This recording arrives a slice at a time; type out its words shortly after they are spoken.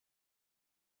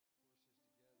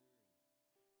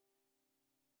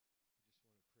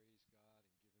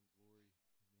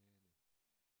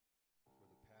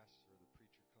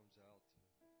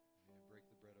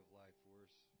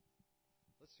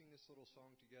Let's sing this little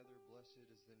song together. Blessed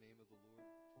is the name of the Lord.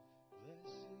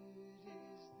 Blessed is the name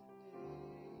of the Lord,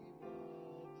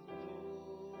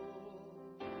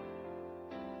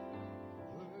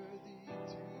 worthy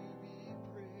to be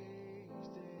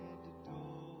praised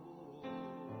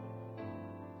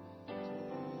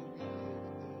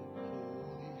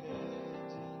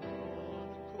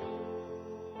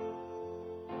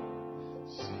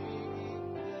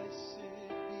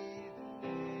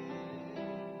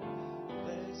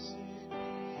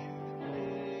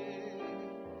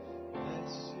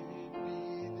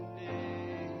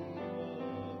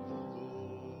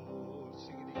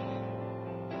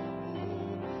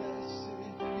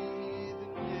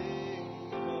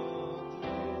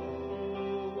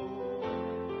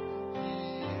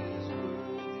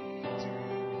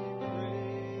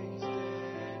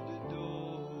and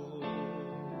adored.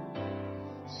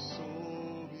 So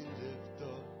we lift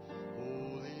up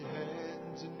holy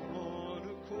hands in one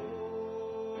accord,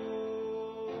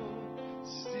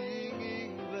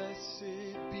 singing,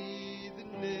 blessed be the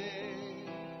name,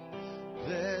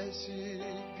 blessed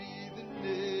be the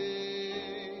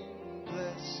name,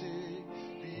 blessed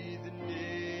be the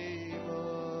name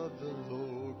of the Lord.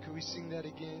 Sing it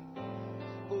again.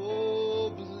 Oh,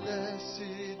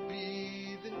 blessed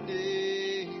be the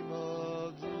name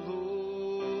of the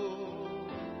Lord.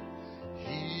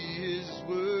 He is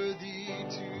worthy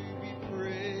to be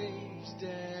praised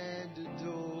and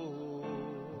adored. So we lift up holy hands in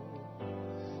one accord, singing, blessed be the name, blessed be the name, blessed be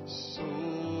the name of the Lord. Can we sing that again? Oh, blessed be the name of the Lord. He is worthy to be praised and adored. So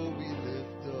we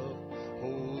lift up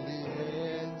holy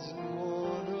hands in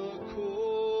one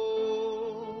accord,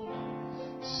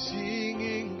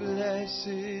 singing,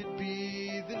 blessed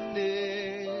be the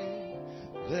name,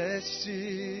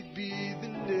 blessed be the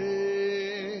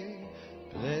name,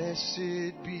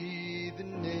 blessed be the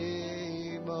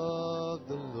name of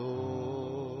the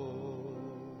Lord.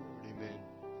 Amen.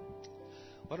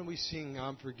 Why don't we sing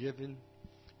I'm Forgiven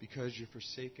Because You're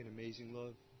Forsaken, Amazing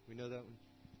Love? We know that one?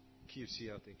 QFC,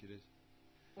 I think it is.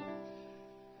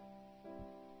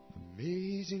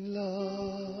 Amazing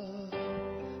love,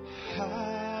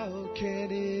 how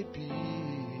can it be?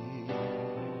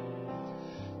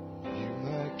 You,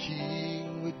 my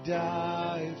King, would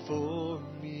die for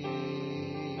me.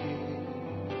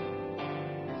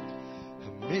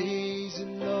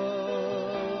 Amazing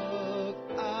love,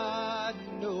 I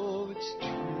know it's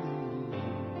true.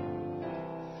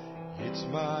 It's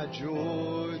my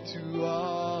joy to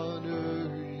honor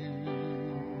you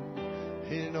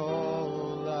in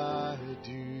all I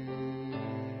do.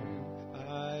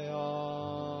 I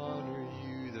honor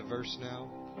you. The verse now.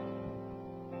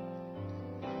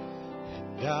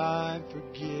 And I'm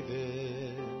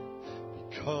forgiven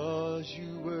because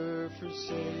you were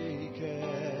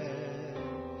forsaken.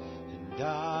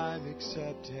 I'm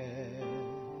accepted,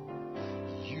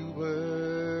 you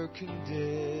were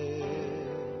condemned,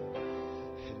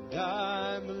 and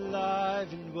I'm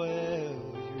alive and well,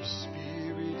 your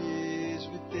spirit is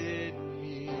within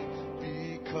me,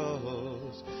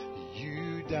 because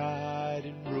you died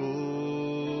and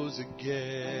rose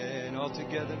again. All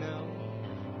together now.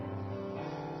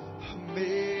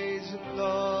 Amazing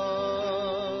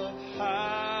love,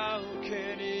 how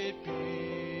can it be?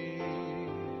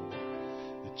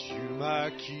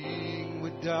 My King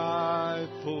would die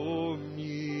for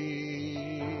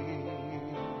me.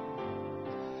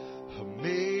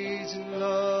 Amazing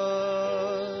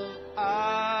love,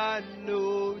 I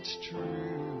know it's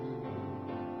true,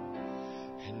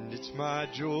 and it's my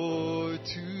joy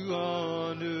to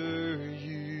honor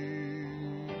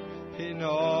you in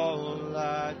all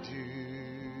I do.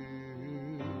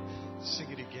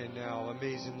 Sing it again now.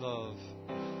 Amazing love.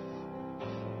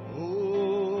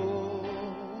 Oh,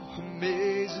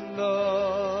 amazing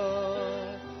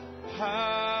love,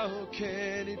 how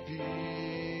can it be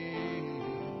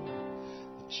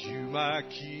that you, my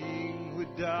King,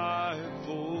 would die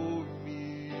for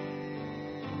me?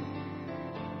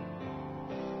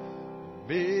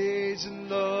 Amazing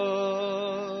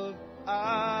love,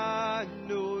 I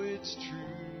know it's true.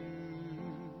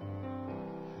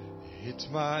 It's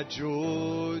my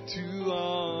joy to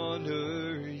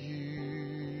honor you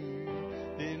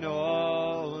in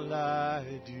all I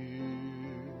do.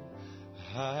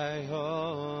 I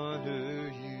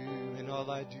honor you in all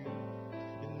I do.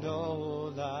 In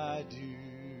all I do,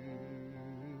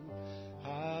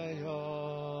 I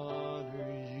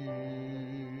honor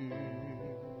you.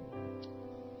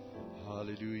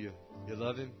 Hallelujah. You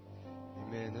love Him?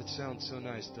 Amen. That sounds so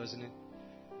nice, doesn't it?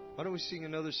 Why don't we sing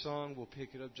another song? We'll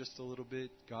pick it up just a little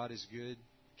bit. God is good.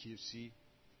 QFC.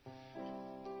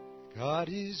 God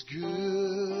is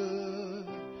good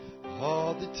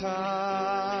all the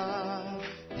time.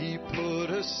 He Put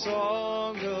a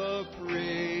song of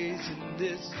praise in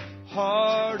this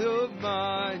heart of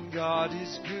mine. God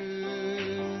is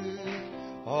good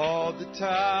all the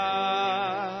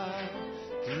time.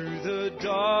 Through the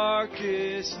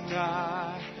darkest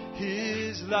night,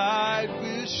 His light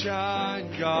will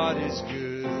shine. God is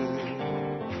good.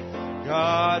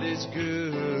 God is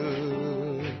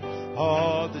good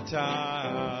all the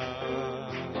time.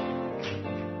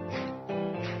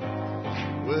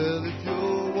 Well, if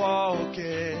you're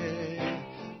walking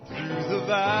through the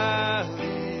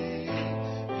valley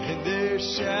and there's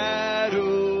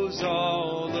shadows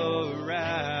all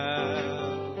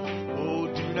around, oh,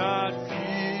 do not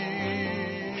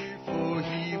fear, for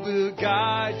He will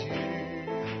guide you.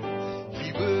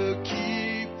 He will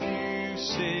keep you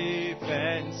safe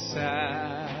and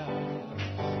sound.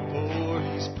 For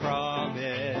He's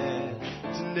promised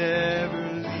to never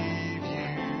leave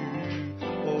you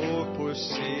or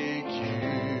forsake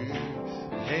you,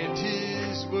 and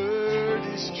His word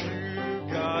is true.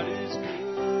 God is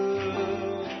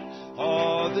good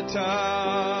all the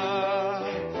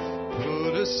time.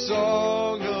 Put a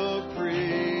song of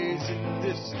praise in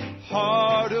this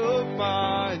heart of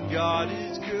mine. God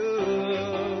is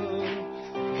good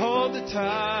all the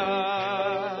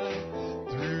time.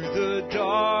 Through the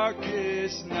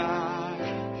darkest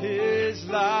night, His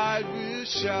light will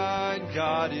shine.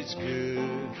 God is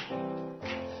good.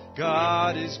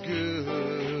 God is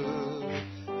good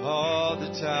all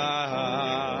the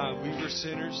time. We were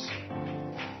sinners.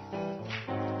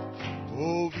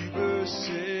 Oh, we were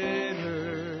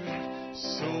sinners,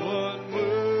 so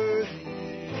unworthy.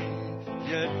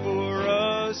 Yet for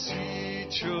us He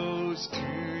chose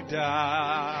to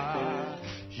die.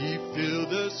 He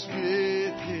filled us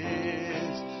with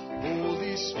His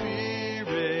Holy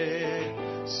Spirit,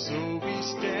 so we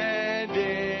stand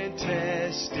and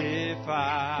testify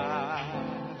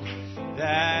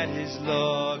that His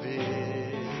love is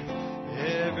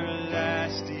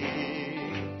everlasting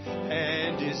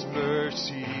and His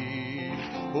mercy,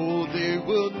 oh, they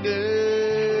will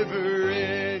never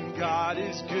end. God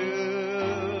is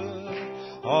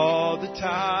good all the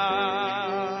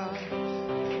time.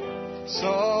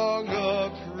 Song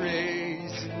of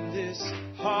praise in this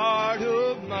heart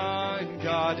of mine.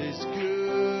 God is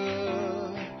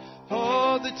good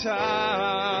all the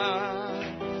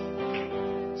time.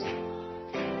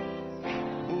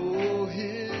 Oh,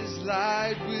 His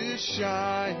light will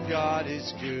shine. God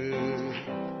is good.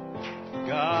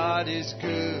 God is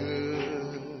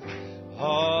good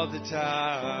all the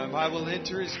time. I will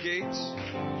enter His gates.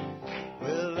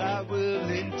 Well, I will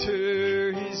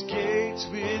enter His gates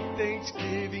with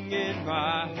thanksgiving in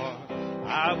my heart.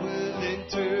 I will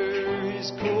enter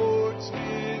His courts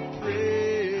with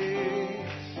praise.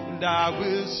 And I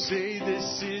will say,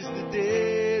 this is the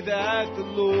day that the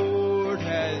Lord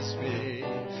has made.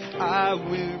 I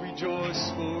will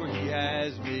rejoice, for He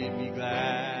has made me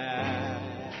glad.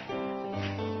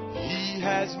 He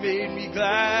has made me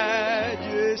glad,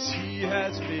 yes, He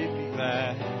has made me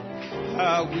glad.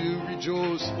 I will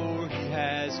rejoice, for He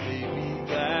has made me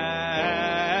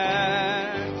glad.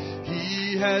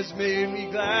 He has made me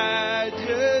glad,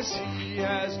 yes, He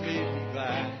has made me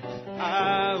glad.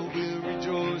 I will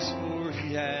rejoice, for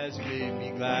He has made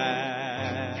me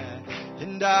glad.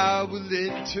 And I will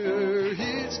enter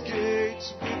His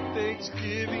gates with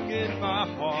thanksgiving in my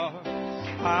heart.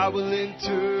 I will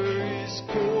enter His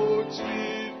courts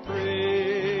with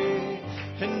praise.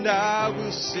 And I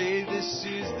will say, this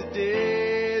is the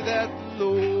day that the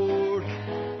Lord,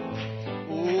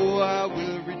 oh, I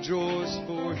will rejoice,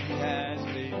 for He has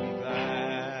made me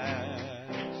glad.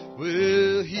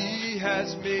 Well, He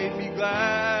has made me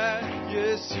glad,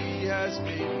 yes, He has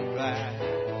made me glad.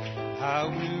 I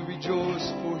will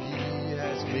rejoice, for He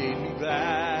has made me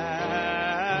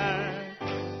glad.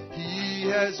 He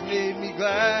has made me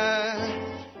glad.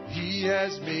 He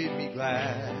has made me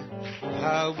glad.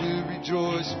 I will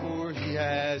rejoice, for He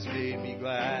has made me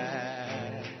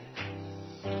glad.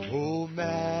 Oh,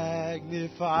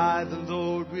 magnify the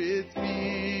Lord with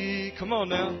me. Come on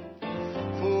now.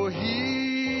 For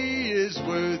He is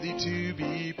worthy to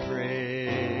be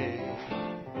praised.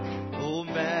 Oh,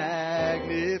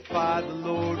 magnify the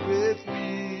Lord with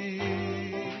me.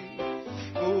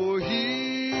 For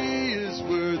He is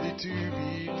worthy to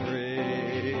be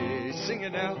praised. Sing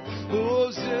it now.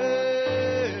 Hosanna,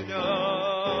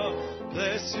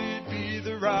 blessed be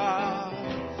the rock.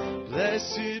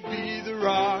 Blessed be the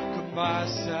rock of my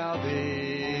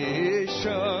salvation.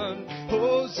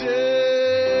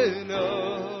 Hosanna,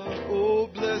 oh,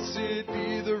 blessed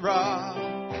be the rock.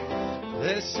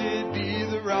 Blessed be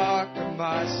the rock of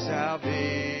my salvation.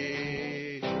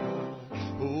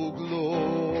 Oh,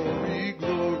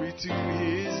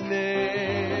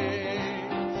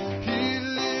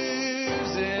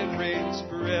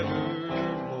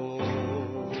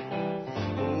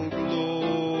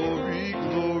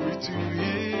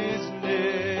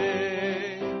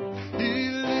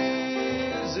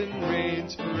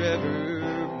 reigns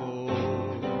forevermore.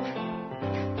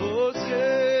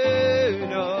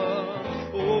 Hosanna,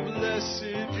 oh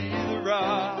blessed be the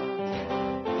rock,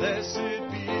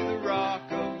 blessed be the rock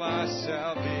of my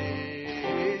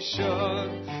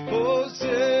salvation.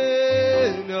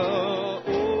 Hosanna,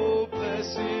 oh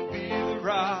blessed be the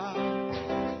rock,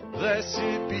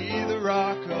 blessed be the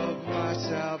rock of my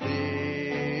salvation.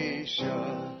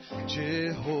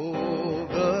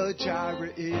 Jehovah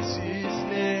Jireh is his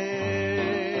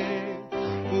name,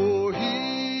 for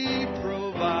he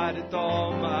provideth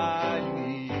all my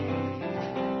needs.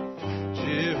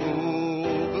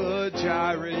 Jehovah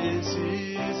Jireh is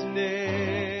his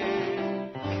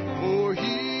name, for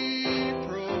he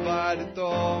provideth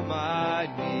all my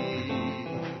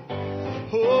needs.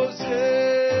 Hosanna,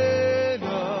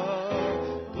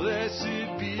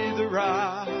 blessed be the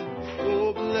rock,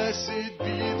 oh blessed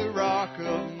be the rock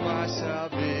of my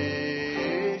salvation.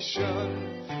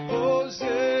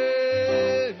 Hosanna,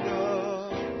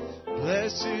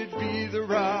 blessed be the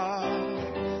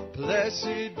rock,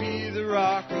 blessed be the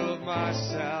rock of my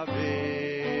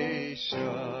salvation.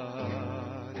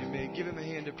 Amen. Give him a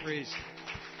hand of praise.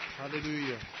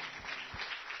 Hallelujah.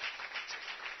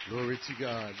 Glory to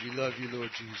God. We love you,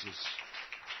 Lord Jesus.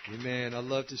 Amen. I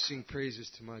love to sing praises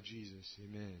to my Jesus.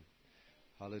 Amen.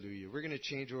 Hallelujah. We're going to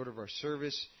change order of our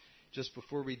service. Just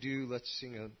before we do, let's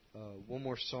sing one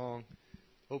more song.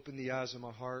 Open the eyes of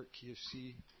my heart, key of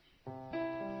C.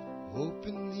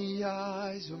 Open the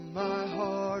eyes of my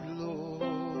heart, Lord.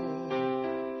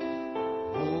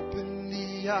 Open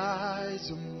the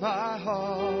eyes of my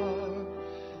heart.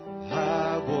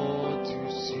 I want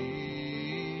to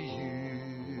see you.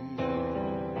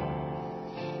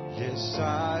 Yes,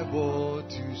 I want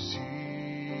to see you.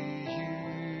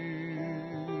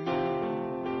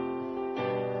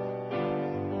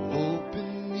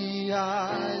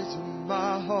 Eyes of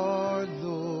my heart,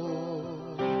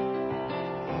 Lord.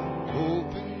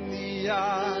 Open the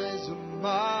eyes of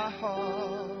my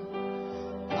heart.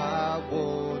 I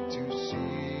want to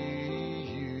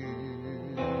see you.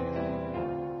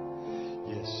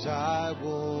 Yes, I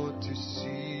want to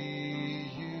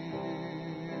see you.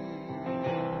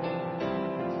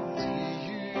 See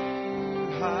you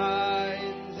high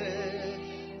and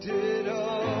lifted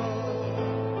up.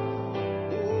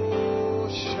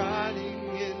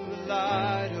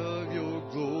 Light of your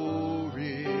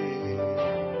glory,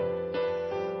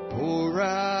 pour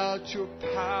out your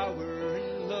power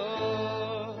and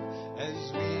love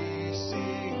as we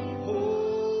sing,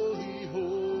 holy,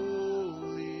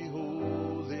 holy,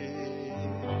 holy,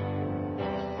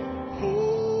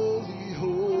 holy,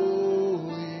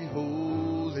 holy,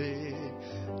 holy.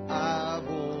 I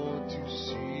want to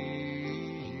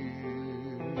see you.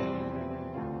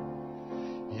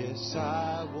 Yes,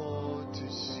 I want to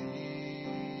see.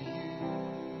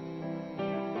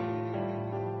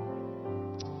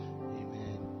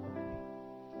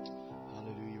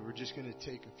 Just going to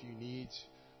take a few needs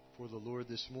for the Lord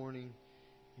this morning.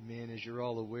 Amen. As you're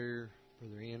all aware,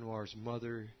 Brother Anwar's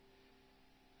mother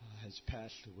has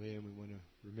passed away, and we want to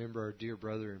remember our dear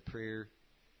brother in prayer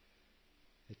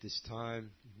at this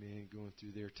time. Amen. Going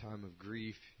through their time of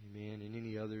grief. Amen. And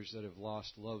any others that have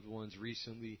lost loved ones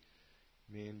recently.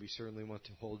 Amen. We certainly want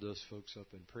to hold those folks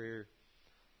up in prayer.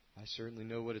 I certainly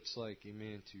know what it's like.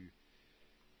 Amen. To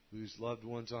lose loved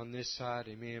ones on this side,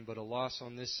 amen. But a loss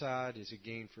on this side is a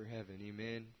gain for heaven,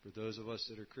 amen. For those of us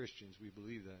that are Christians, we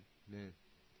believe that, amen.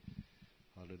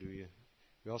 Hallelujah.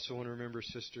 We also want to remember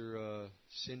Sister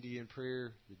Cindy in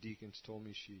prayer. The deacons told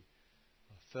me she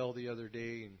fell the other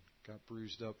day and got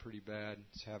bruised up pretty bad.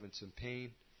 Is having some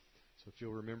pain. So if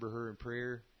you'll remember her in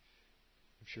prayer,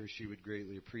 I'm sure she would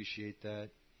greatly appreciate that,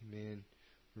 amen.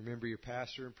 Remember your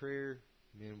pastor in prayer,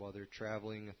 amen. While they're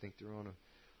traveling, I think they're on a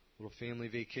little family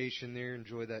vacation there.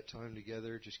 Enjoy that time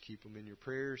together. Just keep them in your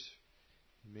prayers.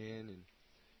 Amen. And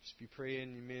just be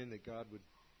praying, amen, that God would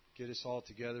get us all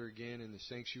together again in the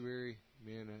sanctuary.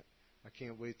 Amen. I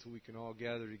can't wait till we can all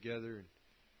gather together and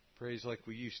praise like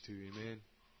we used to. Amen.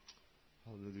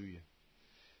 Hallelujah.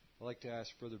 I'd like to ask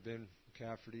Brother Ben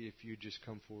McCafferty if you'd just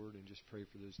come forward and just pray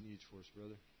for those needs for us,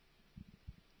 brother.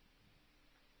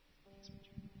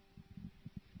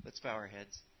 Let's bow our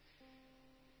heads.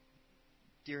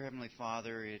 Dear Heavenly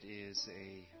Father, it is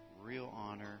a real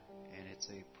honor and it's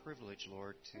a privilege,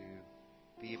 Lord, to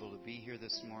be able to be here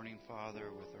this morning,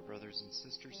 Father, with our brothers and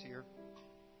sisters here.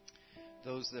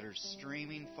 Those that are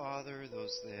streaming, Father,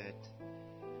 those that,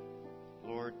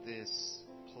 Lord, this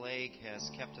plague has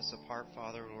kept us apart,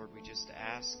 Father, Lord, we just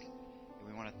ask, and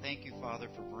we want to thank you, Father,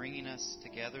 for bringing us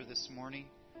together this morning.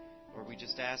 Lord, we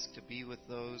just ask to be with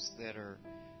those that are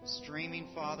streaming,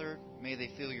 Father. May they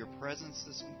feel your presence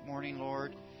this morning,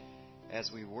 Lord,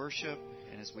 as we worship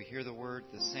and as we hear the word,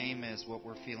 the same as what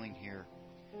we're feeling here.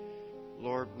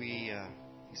 Lord,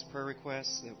 these prayer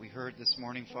requests that we heard this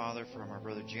morning, Father, from our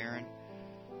brother Jaron,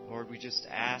 Lord, we just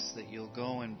ask that you'll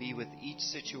go and be with each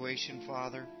situation,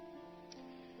 Father.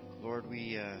 Lord,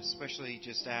 we especially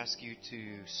just ask you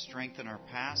to strengthen our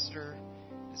pastor,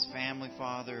 his family,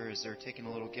 Father, as they're taking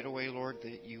a little getaway, Lord,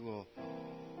 that you will,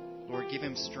 Lord, give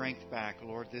him strength back.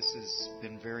 Lord, this has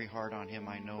been very hard on him,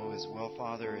 I know as well,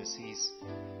 Father, as he's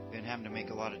been having to make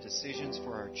a lot of decisions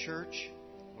for our church.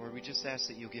 Lord, we just ask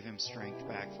that you'll give him strength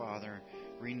back, Father.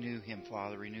 Renew him,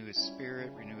 Father. Renew his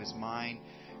spirit, renew his mind,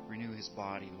 renew his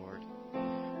body, Lord.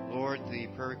 Lord, the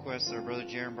prayer requests that our brother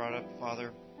Jaron brought up,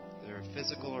 Father, they're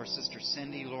physical. Our sister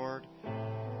Cindy, Lord,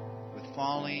 with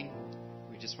falling.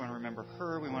 We just want to remember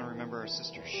her. We want to remember our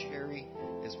sister Sherry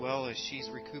as well as she's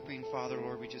recouping, Father.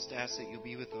 Lord, we just ask that you'll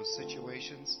be with those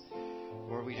situations.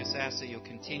 Lord, we just ask that you'll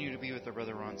continue to be with our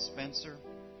brother Ron Spencer.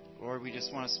 Lord, we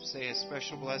just want to say a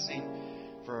special blessing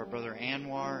for our brother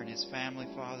Anwar and his family,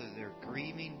 Father. They're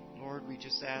grieving. Lord, we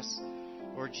just ask,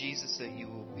 Lord Jesus, that you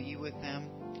will be with them.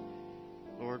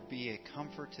 Lord, be a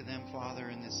comfort to them, Father,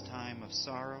 in this time of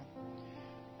sorrow.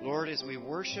 Lord, as we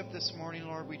worship this morning,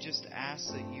 Lord, we just ask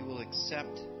that you will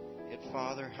accept it,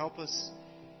 Father. Help us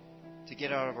to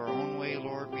get out of our own way,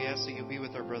 Lord. We ask that you'll be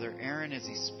with our brother Aaron as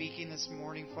he's speaking this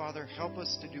morning, Father. Help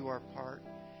us to do our part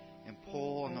and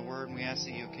pull on the word. And we ask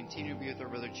that you'll continue to be with our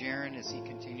brother Jaron as he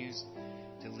continues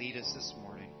to lead us this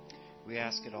morning. We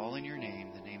ask it all in your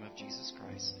name, the name of Jesus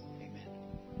Christ.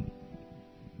 Amen.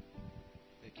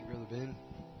 Thank you, Brother Ben.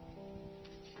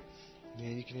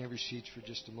 Man, you can have your seats for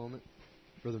just a moment.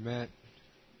 Brother Matt,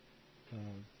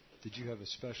 did you have a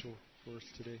special for us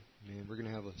today? Man, we're going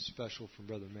to have a special from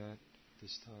Brother Matt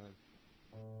this time.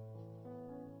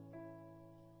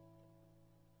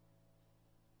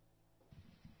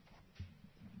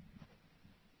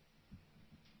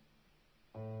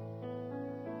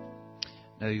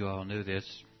 I know you all know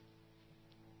this,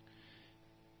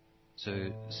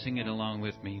 so sing it along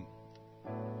with me.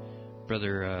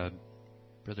 Brother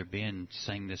Ben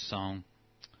sang this song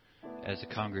as a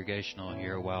congregational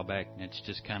here a while back, and it's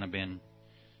just kind of been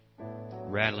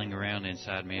rattling around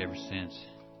inside me ever since.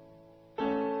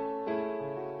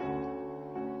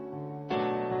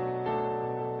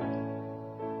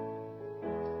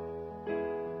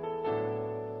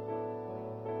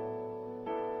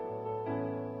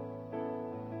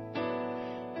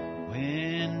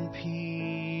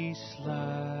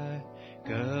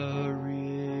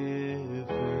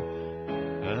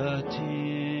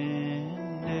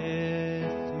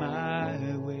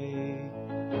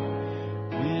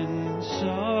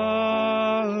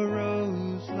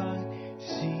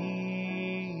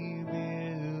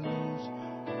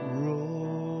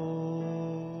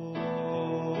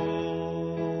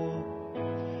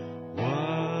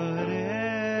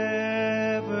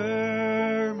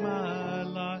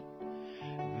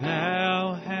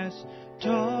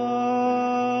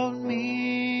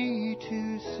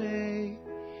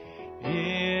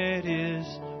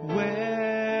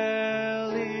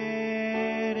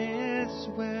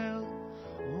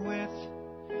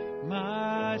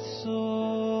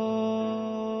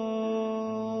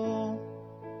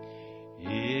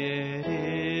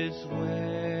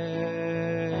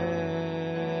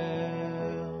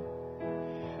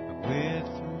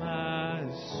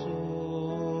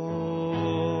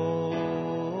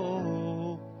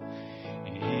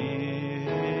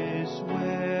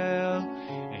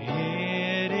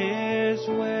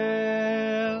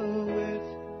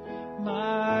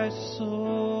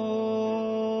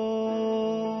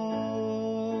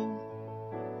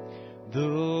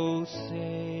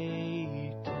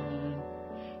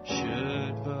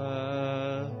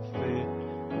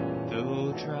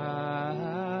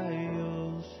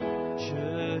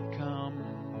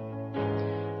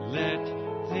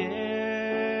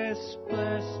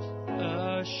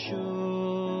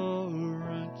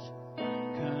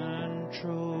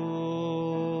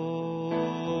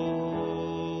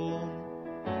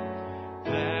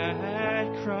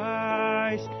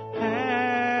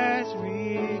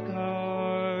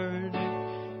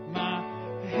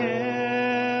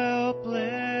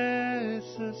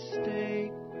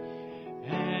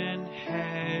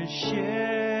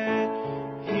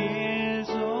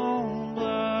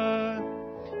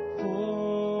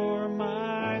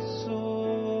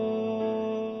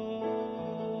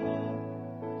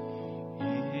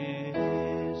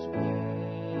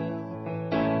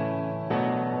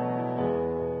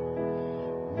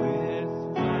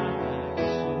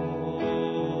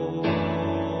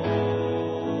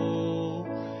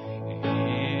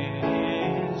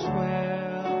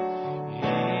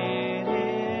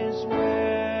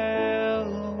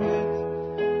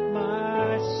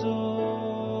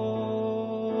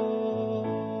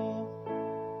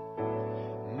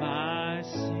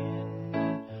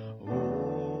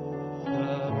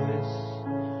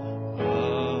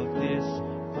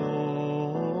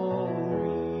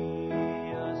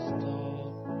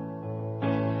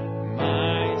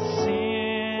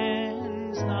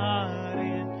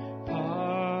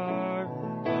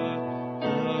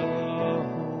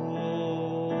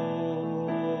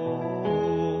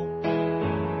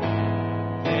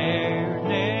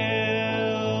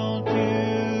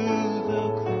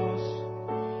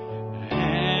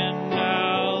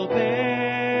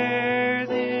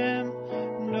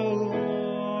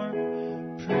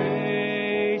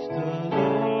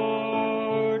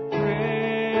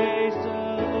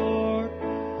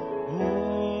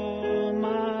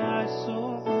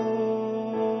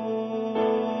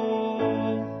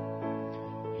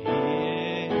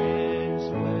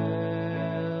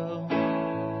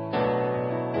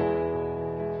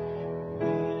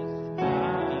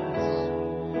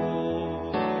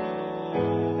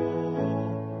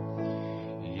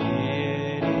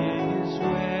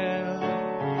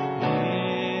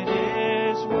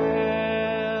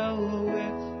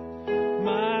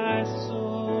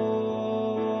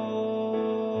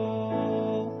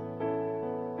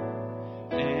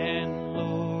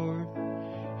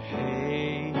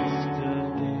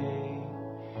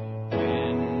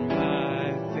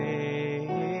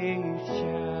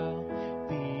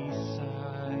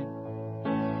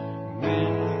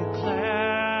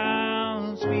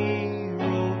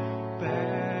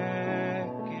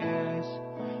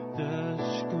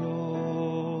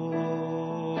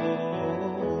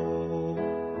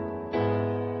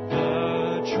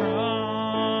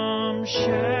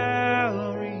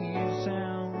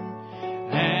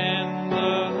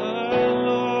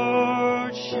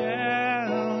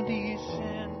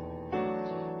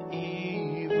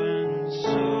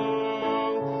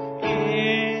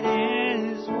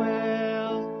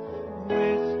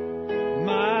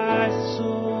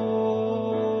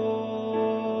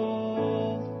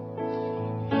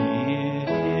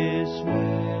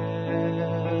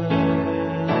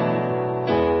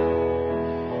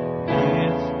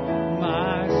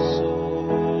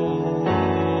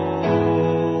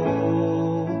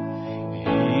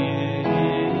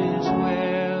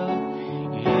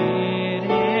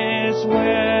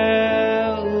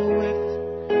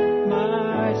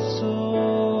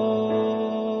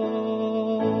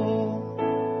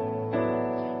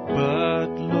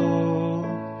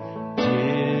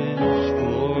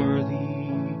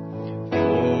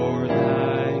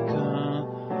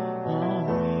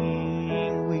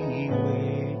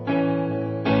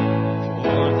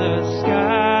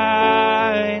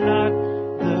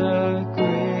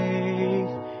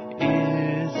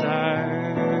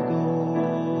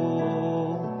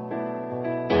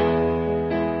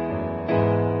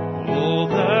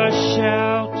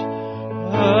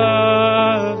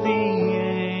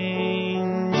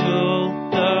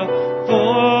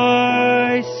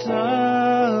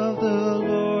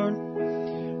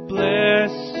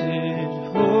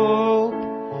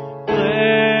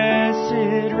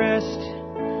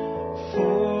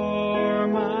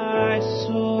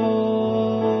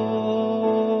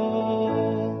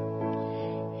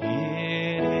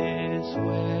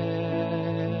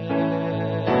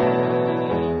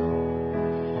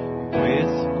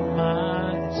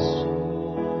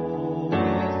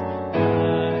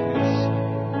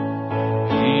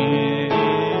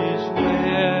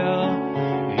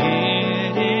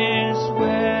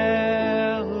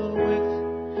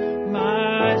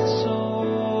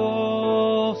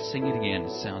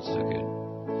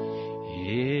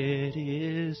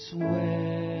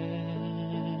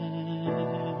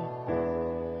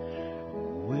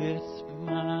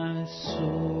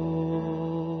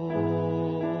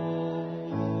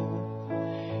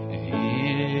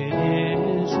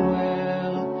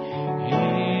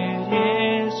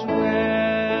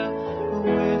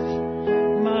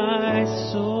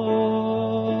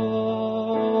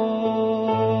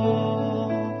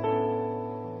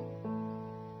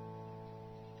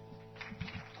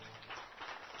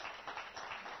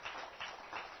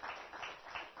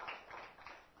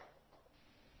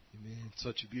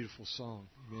 Such a beautiful song.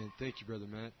 Man, thank you, Brother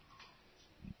Matt.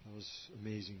 That was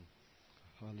amazing.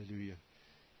 Hallelujah.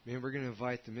 Man, we're going to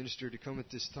invite the minister to come at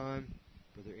this time,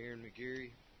 Brother Aaron McGarry.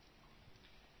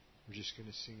 We're just going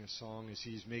to sing a song as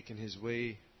he's making his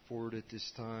way forward at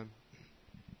this time.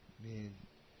 Man,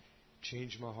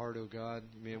 change my heart, oh God.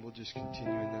 Man, we'll just continue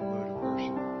in that mode of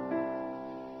worship.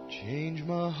 Change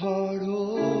my heart,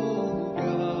 oh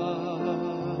God.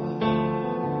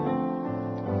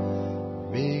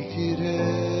 Make it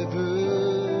ever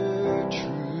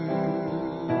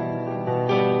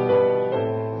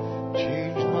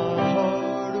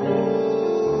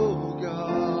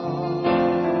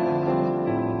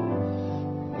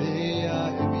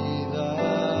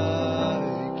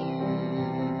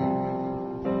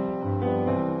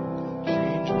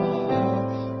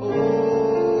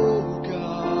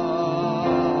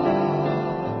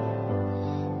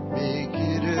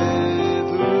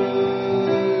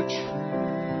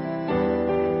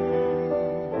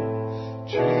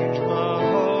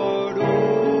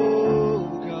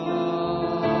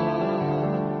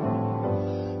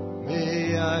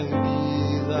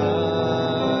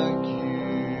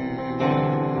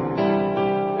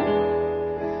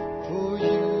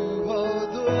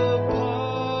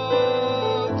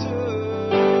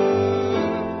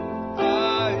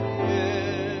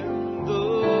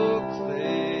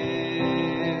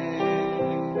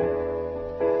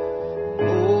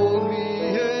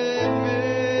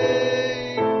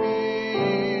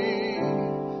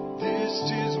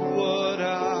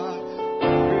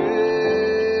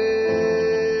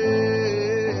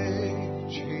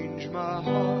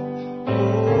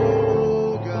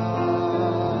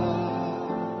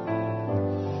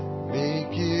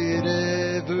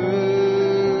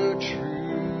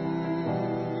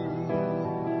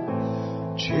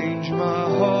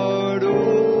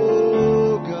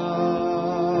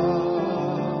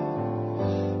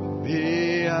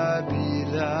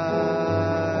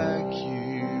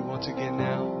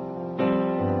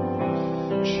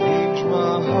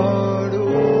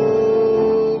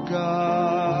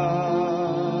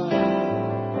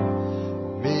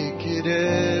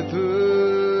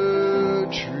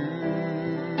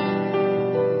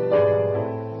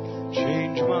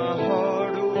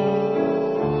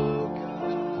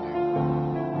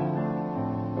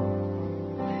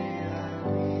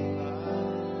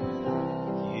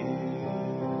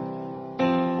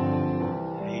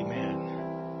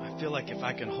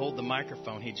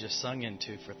microphone he just sung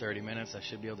into for 30 minutes, I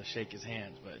should be able to shake his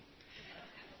hand. But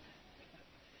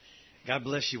God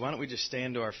bless you. Why don't we just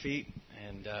stand to our feet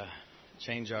and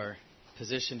change our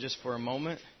position just for a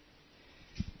moment.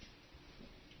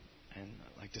 And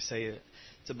I'd like to say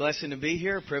it's a blessing to be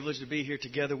here, a privilege to be here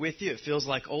together with you. It feels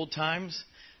like old times.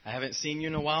 I haven't seen you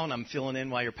in a while, and I'm filling in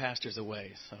while your pastor's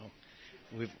away. So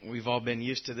we've all been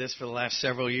used to this for the last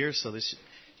several years, so this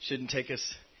shouldn't take us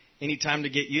any time to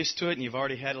get used to it, and you've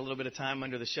already had a little bit of time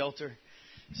under the shelter.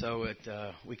 So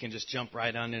we can just jump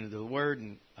right on into the Word.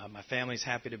 And my family's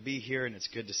happy to be here, and it's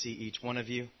good to see each one of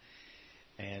you.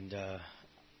 And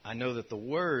I know that the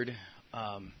Word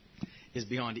is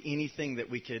beyond anything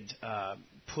that we could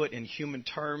put in human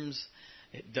terms.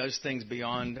 It does things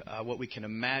beyond what we can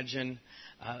imagine,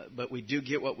 but we do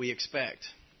get what we expect.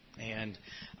 And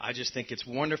I just think it's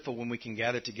wonderful when we can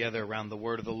gather together around the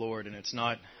Word of the Lord. And it's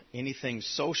not anything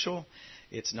social.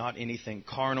 It's not anything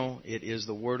carnal. It is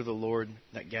the Word of the Lord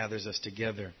that gathers us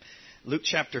together. Luke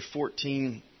chapter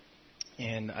 14,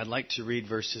 and I'd like to read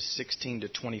verses 16 to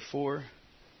 24.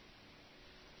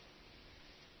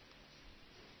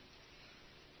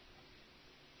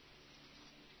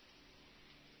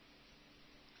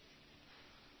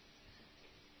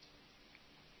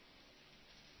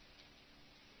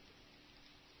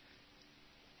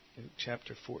 Luke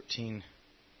chapter 14,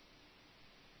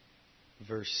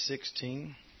 verse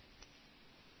 16.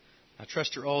 I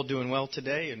trust you're all doing well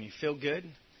today and you feel good.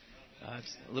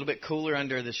 It's a little bit cooler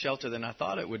under the shelter than I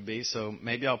thought it would be, so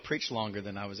maybe I'll preach longer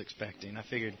than I was expecting. I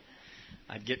figured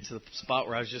I'd get to the spot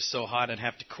where I was just so hot I'd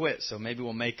have to quit, so maybe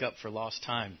we'll make up for lost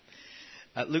time.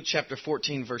 Luke chapter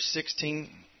 14, verse 16,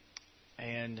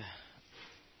 and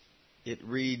it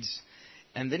reads,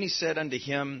 "And then he said unto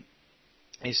him,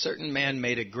 A certain man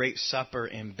made a great supper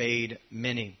and bade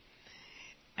many,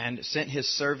 and sent his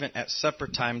servant at supper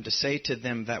time to say to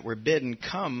them that were bidden,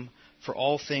 Come, for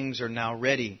all things are now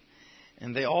ready.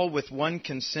 And they all with one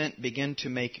consent began to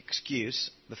make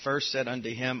excuse. The first said unto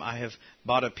him, I have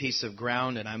bought a piece of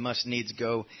ground, and I must needs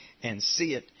go and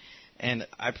see it. And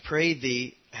I pray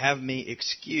thee, have me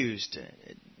excused.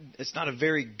 It's not a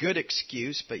very good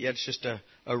excuse, but yet it's just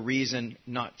a reason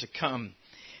not to come.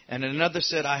 And another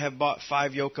said, I have bought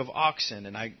 5 yoke of oxen,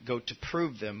 and I go to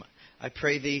prove them. I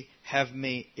pray thee, have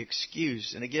me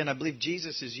excused. And again, I believe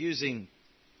Jesus is using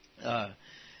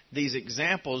these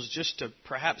examples just to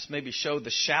perhaps maybe show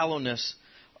the shallowness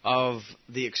of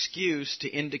the excuse, to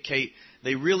indicate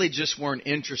they really just weren't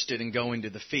interested in going to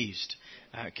the feast.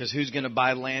 Because who's going to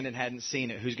buy land and hadn't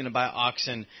seen it? Who's going to buy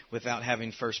oxen without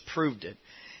having first proved it?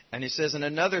 And he says, and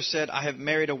another said, I have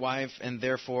married a wife, and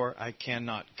therefore I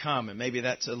cannot come. And maybe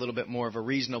that's a little bit more of a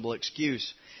reasonable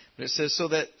excuse. But it says, so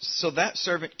that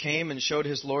servant came and showed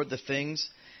his lord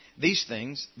these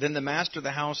things. Then the master of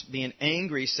the house, being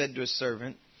angry, said to his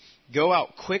servant, go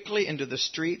out quickly into the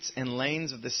streets and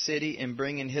lanes of the city, and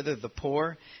bring in hither the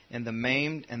poor, and the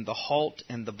maimed, and the halt,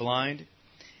 and the blind.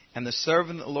 And the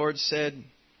servant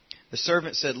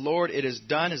said, Lord, it is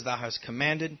done as thou hast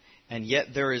commanded, and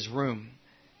yet there is room.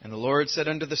 And the Lord said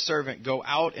unto the servant, go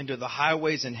out into the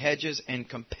highways and hedges, and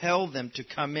compel them to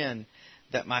come in,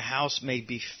 that my house may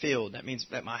be filled. That means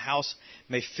that my house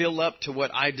may fill up to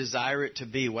what I desire it to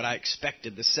be, what I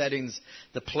expected, the settings,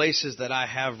 the places that I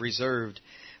have reserved.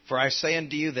 For I say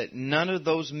unto you that none of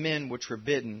those men which were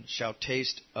bidden shall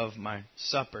taste of my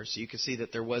supper. So you can see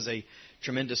that there was a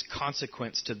tremendous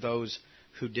consequence to those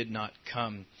who did not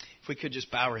come. If we could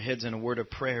just bow our heads in a word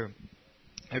of prayer.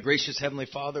 Our gracious Heavenly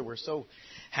Father, we're so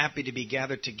happy to be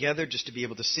gathered together, just to be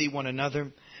able to see one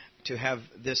another, to have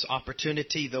this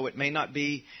opportunity, though it may not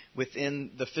be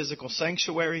within the physical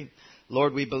sanctuary.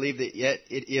 Lord, we believe that yet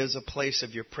it is a place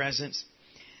of your presence.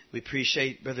 We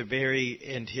appreciate Brother Barry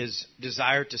and his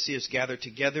desire to see us gather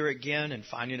together again and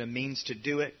finding a means to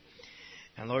do it.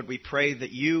 And Lord, we pray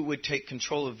that you would take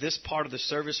control of this part of the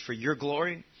service for your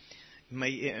glory. You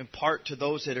may impart to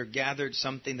those that are gathered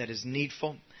something that is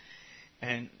needful.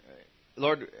 And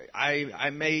Lord, I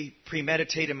may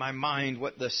premeditate in my mind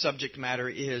what the subject matter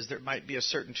is. There might be a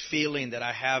certain feeling that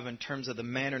I have in terms of the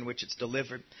manner in which it's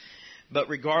delivered. But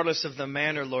regardless of the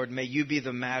manner, Lord, may you be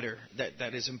the matter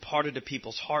that is imparted to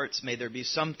people's hearts. May there be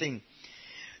something,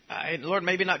 Lord,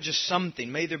 maybe not just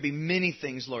something. May there be many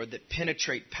things, Lord, that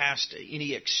penetrate past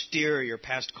any exterior,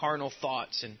 past carnal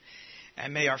thoughts.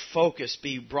 And may our focus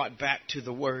be brought back to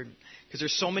the Word. Because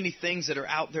there's so many things that are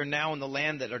out there now in the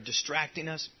land that are distracting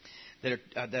us,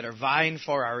 that are vying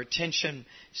for our attention,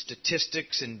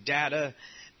 statistics and data,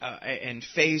 and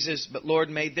phases. But Lord,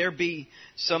 may there be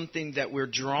something that we're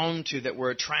drawn to, that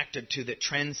we're attracted to, that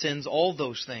transcends all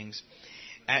those things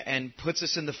and puts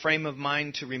us in the frame of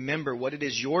mind to remember what it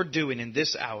is you're doing in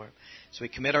this hour. So we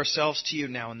commit ourselves to you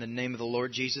now in the name of the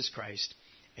Lord Jesus Christ.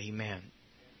 Amen.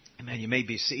 Amen. You may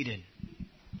be seated.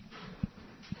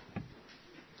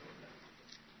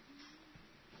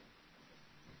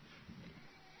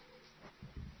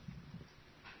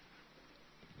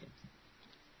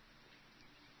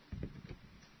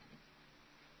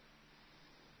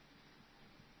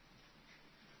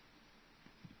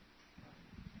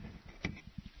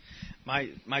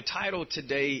 My title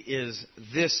today is,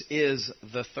 This is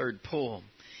the Third Pull.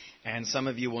 And some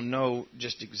of you will know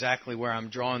just exactly where I'm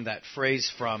drawing that phrase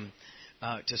from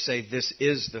to say this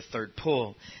is the third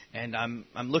pull. And I'm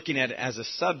looking at it as a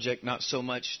subject, not so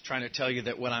much trying to tell you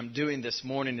that what I'm doing this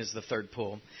morning is the third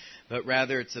pull, but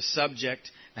rather it's a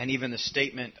subject and even the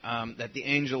statement that the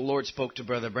angel of the Lord spoke to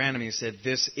Brother Branham. He said,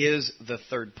 this is the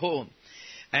third pull.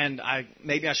 And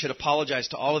maybe I should apologize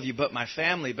to all of you but my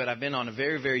family, but I've been on a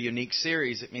very, very unique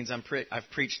series. It means I've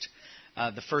preached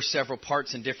the first several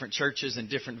parts in different churches and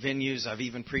different venues. I've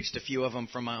even preached a few of them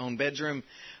from my own bedroom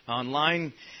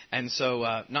online. And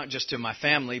so not just to my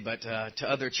family, but to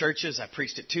other churches. I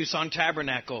preached at Tucson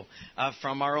Tabernacle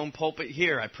from our own pulpit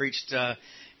here. I preached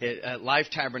at Life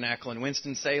Tabernacle in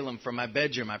Winston-Salem from my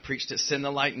bedroom. I preached at Send the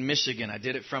Light in Michigan. I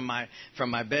did it from my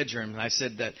bedroom. And I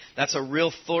said that's a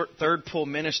real third pull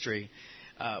ministry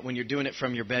when you're doing it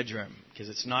from your bedroom, because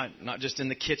it's not just in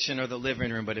the kitchen or the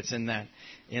living room, but it's in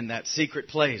that secret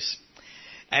place.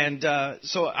 And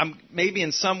so I'm maybe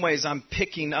in some ways I'm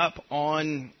picking up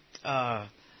on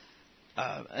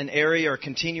an area or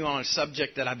continue on a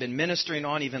subject that I've been ministering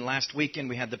on. Even last weekend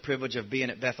we had the privilege of being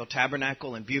at Bethel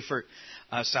Tabernacle in Beaufort,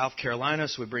 South Carolina.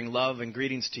 So we bring love and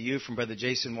greetings to you from Brother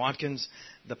Jason Watkins,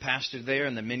 the pastor there,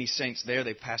 and the many saints there.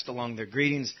 They passed along their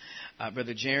greetings.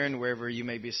 Brother Jaron, wherever you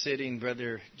may be sitting.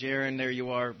 Brother Jaron, there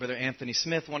you are. Brother Anthony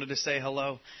Smith wanted to say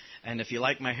hello. And if you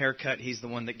like my haircut, he's the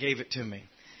one that gave it to me.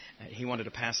 He wanted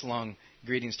to pass along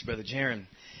greetings to Brother Jaron.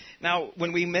 Now,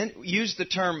 when we use the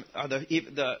term,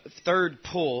 the third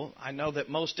pull, I know that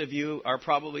most of you are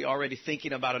probably already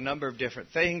thinking about a number of different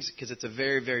things because it's a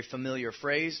very, very familiar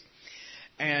phrase.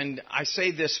 And I say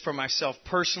this for myself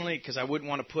personally because I wouldn't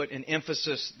want to put an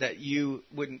emphasis that you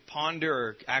wouldn't ponder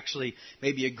or actually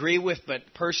maybe agree with. But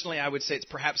personally, I would say it's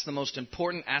perhaps the most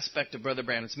important aspect of Brother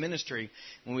Branham's ministry.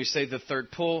 When we say the third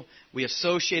pull, we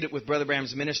associate it with Brother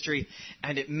Branham's ministry.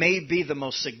 And it may be the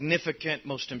most significant,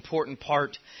 most important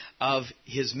part of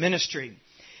his ministry.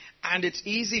 And it's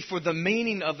easy for the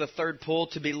meaning of the third pull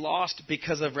to be lost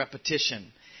because of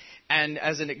repetition. And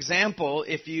as an example,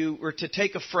 if you were to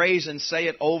take a phrase and say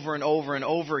it over and over and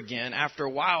over again, after a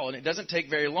while, and it doesn't take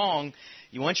very long,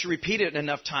 once you repeat it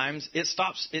enough times, it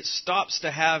stops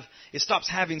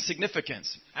having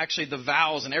significance. Actually, the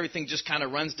vowels and everything just kind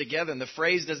of runs together, and the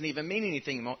phrase doesn't even mean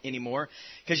anything anymore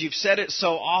because you've said it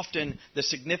so often. The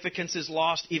significance is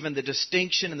lost, even the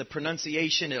distinction and the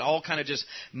pronunciation. It all kind of just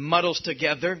muddles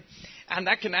together. And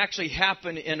that can actually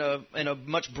happen in a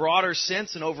much broader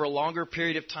sense and over a longer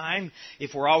period of time.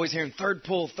 If we're always hearing third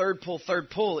pull, third pull, third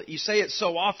pull, you say it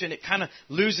so often it kind of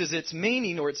loses its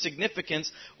meaning or its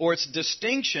significance or its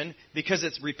distinction because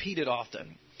it's repeated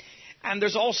often. And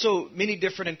there's also many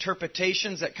different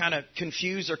interpretations that kind of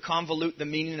confuse or convolute the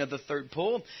meaning of the third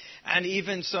pull, and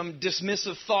even some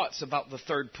dismissive thoughts about the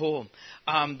third pull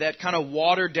that kind of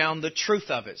water down the truth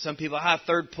of it. Some people,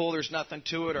 third pull, there's nothing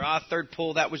to it, or third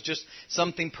pull, that was just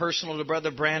something personal to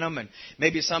Brother Branham. And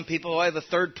maybe some people, the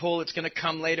third pull, it's going to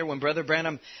come later when Brother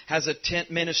Branham has a tent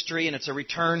ministry and it's a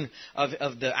return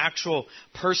of the actual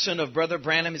person of Brother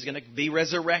Branham. He's going to be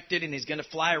resurrected and he's going to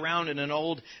fly around in an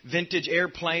old vintage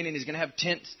airplane and he's going to have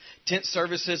tent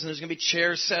services and there's going to be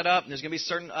chairs set up and there's going to be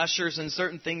certain ushers and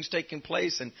certain things taking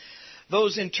place. And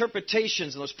those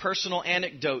interpretations and those personal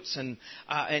anecdotes and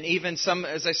even some,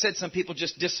 as I said, some people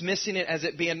just dismissing it as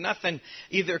it being nothing,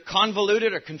 either convolute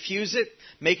it or confuse it,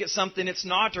 make it something it's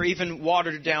not, or even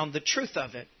water down the truth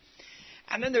of it.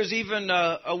 And then there's even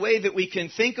a way that we can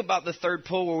think about the third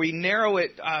pull where we narrow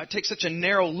it, take such a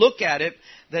narrow look at it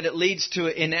that it leads to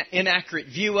an inaccurate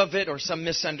view of it or some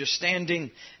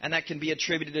misunderstanding, and that can be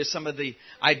attributed to some of the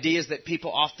ideas that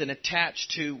people often attach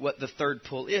to what the third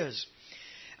pull is.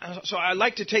 So I'd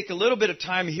like to take a little bit of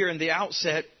time here in the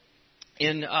outset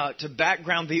to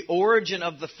background the origin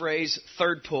of the phrase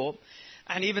third pull,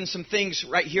 and even some things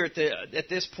right here at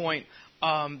this point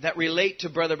that relate to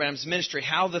Brother Branham's ministry,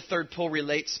 how the third pull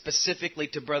relates specifically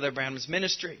to Brother Branham's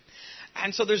ministry.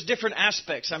 And so there's different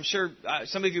aspects. I'm sure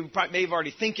some of you may have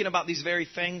already thinking about these very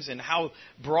things and how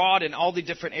broad and all the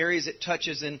different areas it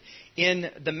touches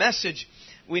in the message.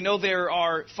 We know there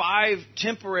are 5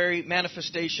 temporary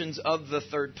manifestations of the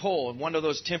third pull. And one of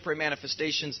those temporary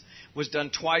manifestations was done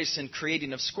twice in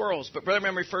creating of squirrels. But Brother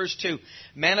Branham refers to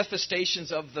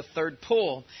manifestations of the third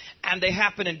pull. And they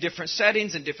happen in different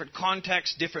settings, in different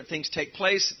contexts. Different things take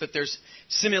place. But there's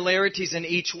similarities in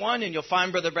each one. And you'll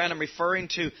find Brother Branham referring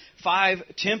to 5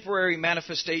 temporary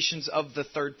manifestations of the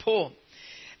third pull.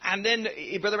 And then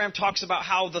Brother Branham talks about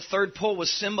how the third pull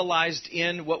was symbolized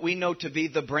in what we know to be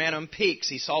the Branham Peaks.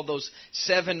 He saw those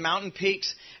 7 mountain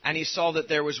peaks, and he saw that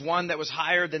there was one that was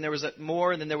higher, then there was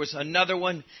more, and then there was another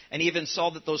one, and he even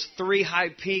saw that those 3 high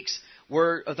peaks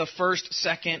were the first,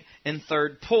 second, and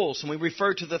third pulls. When we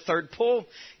refer to the third pull,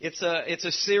 it's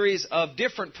a series of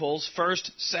different pulls,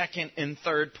 first, second, and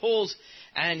third pulls.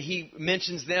 And he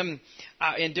mentions them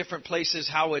in different places,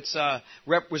 how it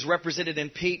was represented in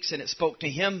peaks, and it spoke to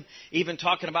him. Even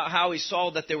talking about how he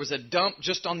saw that there was a dump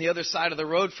just on the other side of the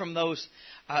road from those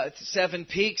 7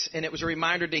 peaks, and it was a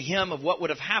reminder to him of what would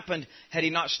have happened had he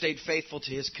not stayed faithful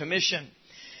to his commission.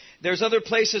 There's other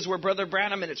places where Brother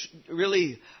Branham, and it's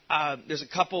really, there's a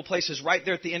couple of places right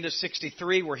there at the end of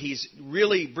 63 where he's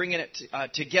really bringing it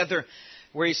together,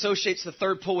 where he associates the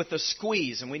third pull with the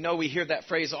squeeze. And we know we hear that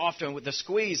phrase often with the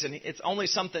squeeze. And it's only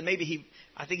something maybe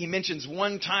I think he mentions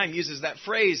one time, uses that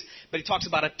phrase, but he talks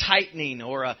about a tightening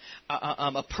or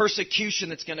a persecution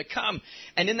that's going to come.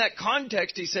 And in that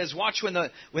context, he says, watch when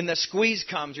the squeeze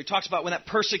comes. He talks about when that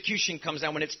persecution comes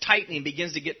down, when it's tightening,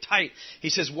 begins to get tight. He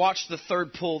says, watch the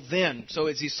third pull then. So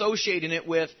it's associating it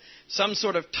with some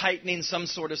sort of tightening, some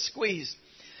sort of squeeze.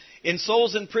 In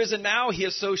Souls in Prison Now, he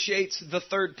associates the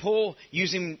third pull,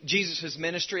 using Jesus'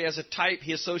 ministry as a type.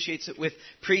 He associates it with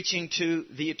preaching to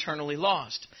the eternally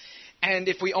lost. And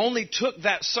if we only took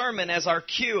that sermon as our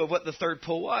cue of what the third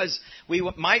pull was, we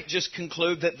might just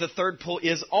conclude that the third pull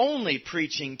is only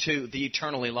preaching to the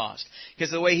eternally lost. Because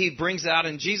the way he brings it out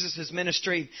in Jesus'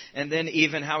 ministry, and then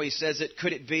even how he says it,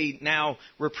 could it be now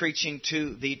we're preaching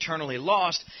to the eternally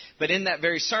lost? But in that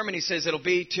very sermon, he says it'll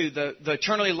be to the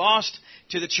eternally lost,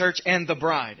 to the church, and the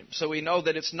bride. So we know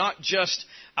that it's not just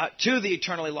to the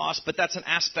eternally lost, but that's an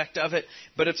aspect of it,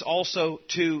 but it's also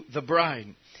to the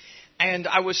bride. And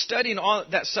I was studying on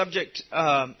that subject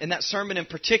in that sermon in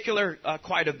particular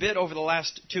quite a bit over the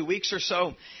last 2 weeks or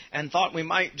so, and thought we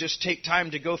might just take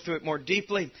time to go through it more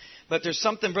deeply. But there's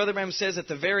something Brother Branham says at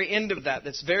the very end of that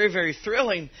that's very, very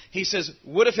thrilling. He says,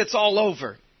 what if it's all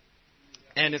over?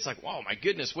 And it's like, wow, my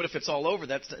goodness, what if it's all over?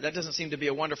 That doesn't seem to be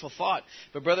a wonderful thought.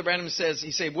 But Brother Branham says,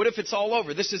 what if it's all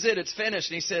over? This is it, it's finished.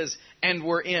 And he says, and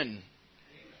we're in.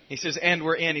 He says, and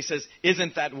we're in. He says,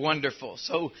 isn't that wonderful?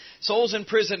 So Souls in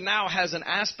Prison Now has an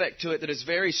aspect to it that is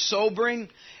very sobering,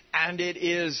 and it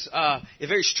is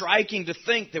very striking to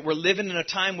think that we're living in a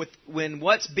time when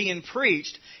what's being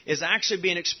preached is actually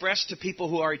being expressed to people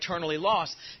who are eternally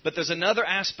lost. But there's another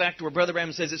aspect where Brother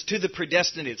Branham says it's to the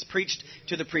predestinated. It's preached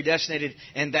to the predestinated,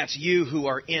 and that's you who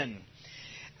are in.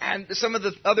 And some of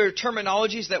the other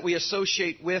terminologies that we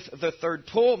associate with the third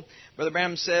pull, Brother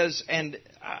Branham says, and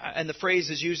the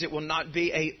phrase is used, it will not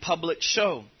be a public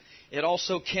show. It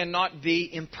also cannot be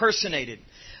impersonated.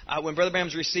 When Brother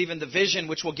Branham's receiving the vision,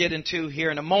 which we'll get into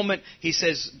here in a moment, he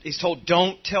says, he's told,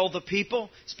 don't tell the people,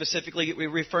 specifically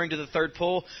referring to the third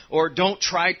pull, or don't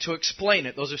try to explain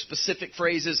it. Those are specific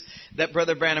phrases that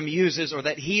Brother Branham uses or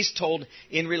that he's told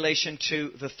in relation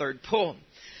to the third pull.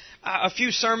 A few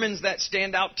sermons that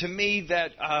stand out to me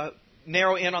that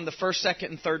narrow in on the first, second,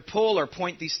 and third pull or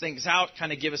point these things out,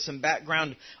 kind of give us some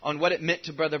background on what it meant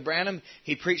to Brother Branham.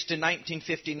 He preached in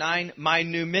 1959, My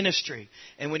New Ministry.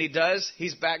 And when he does,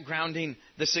 he's backgrounding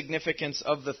the significance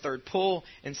of the third pull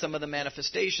and some of the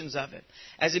manifestations of it.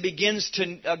 As he begins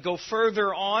to go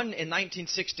further on in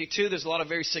 1962, there's a lot of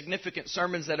very significant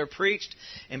sermons that are preached,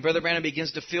 and Brother Branham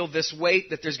begins to feel this weight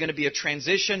that there's going to be a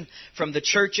transition from the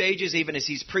church ages, even as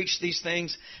he's preached these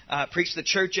things, preached the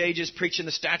church ages, preaching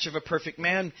the stature of a perfect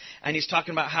man, and he's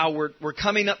talking about how we're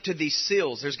coming up to these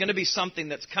seals. There's going to be something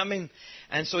that's coming,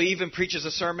 and so he even preaches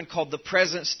a sermon called The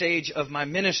Present Stage of My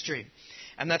Ministry.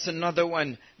 And that's another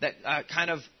one that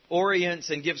kind of orients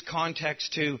and gives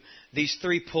context to these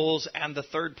three pulls and the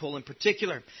third pull in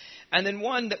particular. And then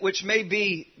one that which may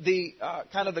be the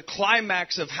kind of the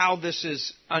climax of how this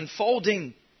is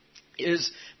unfolding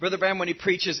is Brother Branham when he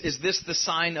preaches, is this the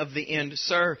sign of the end,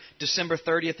 sir? December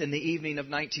 30th in the evening of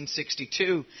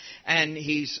 1962. And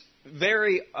he's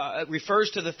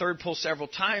refers to the third pull several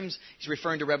times. He's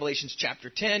referring to Revelations chapter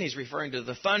 10. He's referring to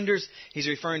the thunders. He's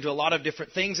referring to a lot of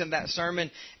different things in that sermon.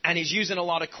 And he's using a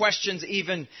lot of questions,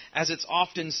 even as it's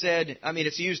often said. I mean,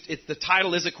 the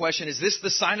title is a question. Is this the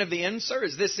sign of the end, sir?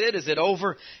 Is this it? Is it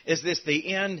over? Is this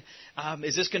the end?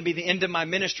 Is this going to be the end of my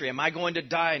ministry? Am I going to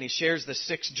die? And he shares the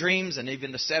 6 dreams and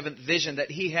even the 7th vision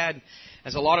that he had.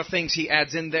 There's a lot of things he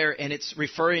adds in there, and it's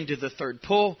referring to the third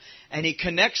pull. And he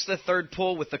connects the third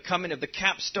pull with the coming of the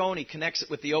capstone. He connects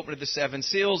it with the opening of the 7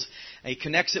 seals. And he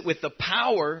connects it with the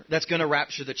power that's going to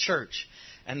rapture the church.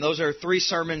 And those are 3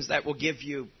 sermons that will give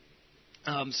you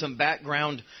some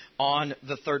background on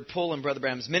the third pull in Brother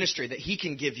Branham's ministry, that he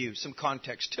can give you some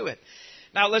context to it.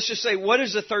 Now, let's just say, what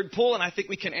is the third pull? And I think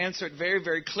we can answer it very,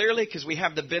 very clearly because we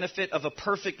have the benefit of a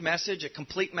perfect message, a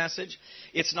complete message.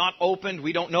 It's not opened.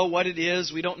 We don't know what it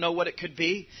is. We don't know what it could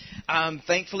be.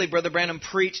 Thankfully, Brother Branham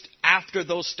preached after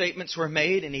those statements were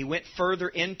made, and he went further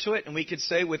into it. And we could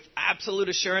say with absolute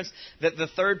assurance that the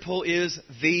third pull is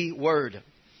the Word.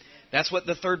 That's what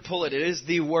the third pull is. It is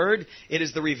the Word. It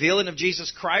is the revealing of Jesus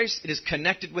Christ. It is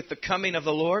connected with the coming of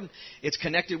the Lord. It's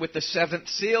connected with the 7th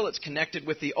seal. It's connected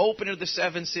with the opening of the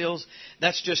 7 seals.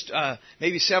 That's just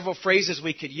maybe several phrases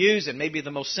we could use, and maybe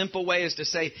the most simple way is to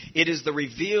say it is the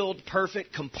revealed,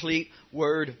 perfect, complete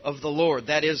Word of the Lord.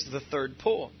 That is the third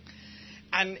pull.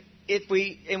 And if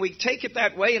we take it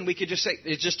that way, and we could just say,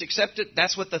 just accept it,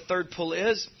 that's what the third pull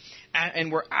is.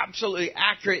 And we're absolutely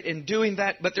accurate in doing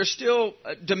that, but there's still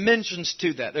dimensions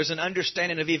to that. There's an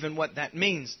understanding of even what that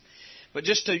means. But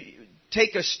just to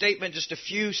take a statement, just a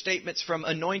few statements from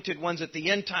anointed ones at the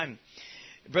end time,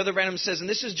 Brother Branham says, and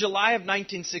this is July of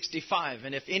 1965,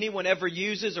 and if anyone ever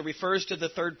uses or refers to the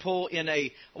third pull in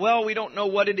we don't know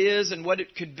what it is and what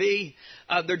it could be,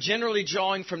 they're generally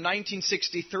drawing from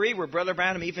 1963, where Brother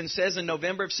Branham even says in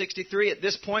November of 63, at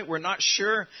this point we're not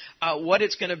sure what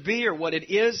it's going to be or what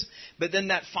it is, but then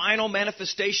that final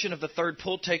manifestation of the third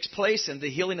pull takes place and the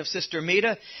healing of Sister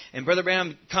Mita, and Brother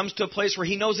Branham comes to a place where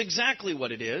he knows exactly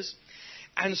what it is.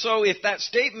 And so if that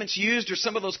statement's used or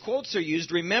some of those quotes are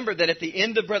used, remember that at the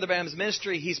end of Brother Branham's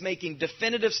ministry, he's making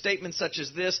definitive statements such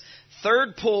as this: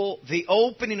 third pull, the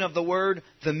opening of the Word,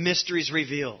 the mysteries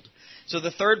revealed. So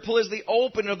the third pull is the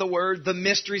opening of the Word, the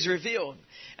mysteries revealed.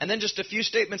 And then just a few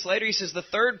statements later, he says the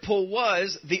third pull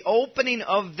was the opening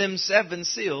of them 7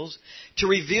 seals to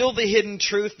reveal the hidden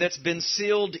truth that's been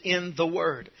sealed in the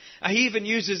Word. Now, he even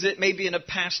uses it maybe in a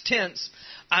past tense,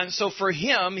 And so for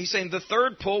him, he's saying the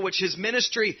third pull, which his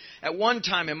ministry at one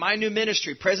time in my new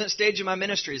ministry, present stage of my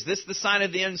ministry, is this the sign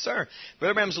of the end, sir?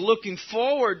 Brother Branham's looking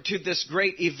forward to this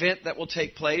great event that will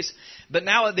take place. But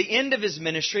now at the end of his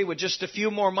ministry, with just a few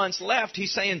more months left,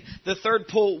 he's saying the third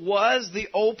pull was the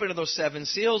open of those 7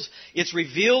 seals. It's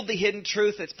revealed the hidden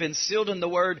truth. It's been sealed in the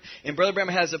Word. And Brother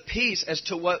Branham has a piece as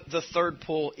to what the third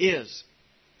pull is.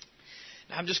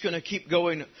 Now, I'm just going to keep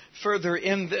going further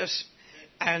in this.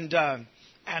 And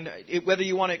whether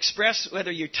you want to express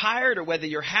whether you're tired or whether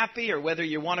you're happy or whether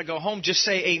you want to go home, just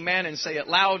say amen and say it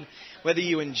loud. Whether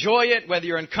you enjoy it, whether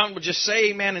you're uncomfortable, just say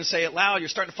amen and say it loud. You're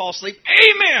starting to fall asleep.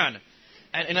 Amen!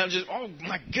 And I'm just, oh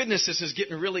my goodness, this is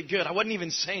getting really good. I wasn't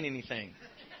even saying anything.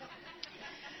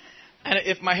 And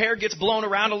if my hair gets blown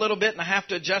around a little bit and I have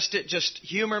to adjust it, just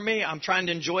humor me. I'm trying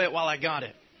to enjoy it while I got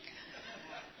it.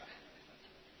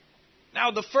 Now,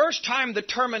 the first time the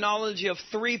terminology of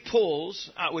 3 pulls,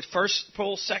 with first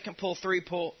pull, second pull, third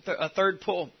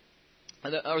pull,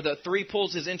 or the 3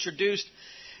 pulls is introduced,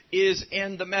 is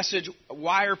in the message,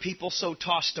 Why Are People So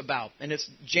Tossed About? And it's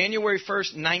January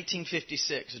 1st,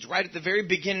 1956. It's right at the very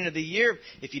beginning of the year,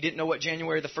 if you didn't know what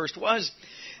January the 1st was.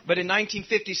 But in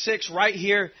 1956, right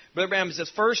here, Brother Branham, is the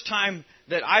first time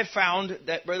that I found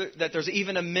that there's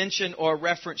even a mention or a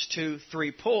reference to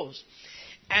 3 pulls.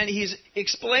 And he's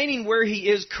explaining where he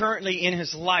is currently in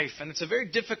his life. And it's a very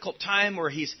difficult time where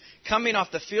he's coming off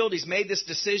the field. He's made this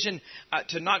decision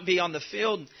to not be on the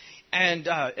field. And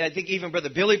I think even Brother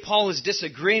Billy Paul is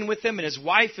disagreeing with him. And his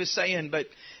wife is saying, but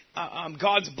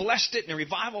God's blessed it and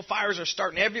revival fires are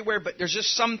starting everywhere. But there's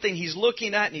just something he's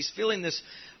looking at and he's feeling this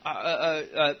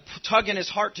tug in his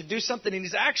heart to do something. And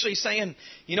he's actually saying,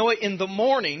 you know what, in the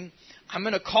morning, I'm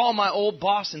going to call my old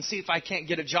boss and see if I can't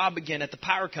get a job again at the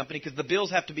power company because the bills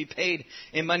have to be paid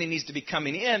and money needs to be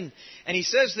coming in. And he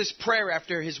says this prayer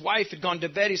after his wife had gone to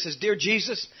bed. He says, Dear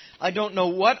Jesus, I don't know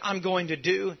what I'm going to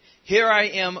do. Here I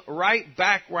am right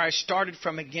back where I started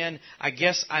from again. I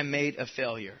guess I made a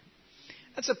failure.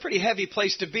 That's a pretty heavy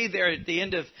place to be there at the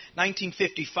end of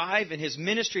 1955, and his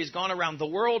ministry has gone around the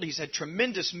world. He's had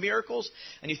tremendous miracles,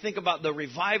 and you think about the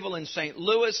revival in St.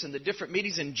 Louis and the different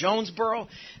meetings in Jonesboro,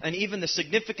 and even the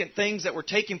significant things that were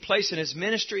taking place in his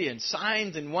ministry, and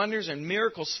signs and wonders and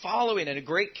miracles following, and a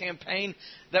great campaign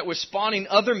that was spawning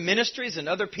other ministries, and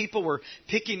other people were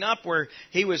picking up where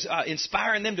he was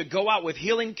inspiring them to go out with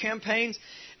healing campaigns.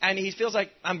 And he feels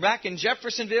like, I'm back in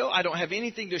Jeffersonville. I don't have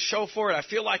anything to show for it. I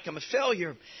feel like I'm a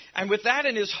failure. And with that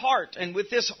in his heart and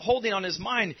with this holding on his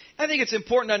mind, I think it's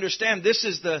important to understand this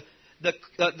is the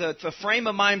frame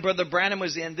of mind Brother Branham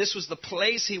was in. This was the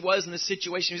place he was in the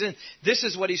situation he was in. This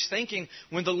is what he's thinking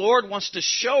when the Lord wants to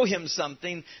show him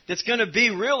something that's going to be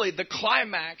really the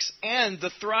climax and the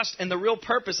thrust and the real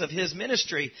purpose of his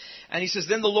ministry. And he says,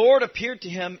 then the Lord appeared to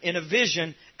him in a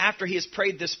vision after he has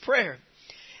prayed this prayer.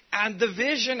 And the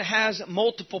vision has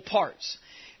multiple parts.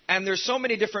 And there's so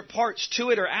many different parts to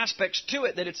it or aspects to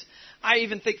it that I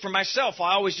even think for myself,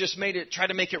 I always just try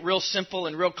to make it real simple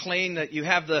and real clean, that you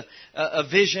have a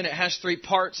vision. It has 3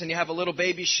 parts, and you have a little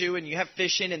baby shoe, and you have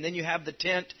fishing, and then you have the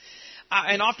tent.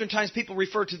 And oftentimes people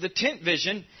refer to the tent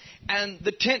vision, and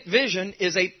the tent vision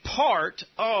is a part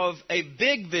of a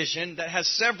big vision that has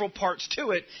several parts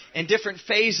to it and different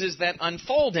phases that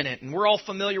unfold in it. And we're all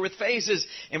familiar with phases,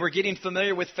 and we're getting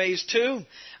familiar with phase 2.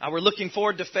 We're looking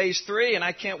forward to phase 3, and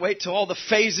I can't wait till all the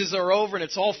phases are over and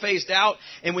it's all phased out,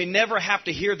 and we never have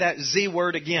to hear that Z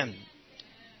word again.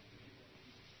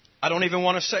 I don't even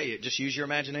want to say it. Just use your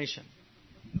imagination.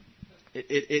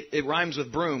 It rhymes with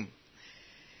broom.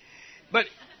 But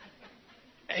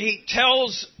he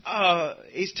tells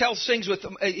his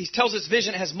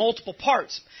vision has multiple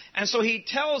parts. And so he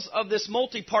tells of this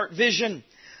multi-part vision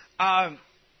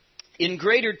in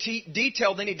greater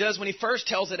detail than he does when he first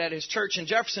tells it at his church in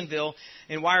Jeffersonville.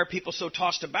 And Why Are People So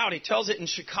Tossed About? He tells it in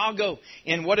Chicago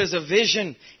in What Is a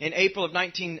Vision in April of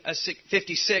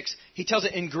 1956. He tells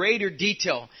it in greater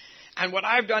detail. And what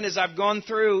I've done is I've gone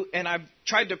through and I've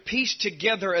tried to piece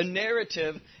together a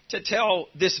narrative to tell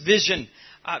this vision.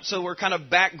 So we're kind of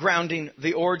backgrounding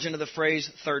the origin of the phrase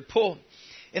third pull.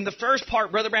 In the first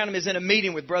part, Brother Branham is in a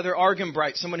meeting with Brother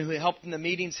Argenbright, someone who helped in the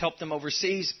meetings, helped them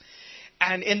overseas.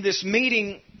 And in this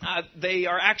meeting, they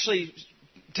are actually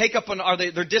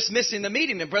they're dismissing the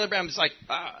meeting. And Brother Branham's like,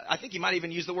 I think he might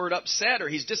even use the word upset, or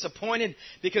he's disappointed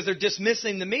because they're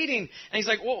dismissing the meeting. And he's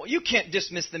like, well, you can't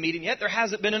dismiss the meeting yet. There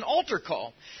hasn't been an altar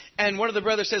call. And one of the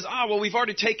brothers says, well, we've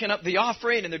already taken up the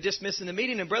offering, and they're dismissing the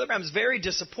meeting. And Brother Branham's very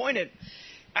disappointed.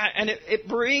 And it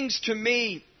brings to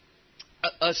me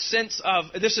a sense of,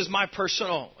 this is my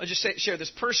personal, I'll just share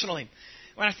this personally.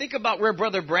 when I think about where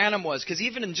Brother Branham was, because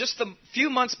even in just the few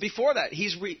months before that,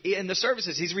 in the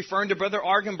services, he's referring to Brother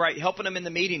Argenbright, helping him in the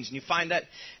meetings. And you find that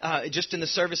just in the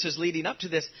services leading up to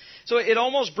this. So it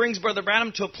almost brings Brother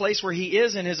Branham to a place where he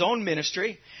is in his own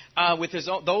ministry, with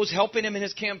those helping him in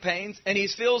his campaigns. And he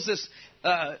feels this,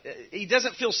 he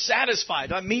doesn't feel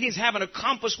satisfied. Meetings haven't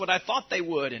accomplished what I thought they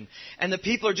would. And the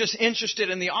people are just interested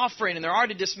in the offering, and they're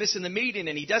already dismissing the meeting.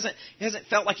 And he hasn't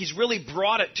felt like he's really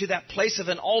brought it to that place of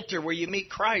an altar where you meet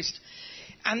Christ.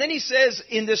 And then he says,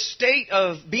 in this state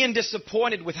of being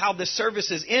disappointed with how this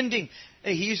service is ending,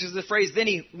 he uses the phrase, then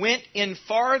he went in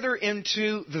farther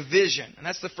into the vision. And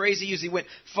that's the phrase he used. He went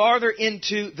farther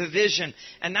into the vision.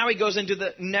 And now he goes into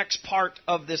the next part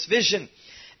of this vision.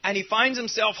 And he finds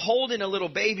himself holding a little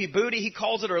baby booty. He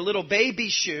calls it a little baby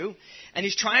shoe. And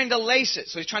he's trying to lace it.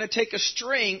 So he's trying to take a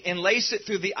string and lace it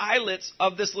through the eyelets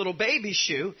of this little baby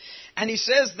shoe. And he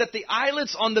says that the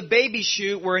eyelets on the baby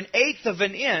shoe were 1/8 of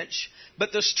an inch,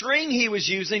 but the string he was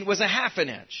using was 1/2 an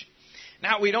inch.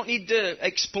 Now, we don't need to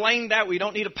explain that. We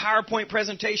don't need a PowerPoint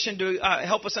presentation to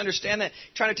help us understand that.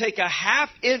 Trying to take a 1/2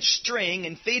 inch string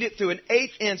and feed it through an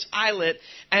 1/8 inch eyelet,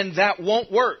 and that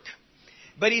won't work.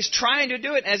 But he's trying to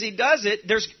do it. As he does it,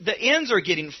 the ends are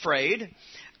getting frayed,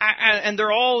 and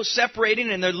they're all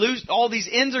separating, and they're loose. All these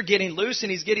ends are getting loose,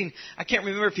 and he's getting, I can't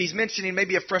remember if he's mentioning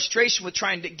maybe a frustration with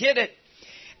trying to get it.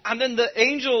 And then the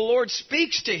angel of the Lord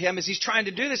speaks to him as he's trying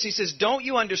to do this. He says, don't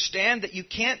you understand that you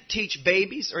can't teach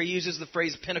babies, or he uses the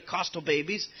phrase Pentecostal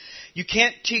babies, you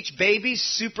can't teach babies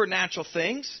supernatural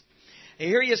things? And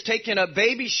here he is taking a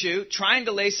baby shoe, trying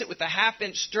to lace it with a 1/2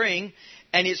 inch string,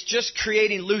 and it's just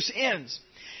creating loose ends.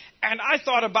 And I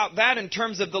thought about that in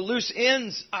terms of the loose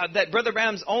ends that Brother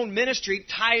Branham's own ministry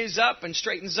ties up and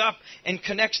straightens up and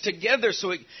connects together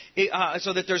so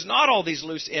that there's not all these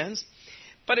loose ends.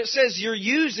 But it says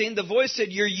the voice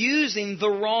said, you're using the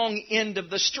wrong end of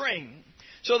the string.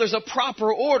 So there's a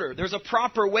proper order. There's a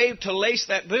proper way to lace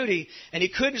that booty. And he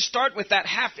couldn't start with that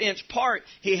 1/2 inch part.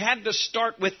 He had to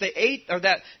start with the 1/8, or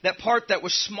that part that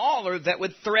was smaller that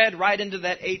would thread right into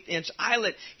that 1/8 inch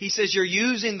eyelet. He says you're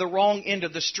using the wrong end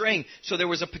of the string. So there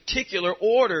was a particular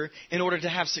order in order to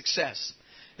have success.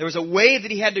 There was a way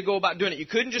that he had to go about doing it. You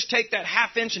couldn't just take that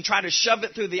 1/2 inch and try to shove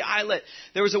it through the eyelet.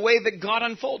 There was a way that God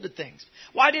unfolded things.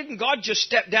 Why didn't God just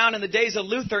step down in the days of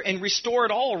Luther and restore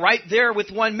it all right there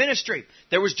with one ministry?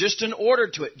 There was just an order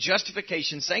to it.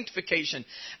 Justification, sanctification.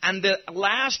 And the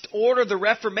last order of the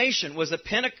Reformation was the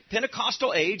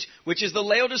Pentecostal age, which is the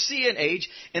Laodicean age,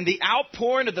 and the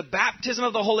outpouring of the baptism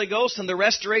of the Holy Ghost and the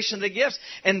restoration of the gifts.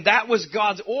 And that was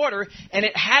God's order. And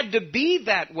it had to be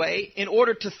that way in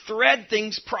order to thread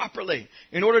things properly,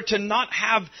 in order to not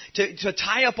have to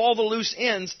tie up all the loose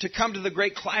ends to come to the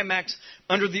great climax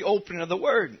under the opening of the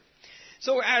Word.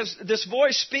 So as this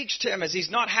voice speaks to him, as he's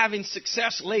not having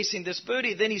success lacing this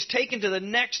booty, then he's taken to the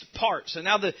next part. So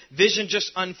now the vision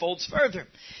just unfolds further.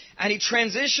 And he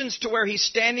transitions to where he's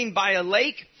standing by a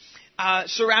lake,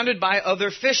 surrounded by other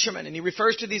fishermen. And he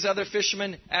refers to these other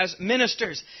fishermen as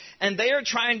ministers. And they are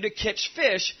trying to catch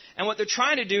fish. And what they're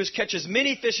trying to do is catch as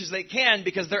many fish as they can,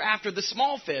 because they're after the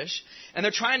small fish. And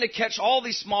they're trying to catch all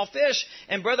these small fish.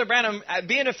 And Brother Branham,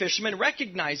 being a fisherman,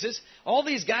 recognizes all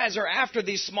these guys are after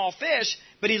these small fish.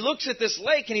 But he looks at this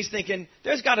lake and he's thinking,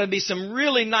 there's got to be some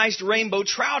really nice rainbow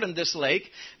trout in this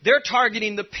lake. They're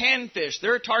targeting the panfish.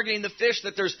 They're targeting the fish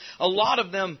that there's a lot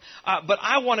of them. But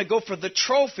I want to go for the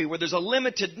trophy where there's a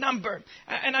limited number.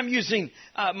 And I'm using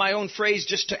my own phrase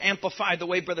just to amplify the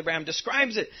way Brother Branham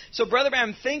describes it. So Brother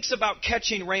Branham thinks about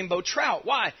catching rainbow trout.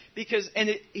 Why? Because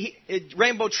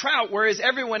rainbow trout, whereas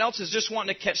everyone else is just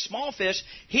wanting to catch small fish,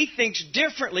 he thinks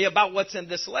differently about what's in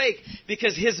this lake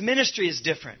because his ministry is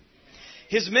different.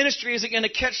 His ministry isn't going to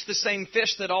catch the same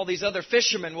fish that all these other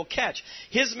fishermen will catch.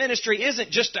 His ministry isn't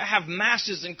just to have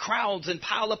masses and crowds and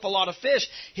pile up a lot of fish.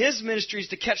 His ministry is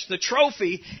to catch the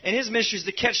trophy, and his ministry is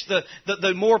to catch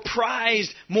the more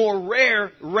prized, more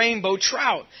rare rainbow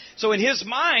trout. So in his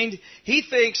mind, he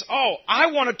thinks, I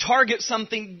want to target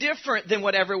something different than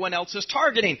what everyone else is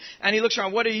targeting. And he looks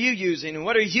around, what are you using? And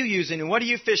what are you using? And what are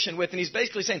you fishing with? And he's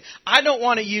basically saying, I don't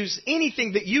want to use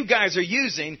anything that you guys are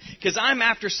using because I'm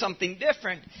after something different.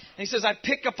 And he says, I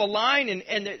pick up a line,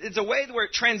 and it's a way where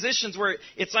it transitions, where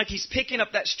it's like he's picking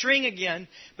up that string again,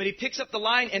 but he picks up the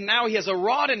line, and now he has a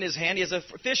rod in his hand. He has a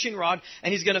fishing rod,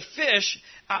 and he's going to fish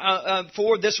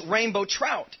for this rainbow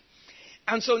trout.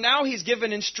 And so now he's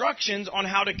given instructions on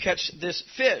how to catch this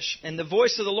fish. And the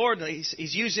voice of the Lord,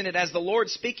 he's using it as the Lord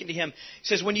speaking to him. He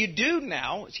says, when you do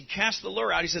now, as he casts the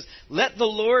lure out, he says, let the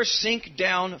lure sink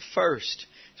down first.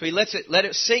 So he let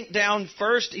it sink down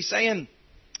first. He's saying...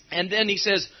 And then he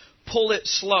says, pull it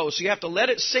slow. So you have to let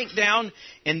it sink down,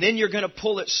 and then you're going to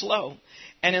pull it slow.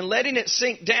 And in letting it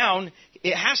sink down,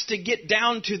 it has to get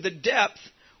down to the depth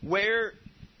where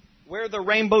the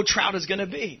rainbow trout is going to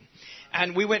be.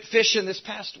 And we went fishing this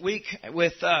past week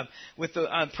with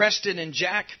Preston and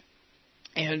Jack.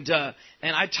 And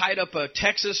I tied up a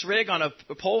Texas rig on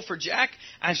a pole for Jack.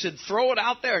 I said, throw it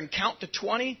out there and count to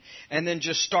 20, and then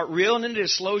just start reeling it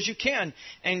as slow as you can.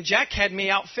 And Jack had me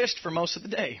outfished for most of the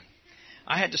day.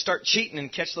 I had to start cheating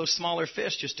and catch those smaller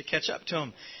fish just to catch up to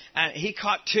him. He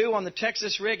caught 2 on the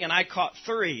Texas rig, and I caught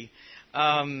 3,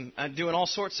 doing all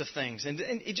sorts of things. And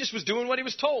he just was doing what he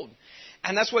was told.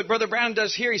 And that's what Brother Brown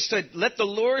does here. He said, let the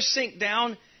lure sink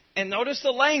down, and notice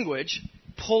the language,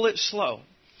 pull it slow.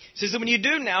 He says that when you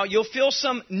do now, you'll feel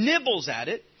some nibbles at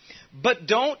it, but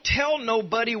don't tell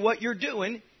nobody what you're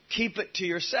doing. Keep it to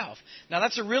yourself. Now,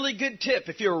 that's a really good tip.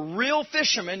 If you're a real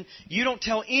fisherman, you don't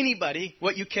tell anybody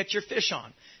what you catch your fish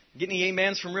on. Get any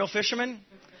amens from real fishermen?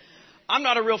 I'm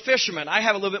not a real fisherman. I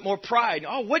have a little bit more pride.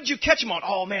 Oh, what'd you catch them on?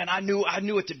 Oh, man, I knew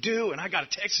what to do, and I got a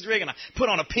Texas rig, and I put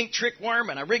on a pink trick worm,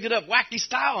 and I rigged it up wacky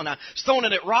style, and I was throwing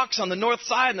it at rocks on the north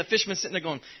side, and the fisherman's sitting there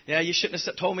going, yeah, you shouldn't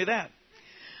have told me that.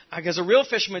 Because a real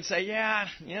fisherman would say, yeah,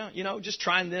 just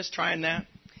trying this, trying that.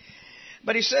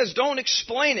 But he says, don't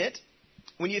explain it.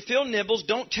 When you feel nibbles,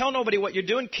 don't tell nobody what you're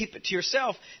doing. Keep it to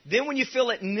yourself. Then when you feel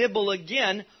it nibble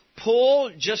again,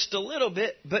 pull just a little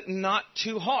bit, but not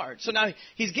too hard. So now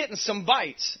he's getting some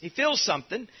bites. He feels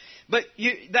something, but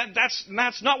that's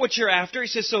not what you're after. He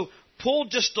says, so pull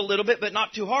just a little bit, but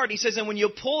not too hard. He says, and when you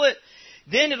pull it,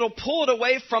 then it'll pull it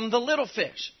away from the little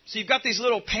fish. So you've got these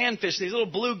little panfish, these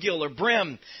little bluegill or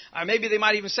brim. Maybe they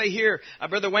might even say here,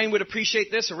 Brother Wayne would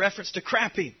appreciate this, a reference to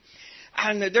crappie.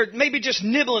 And they're maybe just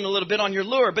nibbling a little bit on your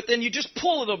lure, but then you just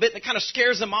pull a little bit and it kind of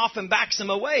scares them off and backs them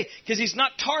away because he's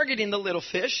not targeting the little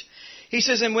fish. He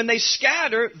says, and when they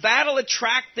scatter, that'll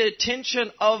attract the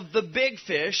attention of the big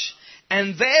fish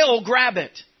and they'll grab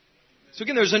it. So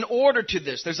again, there's an order to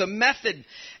this. There's a method.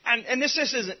 And this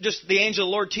isn't just the angel of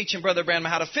the Lord teaching Brother Branham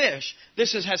how to fish.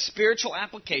 This has spiritual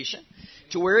application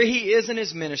to where he is in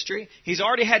his ministry. He's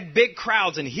already had big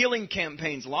crowds and healing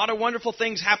campaigns. A lot of wonderful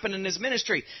things happen in his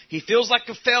ministry. He feels like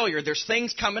a failure. There's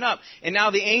things coming up. And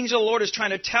now the angel of the Lord is trying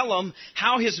to tell him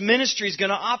how his ministry is going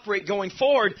to operate going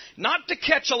forward. Not to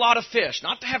catch a lot of fish.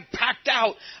 Not to have packed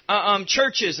out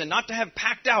churches and not to have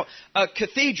packed out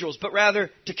cathedrals. But rather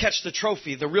to catch the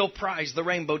trophy, the real prize, the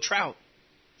rainbow trout.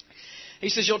 He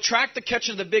says, you'll track the catch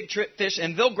of the big fish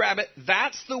and they'll grab it.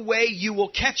 That's the way you will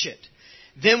catch it.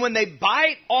 Then when they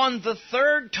bite on the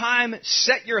third time,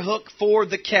 set your hook for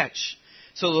the catch.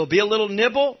 So there'll be a little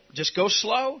nibble. Just go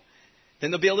slow.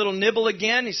 Then there'll be a little nibble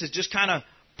again. He says, just kind of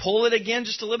pull it again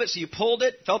just a little bit. So you pulled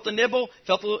it, felt the nibble,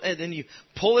 and then you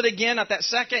pull it again at that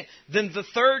second. Then the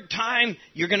third time,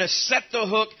 you're going to set the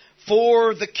hook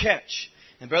for the catch.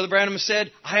 And Brother Branham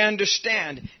said, I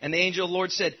understand. And the angel of the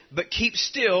Lord said, but keep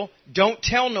still. Don't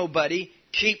tell nobody.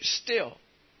 Keep still.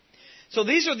 So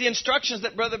these are the instructions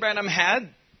that Brother Branham had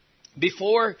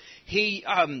before he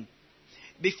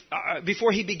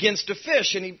begins to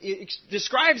fish. And he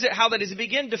describes it how that as he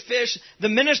began to fish, the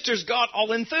ministers got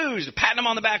all enthused, patting him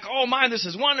on the back. Oh, my, this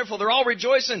is wonderful. They're all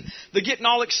rejoicing. They're getting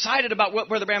all excited about what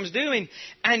Brother Branham's doing.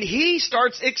 And he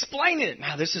starts explaining it.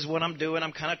 Now, this is what I'm doing.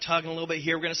 I'm kind of tugging a little bit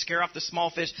here. We're going to scare off the small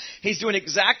fish. He's doing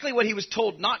exactly what he was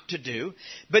told not to do.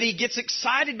 But he gets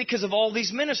excited because of all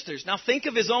these ministers. Now, think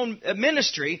of his own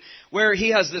ministry where he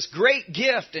has this great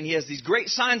gift and he has these great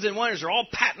signs and wonders. They're all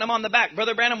patting him on the back.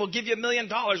 Brother Branham will give you $1 million.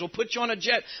 We'll put you on a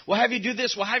jet. We'll have you do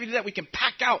this. We'll have you do that. We can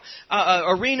pack out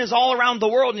arenas all around the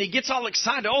world. And he gets all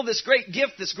excited. Oh, this great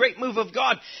gift, this great move of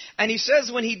God. And he says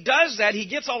when he does that, he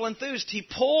gets all enthused. He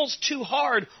pulls too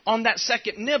hard on that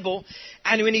second nibble.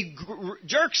 And when he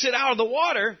jerks it out of the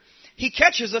water, he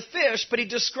catches a fish, but he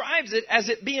describes it as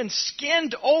it being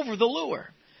skinned over the lure.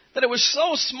 That it was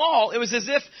so small, it was as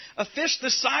if a fish the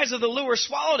size of the lure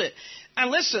swallowed it. And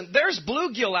listen, there's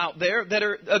bluegill out there that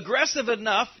are aggressive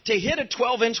enough to hit a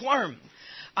 12-inch worm.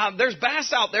 There's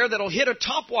bass out there that'll hit a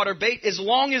topwater bait as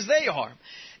long as they are.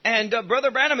 And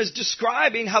Brother Branham is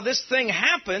describing how this thing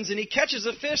happens, and he catches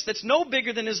a fish that's no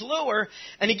bigger than his lure,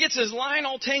 and he gets his line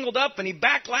all tangled up, and he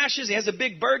backlashes. He has a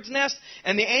big bird's nest,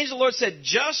 and the angel of the Lord said,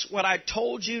 just what I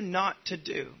told you not to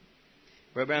do.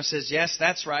 Brother Branham says, yes,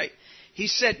 that's right. He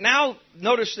said, now,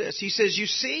 notice this. He says, you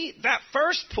see, that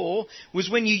first pull was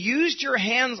when you used your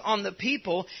hands on the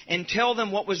people and tell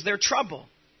them what was their trouble.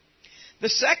 The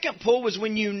second pull was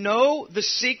when you know the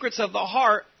secrets of the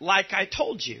heart like I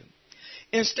told you.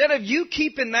 Instead of you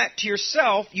keeping that to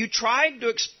yourself, you tried to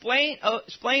explain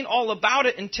all about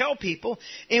it and tell people.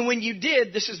 And when you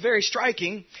did, this is very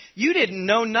striking, you didn't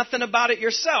know nothing about it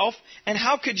yourself. And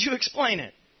how could you explain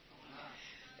it?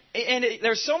 And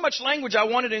there's so much language I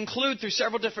wanted to include through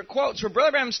several different quotes where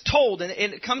Brother Branham's told, and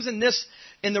it comes in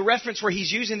the reference where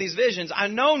he's using these visions. I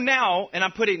know now, and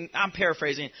I'm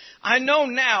paraphrasing, I know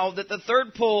now that the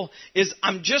third pull is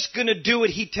I'm just going to do what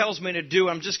he tells me to do.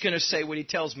 I'm just going to say what he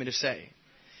tells me to say.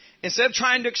 Instead of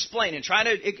trying to explain it, trying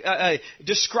to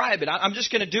describe it, I'm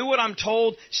just going to do what I'm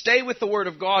told, stay with the Word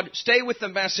of God, stay with the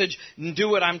message, and do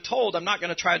what I'm told. I'm not going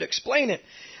to try to explain it.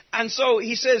 And so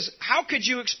he says, how could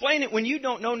you explain it when you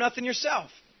don't know nothing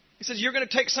yourself? He says, you're going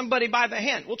to take somebody by the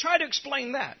hand. Well, try to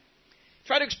explain that.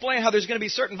 Try to explain how there's going to be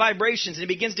certain vibrations, and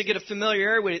he begins to get a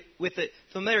familiarity with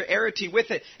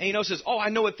it, and he says, oh, I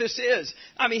know what this is.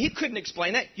 I mean, he couldn't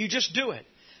explain that. You just do it.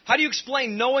 How do you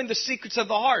explain knowing the secrets of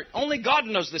the heart? Only God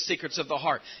knows the secrets of the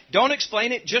heart. Don't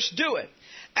explain it, just do it.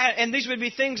 And these would be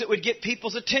things that would get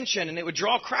people's attention, and it would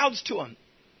draw crowds to him.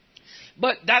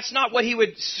 But that's not what he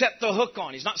would set the hook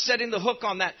on. He's not setting the hook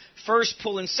on that first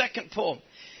pull and second pull.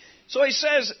 So he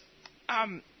says,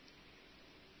 and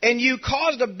you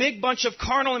caused a big bunch of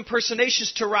carnal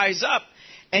impersonations to rise up,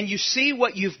 and you see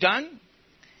what you've done?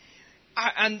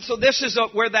 And so this is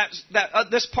where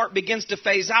this part begins to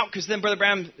phase out, because then Brother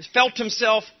Branham felt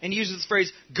himself and uses the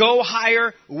phrase, go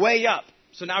higher, way up.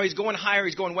 So now he's going higher,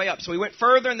 he's going way up. So he went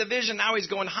further in the vision, now he's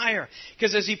going higher.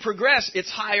 Because as he progressed, it's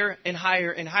higher and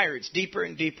higher and higher. It's deeper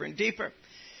and deeper and deeper.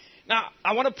 Now,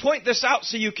 I want to point this out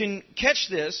so you can catch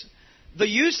this. The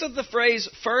use of the phrase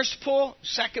first pull,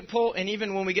 second pull, and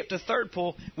even when we get to third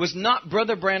pull, was not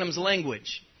Brother Branham's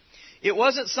language. It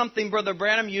wasn't something Brother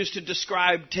Branham used to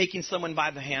describe taking someone by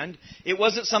the hand. It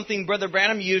wasn't something Brother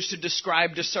Branham used to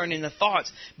describe discerning the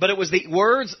thoughts. But it was the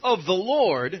words of the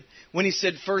Lord when he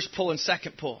said first pull and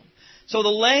second pull. So the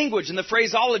language and the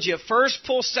phraseology of first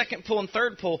pull, second pull, and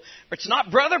third pull, it's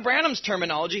not Brother Branham's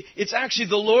terminology. It's actually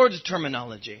the Lord's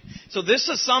terminology. So this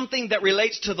is something that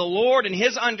relates to the Lord and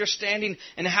His understanding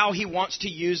and how He wants to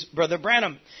use Brother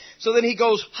Branham. So then he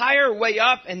goes higher, way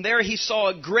up, and there he saw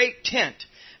a great tent.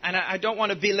 And I don't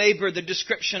want to belabor the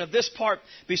description of this part,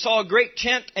 but he saw a great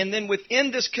tent, and then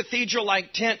within this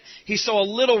cathedral-like tent, he saw a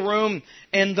little room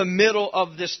in the middle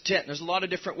of this tent. There's a lot of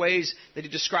different ways that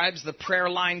he describes the prayer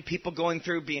line, people going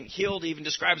through, being healed. He even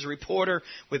describes a reporter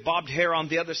with bobbed hair on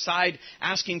the other side,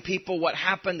 asking people what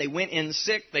happened. They went in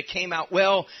sick, they came out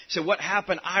well. He said, what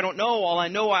happened? I don't know. All I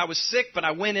know, I was sick, but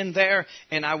I went in there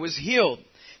and I was healed.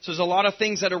 So there's a lot of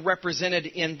things that are represented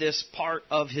in this part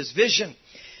of his vision.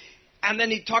 And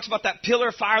then he talks about that pillar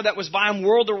of fire that was by him,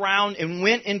 whirled around and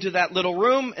went into that little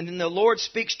room. And then the Lord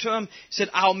speaks to him,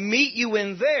 said, I'll meet you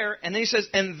in there. And then he says,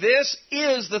 and this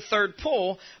is the third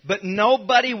pull, but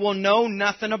nobody will know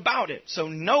nothing about it. So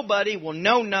nobody will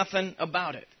know nothing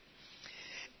about it.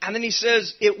 And then he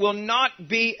says, it will not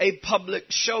be a public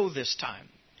show this time.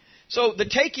 So the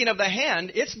taking of the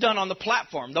hand, it's done on the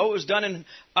platform, though it was done in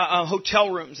hotel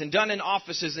rooms and done in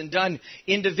offices and done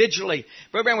individually.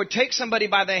 Brother Branham would take somebody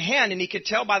by the hand, and he could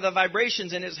tell by the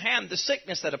vibrations in his hand the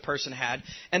sickness that a person had.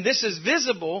 And this is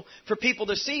visible for people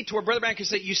to see, to where Brother Branham could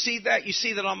say, you see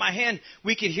that on my hand.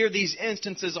 We could hear these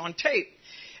instances on tape.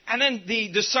 And then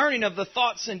the discerning of the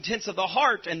thoughts and intents of the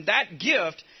heart, and that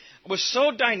gift was so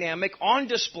dynamic, on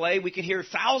display. We could hear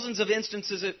thousands of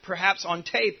instances, perhaps on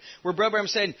tape, where Brother Branham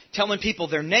said, telling people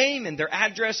their name and their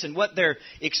address and what their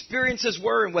experiences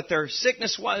were and what their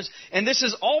sickness was. And this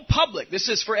is all public. This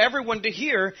is for everyone to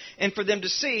hear and for them to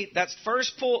see. That's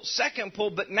first pull, second pull.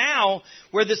 But now,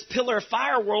 where this pillar of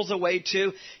fire whirls away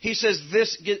to, he says,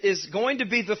 this is going to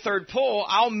be the third pull.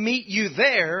 I'll meet you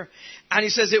there. And he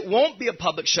says it won't be a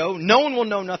public show. No one will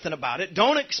know nothing about it.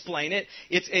 Don't explain it.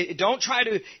 Don't try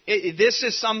to. This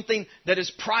is something that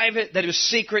is private, that is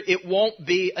secret. It won't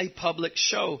be a public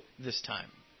show this time.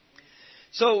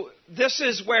 So this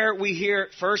is where we hear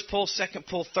first pull, second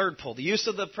pull, third pull. The use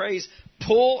of the phrase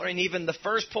pull, and even the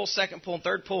first pull, second pull, and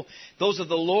third pull, those are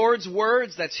the Lord's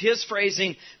words. That's His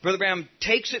phrasing. Brother Branham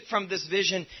takes it from this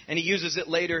vision, and he uses it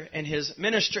later in his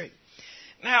ministry.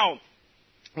 Now,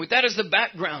 with that as the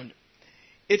background,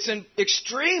 it's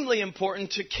extremely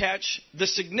important to catch the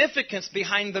significance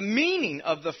behind the meaning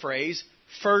of the phrase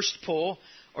first pull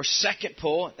or second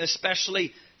pull,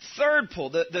 especially third pull.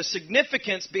 The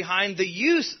significance behind the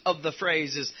use of the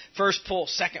phrase is first pull,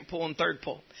 second pull, and third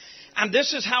pull. And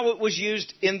this is how it was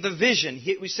used in the vision.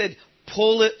 We said,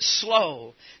 pull it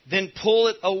slow, then pull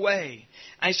it away.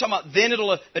 And he's talking about then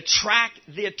it'll attract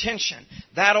the attention.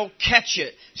 That'll catch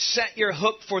it. Set your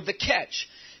hook for the catch.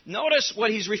 notice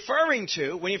what he's referring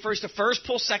to when he refers to first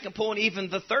pull, second pull, and even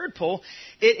the third pull.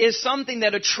 It is something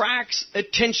that attracts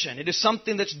attention. It is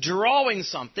something that's drawing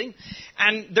something.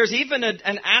 And there's even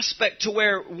an aspect to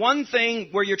where one thing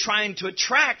where you're trying to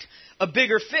attract a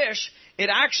bigger fish, it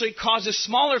actually causes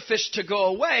smaller fish to go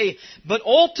away. But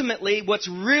ultimately, what's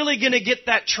really going to get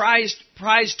that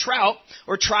prized trout,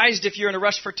 or trized if you're in a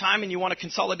rush for time and you want to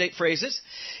consolidate phrases,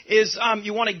 is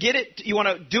you want to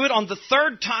do it on the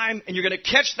third time, and you're going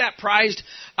to catch that prized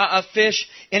fish,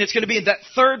 and it's going to be that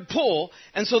third pull.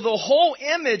 And so the whole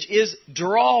image is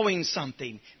drawing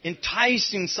something,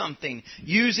 enticing something,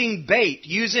 using bait,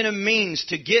 using a means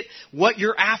to get what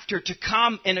you're after to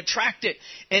come and attract it.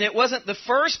 And it wasn't the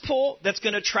first pull that's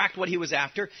going to attract what he was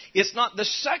after. It's not the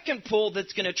second pull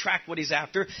that's going to attract what he's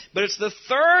after, but it's the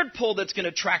third pull that's going to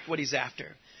attract what he's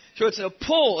after. So it's a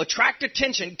pull, attract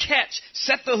attention, catch,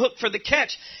 set the hook for the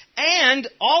catch. And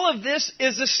all of this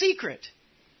is a secret.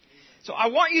 So I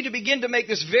want you to begin to make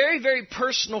this very, very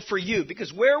personal for you,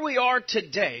 because where we are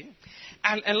today,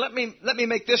 and let me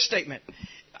make this statement.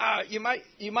 You might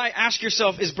ask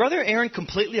yourself, is Brother Aaron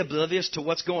completely oblivious to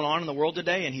what's going on in the world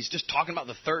today, and he's just talking about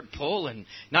the third pull and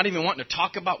not even wanting to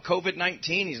talk about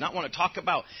COVID-19? He's not wanting to talk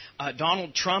about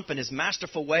Donald Trump and his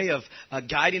masterful way of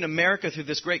guiding America through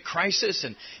this great crisis,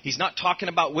 and he's not talking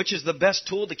about which is the best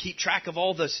tool to keep track of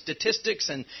all the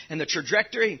statistics and the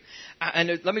trajectory.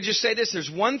 And let me just say this. There's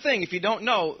one thing, if you don't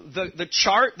know, the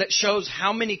chart that shows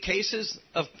how many cases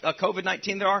of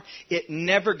COVID-19 there are, it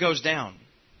never goes down.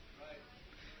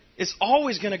 It's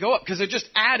always going to go up because they're just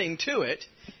adding to it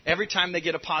every time they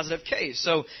get a positive case.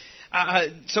 So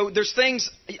there's things.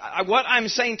 What I'm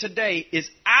saying today is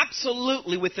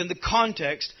absolutely within the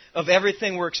context of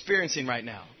everything we're experiencing right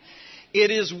now.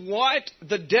 It is what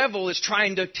the devil is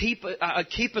trying to keep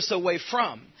us away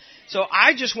from. So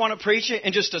I just want to preach it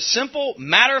in just a simple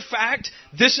matter of fact.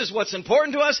 This is what's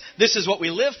important to us. This is what we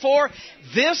live for.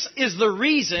 This is the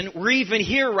reason we're even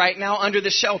here right now under the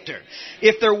shelter.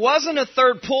 If there wasn't a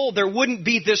third pull, there wouldn't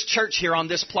be this church here on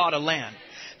this plot of land.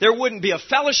 There wouldn't be a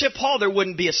fellowship hall. There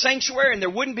wouldn't be a sanctuary. And there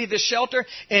wouldn't be this shelter.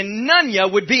 And none of you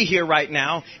would be here right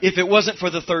now if it wasn't for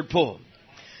the third pull.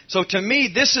 So to me,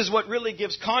 this is what really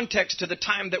gives context to the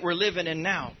time that we're living in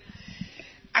now.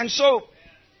 And so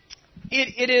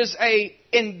it is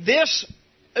in this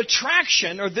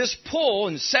attraction or this pull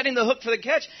and setting the hook for the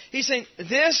catch, he's saying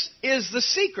this is the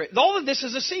secret. All of this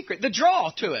is a secret. The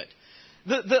draw to it,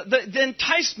 the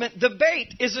enticement, the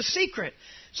bait is a secret.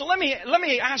 So let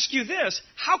me ask you this.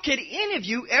 How could any of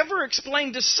you ever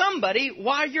explain to somebody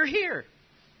why you're here?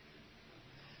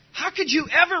 How could you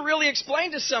ever really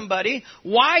explain to somebody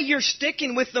why you're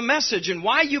sticking with the message and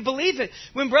why you believe it?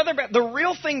 When, brother, the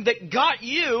real thing that got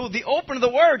you the open of the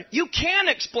Word, you can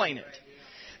explain it.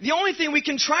 The only thing we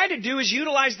can try to do is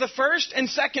utilize the first and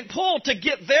second pull to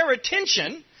get their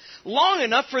attention long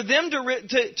enough for them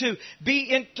to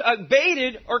be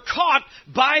baited or caught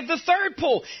by the third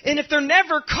pull. And if they're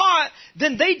never caught,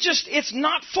 then it's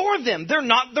not for them. They're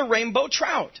not the rainbow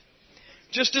trout.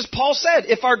 Just as Paul said,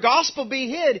 if our gospel be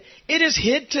hid, it is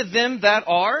hid to them that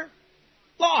are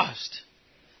lost.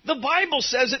 The Bible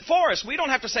says it for us. We don't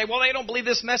have to say, well, they don't believe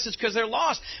this message because they're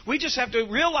lost. We just have to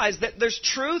realize that there's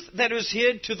truth that is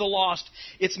hid to the lost.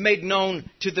 It's made known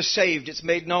to the saved. It's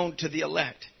made known to the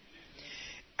elect.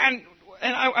 And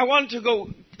I wanted to go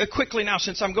quickly now,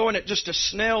 since I'm going at just a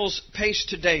snail's pace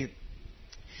today,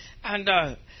 and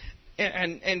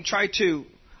try to,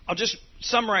 I'll just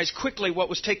summarize quickly what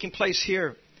was taking place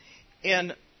here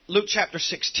in Luke chapter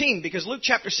 16, because Luke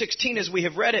chapter 16, as we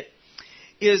have read it,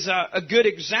 is a good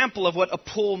example of what a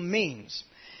pull means.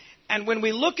 And when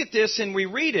we look at this and we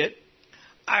read it,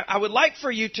 I would like for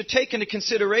you to take into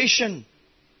consideration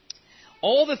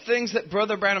all the things that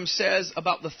Brother Branham says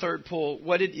about the third pull,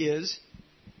 what it is,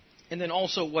 and then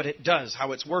also what it does,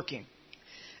 how it's working.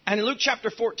 And in Luke chapter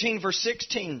 14, verse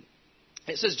 16,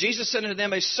 it says, Jesus said unto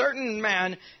them, a certain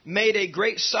man made a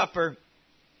great supper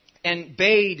and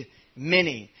bade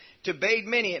many. To bade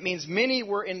many, it means many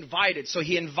were invited. So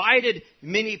he invited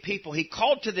many people. He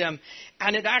called to them,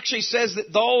 and it actually says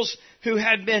that those who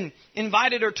had been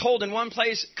invited are told in one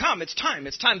place, come, it's time.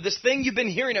 This thing you've been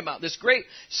hearing about, this great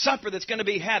supper that's going to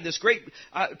be had, this great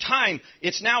time,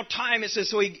 it's now time. It says,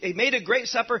 so he made a great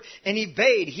supper, and he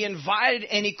bade, he invited,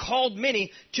 and he called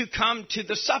many to come to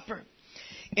the supper.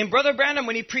 And Brother Branham,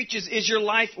 when he preaches, is your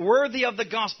life worthy of the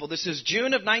gospel? This is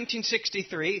June of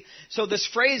 1963. So this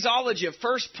phraseology of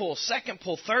first pull, second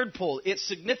pull, third pull, its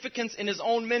significance in his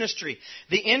own ministry,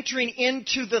 the entering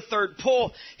into the third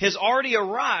pull has already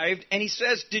arrived. And he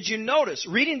says, did you notice,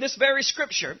 reading this very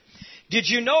scripture, did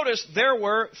you notice there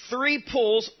were 3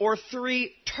 pulls or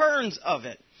 3 turns of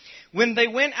it? when they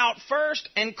went out first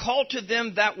and called to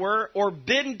them that were or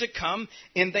bidden to come,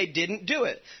 and they didn't do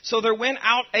it. So there went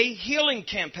out a healing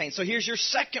campaign. So here's your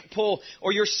second pull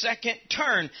or your second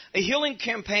turn. A healing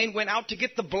campaign went out to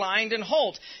get the blind and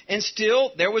halt, and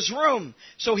still there was room.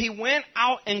 So he went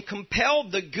out and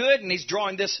compelled the good, and he's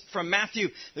drawing this from Matthew,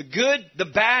 the good, the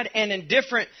bad, and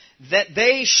indifferent, that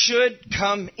they should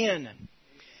come in.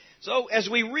 So as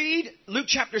we read Luke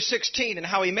chapter 16 and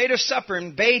how he made a supper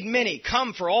and bade many,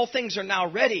 come, for all things are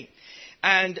now ready.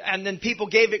 And then people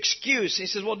gave excuse. He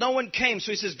says, well, no one came.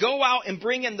 So he says, go out and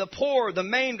bring in the poor, the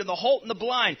maimed, and the halt, and the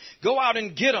blind. Go out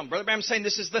and get them. Brother Branham's saying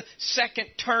this is the second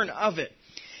turn of it.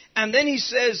 And then he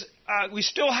says, we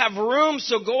still have room,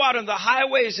 so go out on the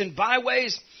highways and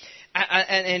byways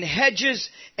and hedges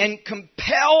and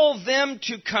compel them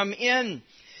to come in,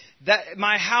 that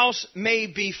my house may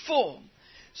be full.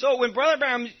 So when Brother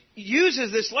Branham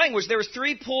uses this language, there was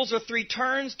 3 pulls or 3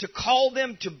 turns to call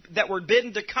them that were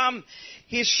bidden to come.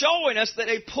 He's showing us that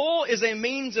a pull is a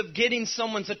means of getting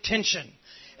someone's attention.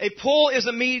 A pull is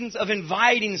a means of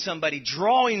inviting somebody,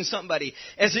 drawing somebody.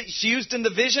 As it's used in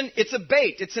the vision, it's a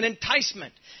bait. It's an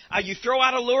enticement. You throw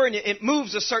out a lure and it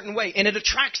moves a certain way, and it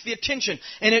attracts the attention,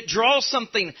 and it draws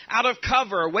something out of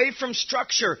cover, away from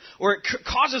structure, or it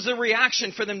causes a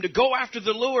reaction for them to go after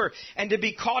the lure and to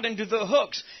be caught into the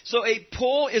hooks. So a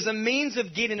pull is a means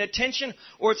of getting attention,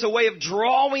 or it's a way of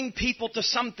drawing people to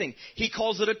something. He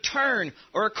calls it a turn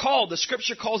or a call. The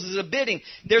Scripture calls it a bidding.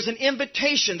 There's an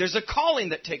invitation. There's a calling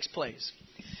that takes place.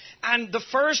 And the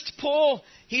first pull,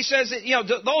 he says,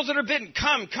 those that are bidden,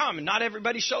 come. And not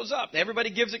everybody shows up.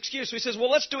 Everybody gives excuse. So he says, well,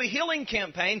 let's do a healing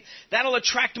campaign. That'll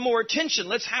attract more attention.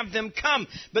 Let's have them come.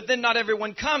 But then not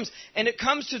everyone comes. And it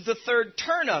comes to the third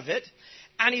turn of it.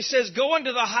 And he says, go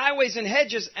into the highways and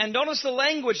hedges, and notice the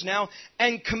language now,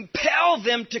 and compel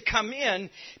them to come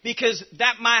in, because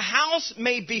that my house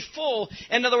may be full.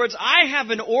 In other words, I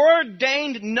have an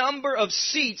ordained number of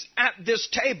seats at this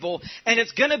table, and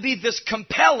it's going to be this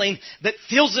compelling that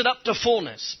fills it up to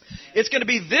fullness. It's going to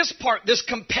be this part, this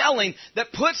compelling,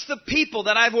 that puts the people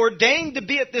that I've ordained to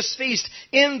be at this feast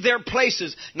in their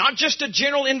places. Not just a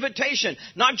general invitation,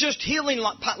 not just healing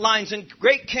lines and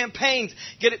great campaigns,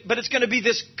 but it's going to be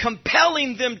this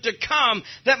compelling them to come,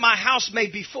 that my house may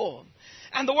be full.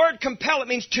 And the word compel, it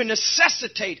means to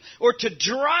necessitate or to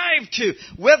drive to,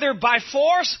 whether by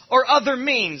force or other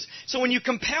means. So when you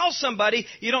compel somebody,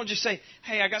 you don't just say,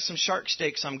 hey, I got some shark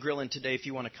steaks I'm grilling today if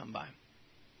you want to come by.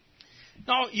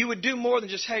 No, you would do more than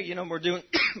just, hey, we're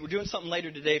doing something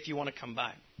later today if you want to come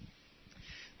by.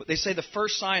 But they say the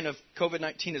first sign of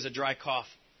COVID-19 is a dry cough.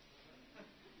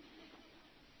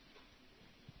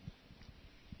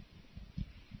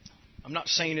 I'm not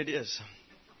saying it is.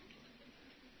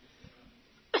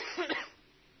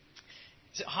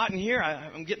 Is it hot in here?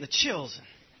 I'm getting the chills.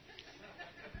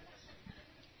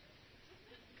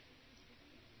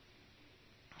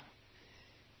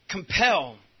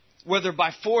 Compel, whether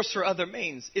by force or other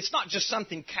means. It's not just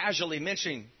something casually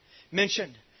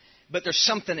mentioned, but there's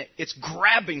something, it's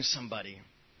grabbing somebody.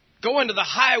 Go into the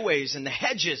highways and the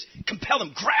hedges, compel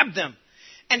them, grab them.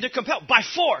 And to compel, by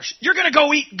force, you're going to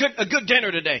go eat a good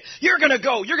dinner today. You're going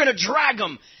to drag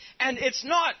them. And it's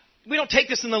not, we don't take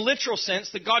this in the literal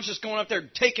sense that God's just going up there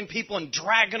taking people and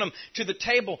dragging them to the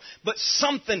table. But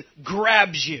something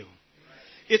grabs you.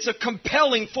 It's a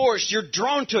compelling force. You're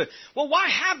drawn to it. Well, why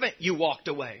haven't you walked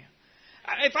away?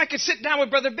 If I could sit down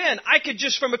with Brother Ben, I could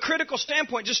just, from a critical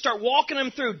standpoint, just start walking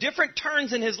him through different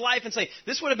turns in his life and say,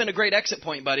 this would have been a great exit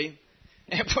point, buddy.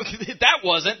 If that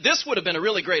wasn't, this would have been a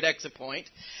really great exit point.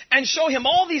 And show him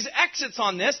all these exits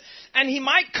on this, and he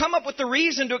might come up with the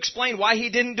reason to explain why he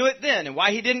didn't do it then, and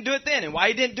why he didn't do it then, and why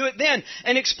he didn't do it then,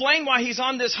 and explain why he's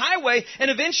on this highway, and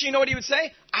eventually, you know what he would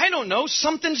say? I don't know,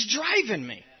 something's driving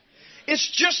me.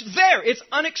 It's just there. It's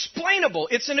unexplainable.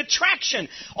 It's an attraction.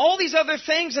 All these other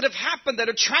things that have happened that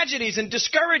are tragedies and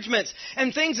discouragements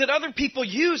and things that other people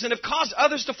use and have caused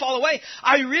others to fall away.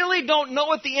 I really don't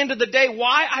know at the end of the day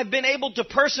why I've been able to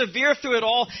persevere through it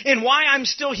all and why I'm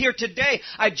still here today.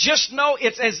 I just know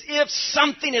it's as if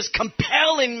something is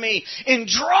compelling me and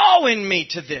drawing me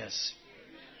to this.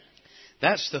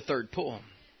 That's the third pull.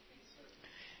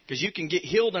 Because you can get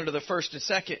healed under the first and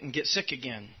second and get sick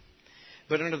again.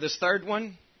 But under this third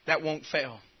one, that won't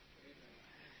fail.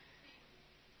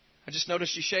 I just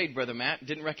noticed your shade, Brother Matt.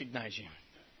 Didn't recognize you.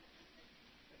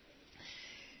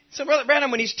 So, Brother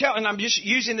Branham, when he's telling, I'm just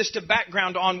using this to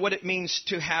background on what it means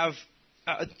to have,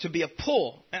 to be a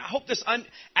pull. And I hope this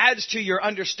adds to your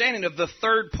understanding of the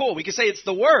third pull. We can say it's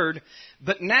the word,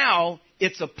 but now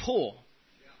it's a pull.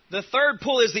 The third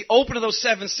pull is the open of those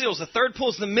 7 seals. The third pull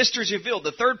is the mysteries revealed.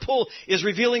 The third pull is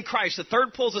revealing Christ. The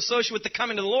third pull is associated with the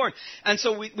coming of the Lord. And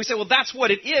so we say, well, that's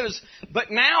what it is.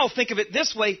 But now think of it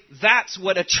this way. That's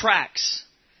what attracts.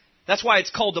 That's why it's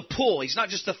called a pull. He's not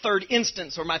just the third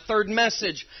instance or my third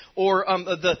message or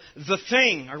the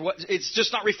thing or what. It's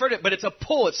just not referred to it, but it's a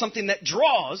pull. It's something that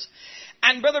draws.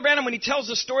 And Brother Branham, when he tells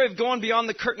the story of going beyond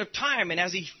the curtain of time, and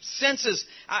as he senses,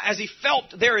 as he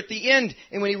felt there at the end,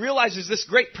 and when he realizes this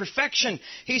great perfection,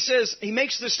 he says, he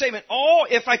makes this statement, oh,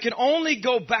 if I could only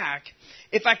go back,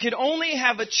 if I could only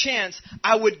have a chance,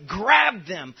 I would grab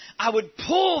them, I would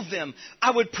pull them,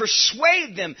 I would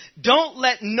persuade them. Don't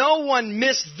let no one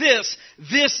miss this.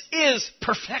 This is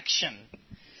perfection.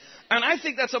 And I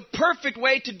think that's a perfect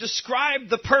way to describe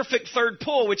the perfect third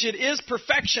pull, which it is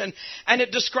perfection. And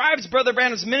it describes Brother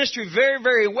Branham's ministry very,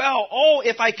 very well. Oh,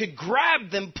 if I could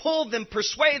grab them, pull them,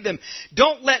 persuade them.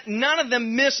 Don't let none of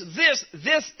them miss this.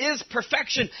 This is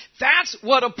perfection. That's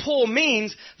what a pull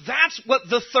means. That's what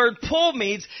the third pull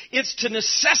means. It's to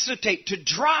necessitate, to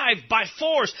drive by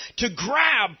force, to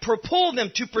grab, pull them,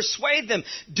 to persuade them.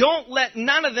 Don't let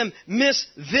none of them miss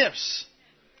this.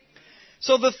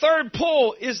 So the third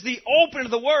pull is the open of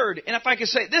the Word. And if I could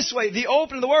say it this way, the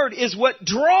open of the Word is what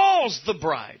draws the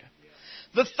bride.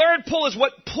 The third pull is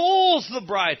what pulls the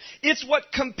bride. It's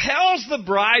what compels the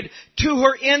bride to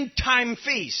her end time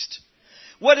feast.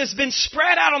 What has been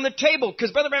spread out on the table, because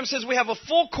Brother Branham says we have a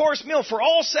full course meal, for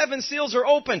all 7 seals are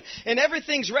open, and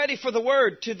everything's ready for the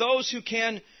Word to those who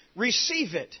can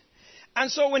receive it.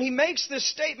 And so when he makes this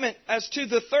statement as to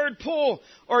the third pull,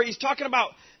 or he's talking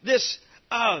about this...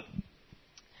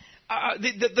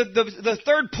 The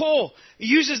third pull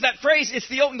uses that phrase, it's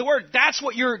the open the Word. That's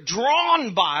what you're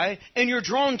drawn by, and you're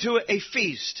drawn to a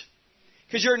feast.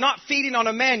 Because you're not feeding on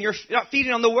a man. You're not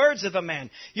feeding on the words of a man.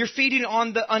 You're feeding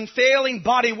on the unfailing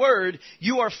body Word.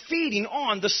 You are feeding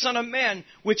on the Son of Man,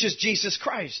 which is Jesus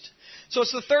Christ. So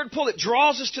it's the third pull that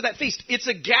draws us to that feast. It's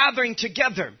a gathering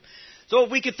together. So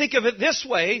if we could think of it this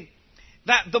way,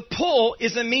 that the pull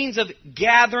is a means of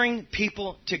gathering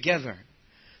people together.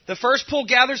 The first pull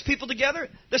gathers people together.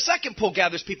 The second pull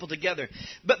gathers people together.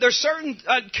 But there's certain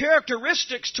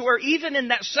characteristics to where even in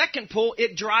that second pull,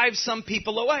 it drives some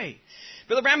people away.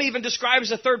 Brother Branham even describes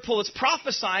the third pull as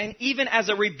prophesying, even as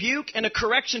a rebuke and a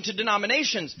correction to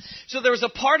denominations. So there was a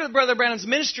part of Brother Branham's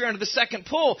ministry under the second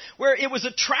pull where it was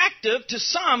attractive to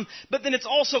some, but then it's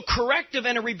also corrective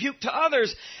and a rebuke to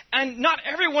others. And not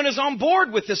everyone is on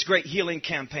board with this great healing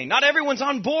campaign. Not everyone's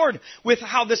on board with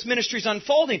how this ministry is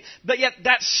unfolding. But yet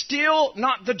that's still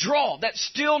not the draw. That's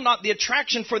still not the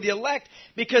attraction for the elect,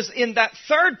 because in that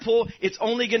third pull, it's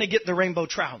only going to get the rainbow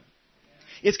trout.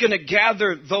 It's going to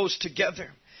gather those together.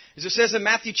 As it says in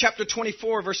Matthew chapter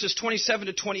 24, verses 27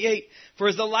 to 28, for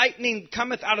as the lightning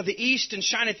cometh out of the east and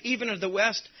shineth even of the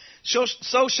west, so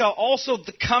shall also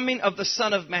the coming of the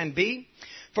Son of Man be.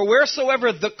 For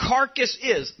wheresoever the carcass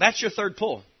is, that's your third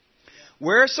pull.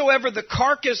 Wheresoever the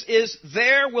carcass is,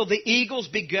 there will the eagles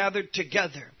be gathered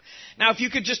together. Now, if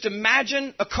you could just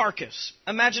imagine a carcass,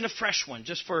 imagine a fresh one,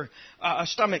 just for a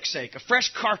stomach's sake, a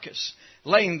fresh carcass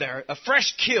laying there, a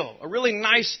fresh kill, a really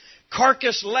nice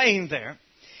carcass laying there.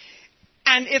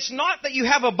 And it's not that you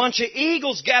have a bunch of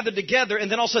eagles gathered together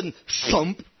and then all of a sudden,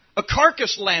 thump, a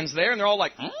carcass lands there and they're all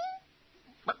like,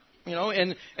 you know,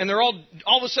 and they're all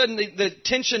of a sudden the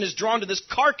attention is drawn to this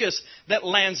carcass that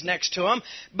lands next to them.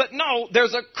 But no,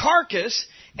 there's a carcass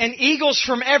and eagles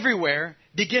from everywhere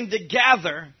begin to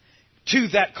gather to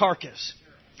that carcass.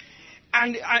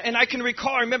 And I can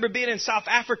recall, I remember being in South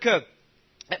Africa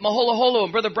at Mahola Holo,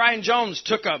 and Brother Brian Jones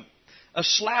took a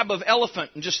slab of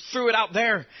elephant and just threw it out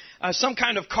there, some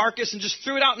kind of carcass, and just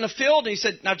threw it out in the field. And he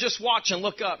said, now just watch and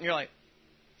look up. And you're like,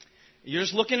 you're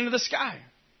just looking into the sky.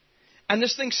 And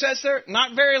this thing sits there,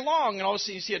 not very long, and all of a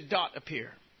sudden you see a dot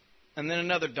appear. And then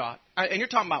another dot. And you're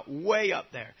talking about way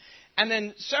up there. And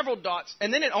then several dots.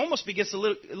 And then it almost begins a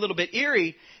little bit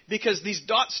eerie, because these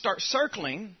dots start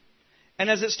circling. And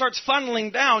as it starts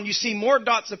funneling down, you see more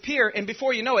dots appear. And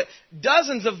before you know it,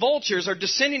 dozens of vultures are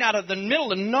descending out of the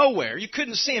middle of nowhere. You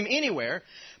couldn't see them anywhere.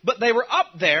 But they were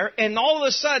up there. And all of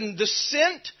a sudden, the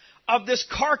scent of this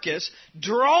carcass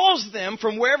draws them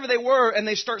from wherever they were. And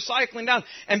they start cycling down.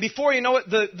 And before you know it,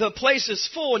 the place is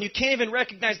full. And you can't even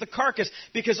recognize the carcass,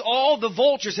 because all the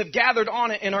vultures have gathered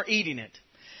on it and are eating it.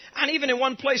 And even in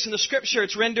one place in the Scripture,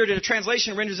 it's rendered, in a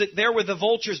translation renders it, there where the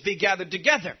vultures be gathered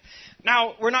together.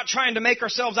 Now, we're not trying to make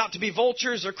ourselves out to be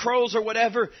vultures or crows or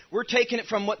whatever. We're taking it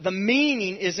from what the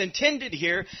meaning is intended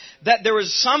here, that there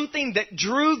was something that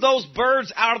drew those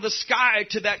birds out of the sky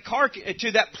to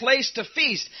that place to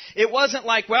feast. It wasn't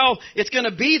like, well, it's going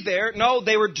to be there. No,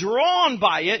 they were drawn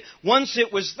by it once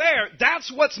it was there.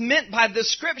 That's what's meant by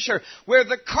this Scripture. Where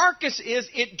the carcass is,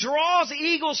 it draws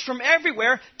eagles from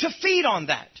everywhere to feed on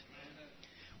that.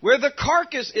 Where the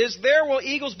carcass is, there will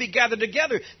eagles be gathered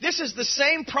together. This is the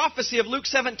same prophecy of Luke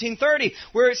 17:30,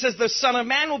 where it says the Son of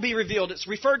Man will be revealed. It's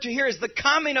referred to here as the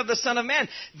coming of the Son of Man.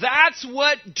 That's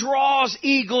what draws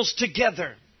eagles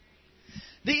together.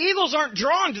 The eagles aren't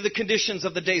drawn to the conditions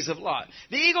of the days of Lot.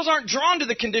 The eagles aren't drawn to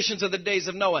the conditions of the days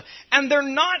of Noah. And they're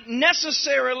not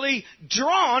necessarily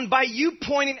drawn by you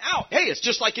pointing out, hey, it's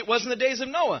just like it was in the days of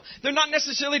Noah. They're not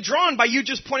necessarily drawn by you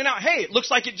just pointing out, hey, it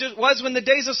looks like it just was in the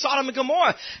days of Sodom and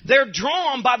Gomorrah. They're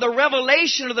drawn by the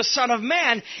revelation of the Son of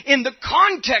Man in the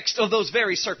context of those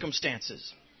very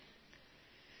circumstances.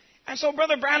 And so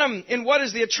Brother Branham, in What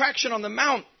is the Attraction on the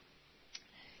Mount,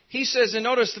 he says, and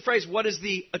notice the phrase, what is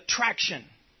the attraction?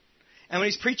 And when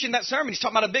he's preaching that sermon, he's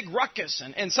talking about a big ruckus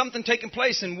and something taking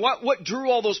place. And what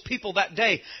drew all those people that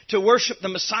day to worship the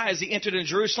Messiah as he entered into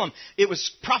Jerusalem? It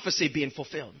was prophecy being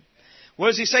fulfilled. What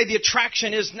does he say the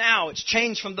attraction is now? It's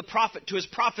changed from the prophet to his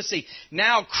prophecy.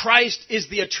 Now Christ is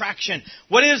the attraction.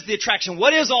 What is the attraction?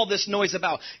 What is all this noise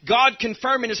about? God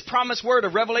confirming his promised word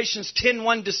of Revelations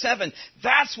 10:1-7.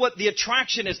 That's what the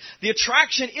attraction is. The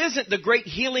attraction isn't the great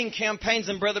healing campaigns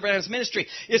in Brother Branham's ministry.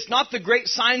 It's not the great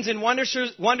signs and wonders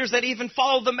that even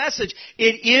follow the message.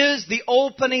 It is the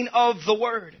opening of the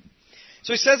word.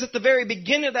 So he says at the very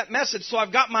beginning of that message, so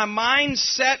I've got my mind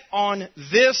set on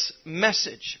this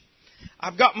message.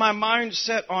 I've got my mind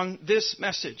set on this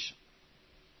message.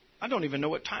 I don't even know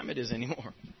what time it is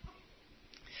anymore.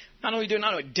 Not only do we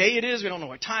not know what day it is, we don't know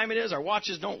what time it is. Our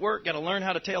watches don't work. Got to learn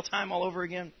how to tell time all over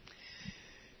again.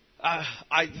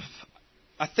 I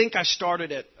think I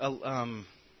started at,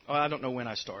 I don't know when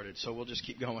I started, so we'll just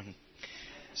keep going.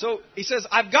 So he says,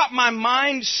 I've got my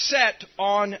mind set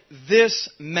on this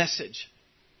message.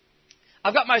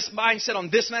 I've got my mind set on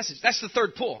this message. That's the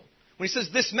third pull. When he says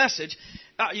this message,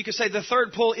 you could say the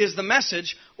third pull is the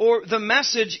message, or the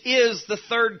message is the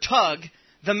third tug.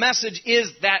 The message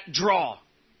is that draw.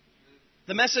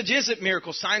 The message isn't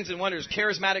miracles, signs, and wonders,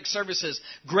 charismatic services,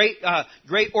 great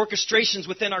orchestrations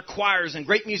within our choirs, and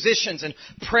great musicians, and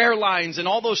prayer lines, and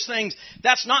all those things.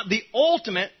 That's not the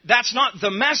ultimate. That's not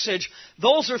the message.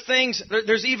 Those are things,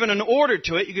 there's even an order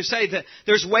to it. You could say that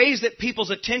there's ways that people's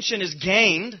attention is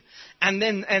gained, and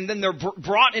then they're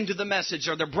brought into the message,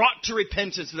 or they're brought to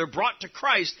repentance, or they're brought to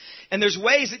Christ. And there's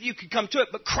ways that you can come to it,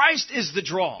 but Christ is the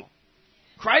draw.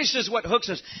 Christ is what hooks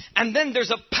us. And then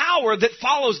there's a power that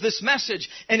follows this message,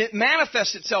 and it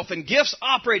manifests itself in gifts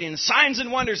operating, signs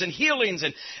and wonders, and healings,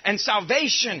 and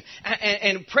salvation,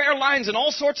 and prayer lines, and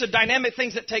all sorts of dynamic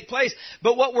things that take place.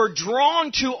 But what we're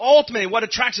drawn to ultimately, what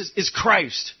attracts us, is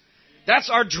Christ. That's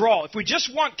our draw. If we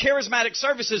just want charismatic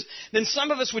services, then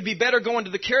some of us would be better going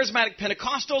to the charismatic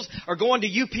Pentecostals or going to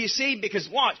UPC, because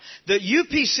what? The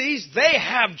UPCs, they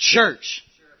have church.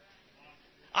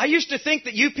 I used to think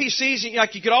that UPCs,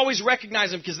 like you could always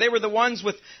recognize them because they were the ones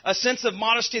with a sense of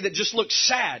modesty that just looked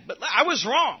sad. But I was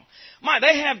wrong.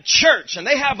 They have church, and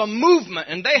they have a movement,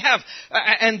 and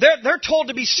they're told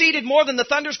to be seated more than the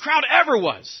Thunders crowd ever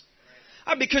was.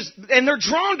 And they're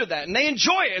drawn to that, and they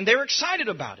enjoy it, and they're excited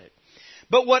about it.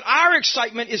 But what our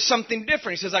excitement is something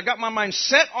different. He says, I got my mind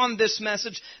set on this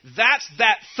message. That's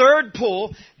that third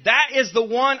pull. That is the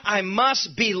one I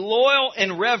must be loyal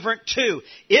and reverent to.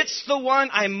 It's the one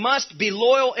I must be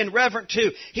loyal and reverent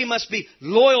to. He must be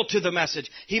loyal to the message.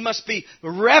 He must be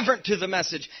reverent to the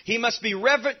message. He must be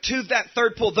reverent to that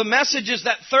third pull. The message is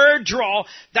that third draw.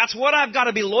 That's what I've got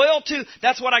to be loyal to.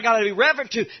 That's what I've got to be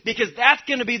reverent to, because that's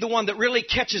going to be the one that really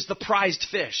catches the prized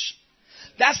fish.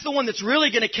 That's the one that's really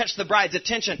going to catch the bride's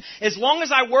attention. As long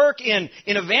as I work in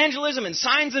evangelism and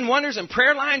signs and wonders and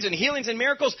prayer lines and healings and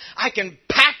miracles, I can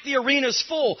pack the arenas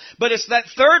full. But it's that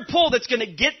third pull that's going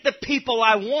to get the people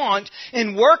I want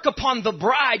and work upon the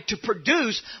bride to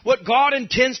produce what God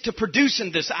intends to produce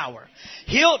in this hour.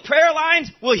 Prayer lines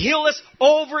will heal us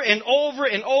over and over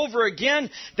and over again.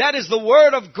 That is the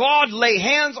word of God. Lay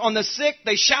hands on the sick,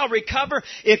 they shall recover.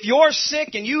 If you're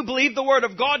sick and you believe the word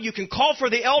of God, you can call for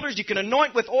the elders, you can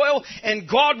anoint with oil, and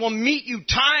God will meet you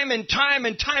time and time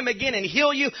and time again and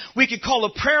heal you. We could call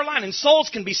a prayer line and souls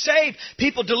can be saved.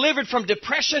 People delivered from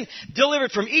depression depression,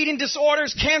 delivered from eating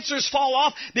disorders, cancers fall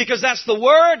off, because that's the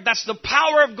Word, that's the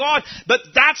power of God. But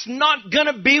that's not going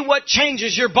to be what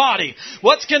changes your body.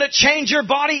 What's going to change your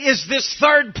body is this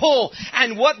third pull.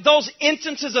 And what those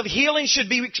instances of healing should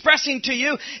be expressing to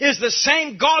you is the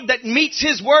same God that meets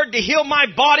His Word to heal my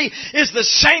body is the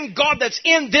same God that's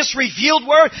in this revealed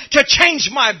Word to change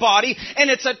my body. And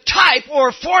it's a type or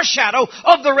a foreshadow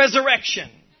of the resurrection.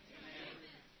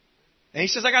 And he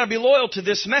says, I got to be loyal to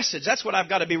this message. That's what I've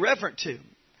got to be reverent to.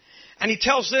 And he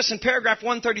tells this in paragraph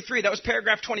 133. That was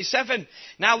paragraph 27.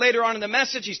 Now later on in the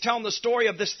message, he's telling the story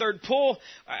of this third pull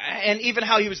and even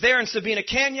how he was there in Sabina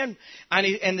Canyon.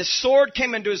 And the sword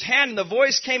came into his hand and the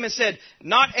voice came and said,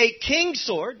 not a king's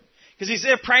sword. Because he's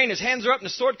there praying, his hands are up and the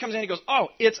sword comes in and he goes, oh,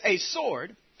 it's a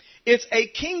sword. It's a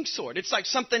king's sword. It's like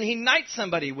something he knights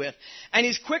somebody with. And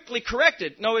he's quickly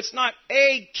corrected. No, it's not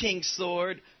a king's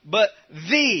sword, but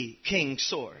the king's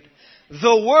sword.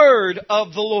 The word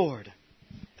of the Lord.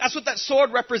 That's what that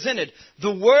sword represented.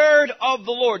 The word of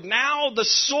the Lord. Now the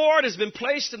sword has been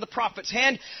placed in the prophet's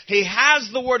hand. He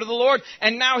has the word of the Lord.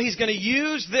 And now he's going to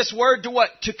use this word to what?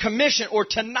 To commission or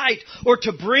to knight or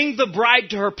to bring the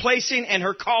bride to her placing and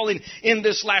her calling in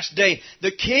this last day.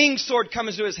 The king's sword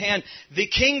comes into his hand. The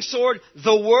king's sword,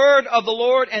 the word of the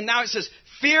Lord. And now it says,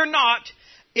 fear not.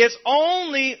 It's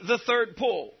only the third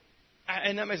pull.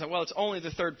 And that may say, well, it's only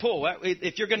the third pull.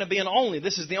 If you're going to be an only,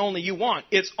 this is the only you want.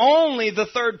 It's only the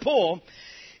third pull.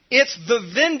 It's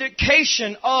the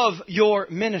vindication of your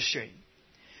ministry.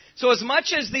 So as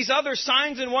much as these other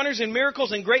signs and wonders and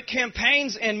miracles and great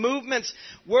campaigns and movements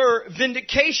were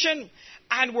vindication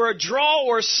and were a draw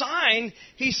or a sign,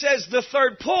 he says the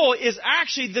third pull is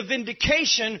actually the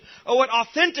vindication of what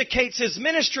authenticates his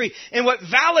ministry and what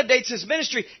validates his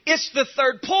ministry. It's the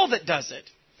third pull that does it.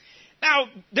 Now,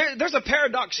 there's a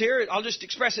paradox here. I'll just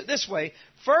express it this way.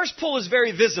 First pull is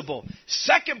very visible.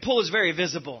 Second pull is very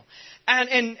visible.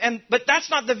 But that's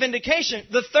not the vindication.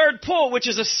 The third pull, which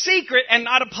is a secret and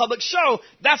not a public show,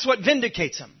 that's what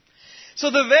vindicates him.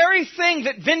 So the very thing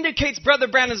that vindicates Brother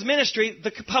Branham's ministry,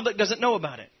 the public doesn't know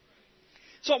about it.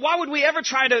 So why would we ever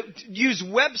try to use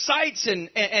websites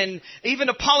and even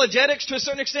apologetics to a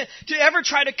certain extent to ever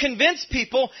try to convince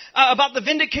people about the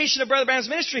vindication of Brother Branham's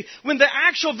ministry when the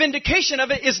actual vindication of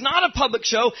it is not a public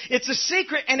show, it's a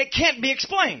secret and it can't be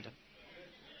explained.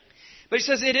 But he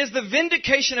says it is the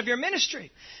vindication of your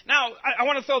ministry. Now, I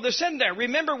want to throw this in there.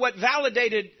 Remember what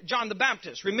validated John the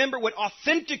Baptist. Remember what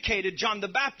authenticated John the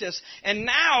Baptist. And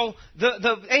now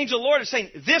the angel of the Lord is saying,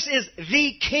 this is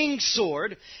the king's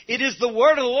sword. It is the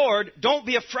word of the Lord. Don't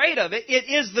be afraid of it. It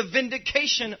is the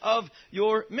vindication of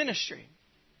your ministry.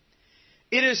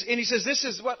 It is, and he says, this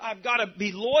is what I've got to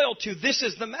be loyal to. This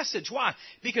is the message. Why?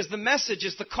 Because the message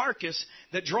is the carcass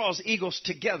that draws eagles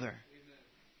together.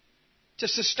 To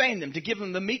sustain them, to give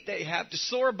them the meat they have, to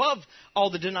soar above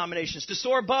all the denominations, to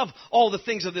soar above all the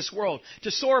things of this world, to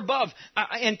soar above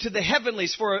and to the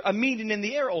heavenlies for a meeting in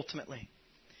the air ultimately.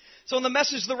 So in the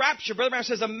message of the rapture, Brother Branham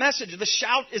says a message, the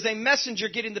shout is a messenger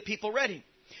getting the people ready.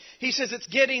 He says it's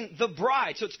getting the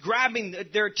bride, so it's grabbing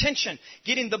their attention,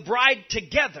 getting the bride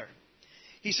together.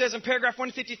 He says in paragraph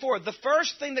 154, the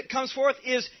first thing that comes forth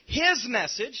is his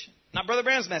message. Not Brother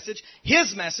Branham's message,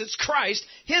 his message, Christ,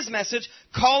 his message,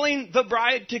 calling the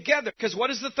bride together. Because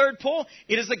what is the third pull?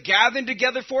 It is the gathering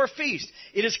together for a feast.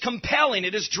 It is compelling.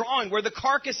 It is drawing. Where the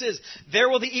carcass is, there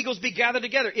will the eagles be gathered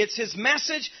together. It's his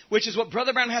message, which is what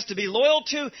Brother Branham has to be loyal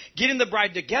to, getting the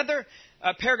bride together.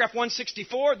 Paragraph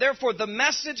 164, therefore the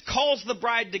message calls the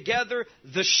bride together,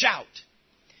 the shout.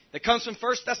 That comes from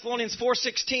 1 Thessalonians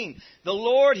 4:16. The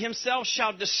Lord himself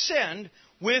shall descend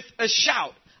with a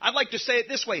shout. I'd like to say it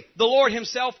this way. The Lord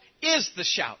himself is the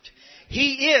shout.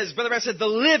 He is, Brother Branham said, the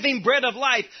living bread of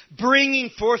life, bringing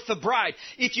forth the bride.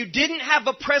 If you didn't have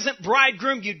a present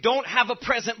bridegroom, you don't have a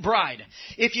present bride.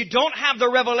 If you don't have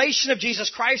the revelation of Jesus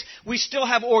Christ, we still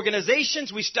have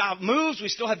organizations, we still have moves, we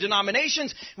still have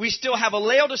denominations, we still have a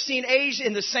Laodicean age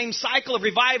in the same cycle of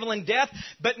revival and death.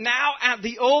 But now at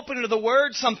the opening of the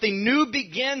Word, something new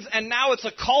begins, and now it's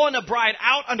a calling a bride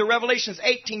out under Revelations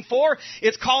 18:4.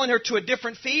 It's calling her to a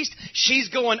different feast. She's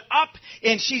going up,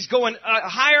 and she's going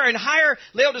higher and higher.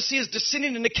 Laodicea is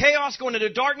descending into chaos, going into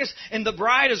darkness, and the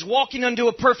bride is walking unto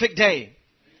a perfect day.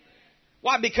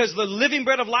 Why? Because the living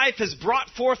bread of life has brought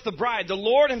forth the bride. The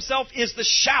Lord himself is the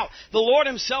shout. The Lord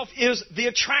himself is the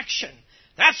attraction.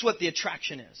 That's what the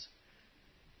attraction is.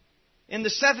 In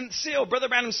the seventh seal, Brother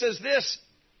Branham says this.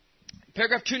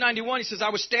 Paragraph 291, he says, I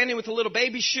was standing with a little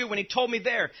baby shoe when he told me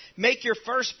there, make your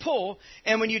first pull,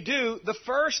 and when you do, the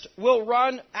fish will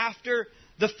run after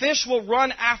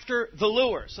the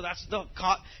lure. So that's the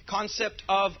concept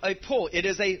of a pull. It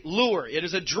is a lure. It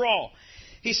is a draw.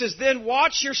 He says, then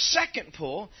watch your second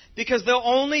pull, because there'll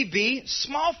only be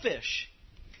small fish.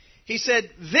 He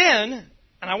said, then,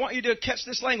 and I want you to catch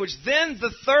this language, then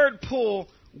the third pull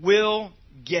will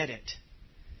get it.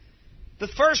 The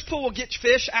first pull will get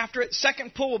fish after it.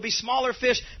 Second pull will be smaller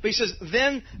fish. But he says,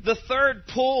 then the third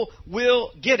pull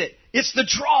will get it. It's the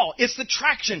draw. It's the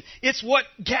traction. It's what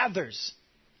gathers.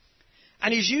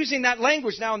 And he's using that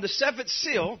language now in the seventh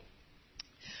seal.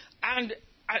 And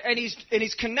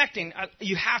he's connecting.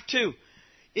 You have to.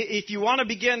 If you want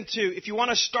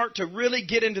to start to really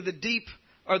get into the deep,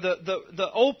 or the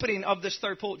opening of this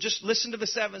third pull, just listen to the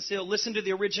seventh seal, listen to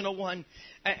the original one,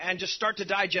 and just start to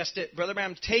digest it. Brother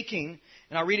Branham's taking,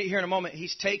 and I'll read it here in a moment,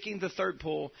 he's taking the third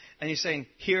pull, and he's saying,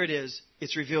 here it is,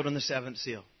 it's revealed in the seventh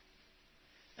seal.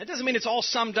 That doesn't mean it's all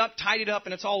summed up, tidied up,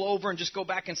 and it's all over, and just go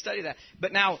back and study that.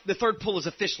 But now the third pull is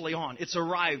officially on. It's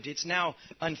arrived. It's now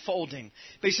unfolding.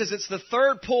 But he says it's the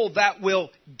third pull that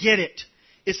will get it.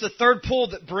 It's the third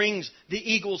pull that brings the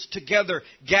eagles together,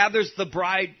 gathers the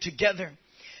bride together.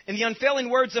 In the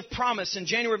unfailing words of promise in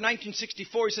January of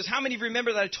 1964, he says, how many of you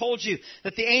remember that I told you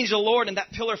that the angel of the Lord and that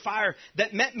pillar of fire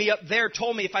that met me up there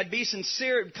told me if I'd be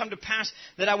sincere, it would come to pass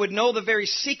that I would know the very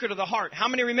secret of the heart. How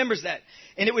many remembers that?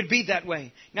 And it would be that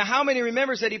way. Now, how many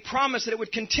remembers that he promised that it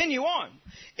would continue on?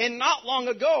 And not long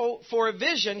ago, for a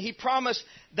vision, he promised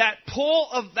that pull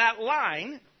of that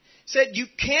line, said you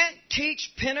can't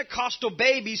teach Pentecostal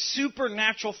babies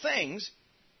supernatural things.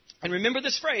 And remember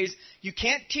this phrase, you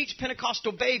can't teach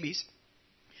Pentecostal babies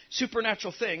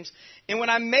supernatural things. And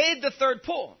when I made the third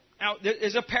pull, now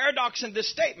there's a paradox in this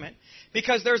statement,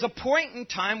 because there's a point in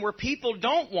time where people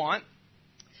don't want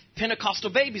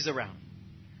Pentecostal babies around.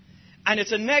 And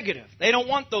it's a negative. They don't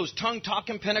want those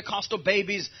tongue-talking Pentecostal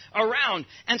babies around.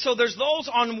 And so there's those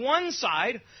on one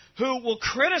side who will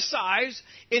criticize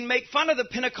and make fun of the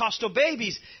Pentecostal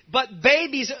babies. But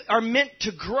babies are meant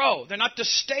to grow. They're not to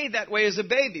stay that way as a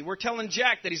baby. We're telling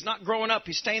Jack that he's not growing up.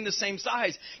 He's staying the same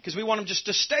size because we want him just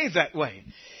to stay that way.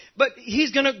 But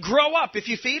he's going to grow up. If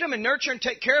you feed him and nurture and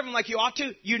take care of him like you ought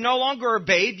to, you no longer are a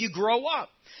babe. You grow up.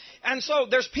 And so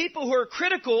there's people who are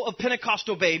critical of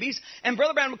Pentecostal babies, and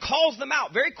Brother Branham calls them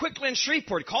out very quickly in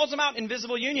Shreveport. He calls them out in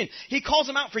Visible Union. He calls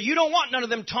them out for you don't want none of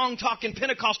them tongue-talking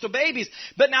Pentecostal babies.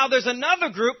 But now there's another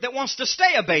group that wants to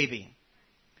stay a baby.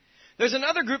 There's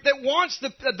another group that wants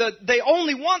they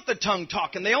only want the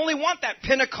tongue-talking. They only want that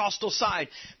Pentecostal side.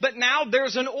 But now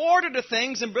there's an order to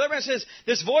things, and Brother Branham says,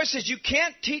 this voice says, you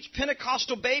can't teach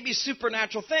Pentecostal babies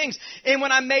supernatural things. And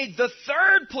when I made the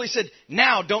third pull, he said,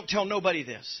 now don't tell nobody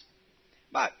this.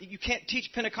 But you can't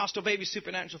teach Pentecostal babies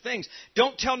supernatural things.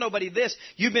 Don't tell nobody this.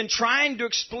 You've been trying to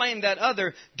explain that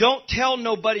other. Don't tell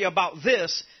nobody about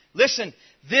this. Listen,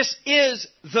 this is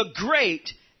the great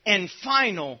and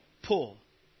final pull.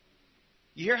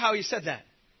 You hear how he said that?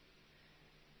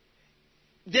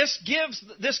 This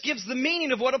gives the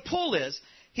meaning of what a pull is.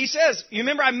 He says, you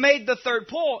remember I made the third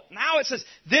pull. Now it says,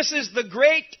 this is the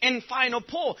great and final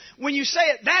pull. When you say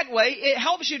it that way, it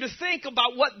helps you to think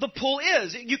about what the pull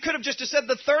is. You could have just said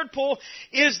the third pull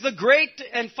is the great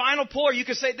and final pull. Or you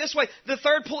could say it this way, the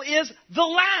third pull is the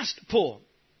last pull.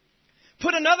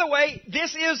 Put another way,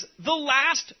 this is the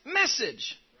last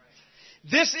message.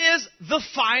 This is the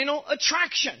final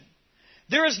attraction.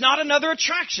 There is not another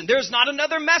attraction. There is not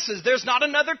another message. There's not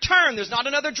another turn. There's not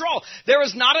another draw. There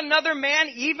is not another man,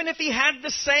 even if he had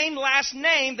the same last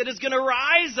name, that is going to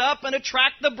rise up and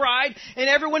attract the bride and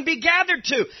everyone be gathered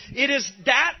to.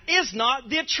 That is not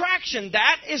the attraction.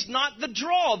 That is not the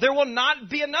draw. There will not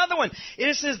be another one.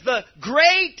 This is the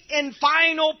great and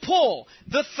final pull.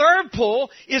 The third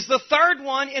pull is the third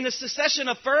one in a succession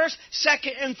of first,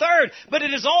 second, and third. But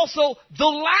it is also the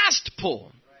last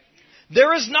pull.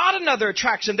 There is not another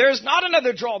attraction. There is not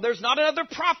another draw. There's not another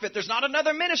prophet. There's not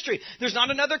another ministry. There's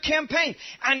not another campaign.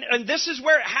 And this is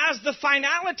where it has the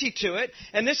finality to it.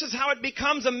 And this is how it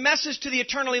becomes a message to the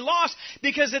eternally lost.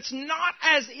 Because it's not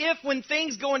as if when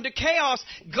things go into chaos,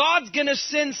 God's going to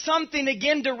send something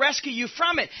again to rescue you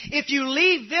from it. If you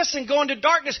leave this and go into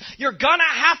darkness, you're going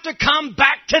to have to come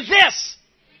back to this.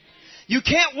 You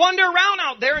can't wander around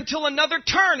out there until another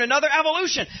turn, another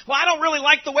evolution. Well, I don't really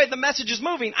like the way the message is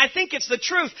moving. I think it's the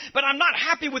truth, but I'm not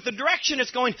happy with the direction it's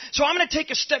going. So I'm going to take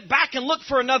a step back and look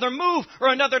for another move or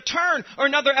another turn or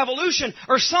another evolution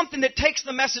or something that takes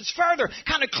the message further,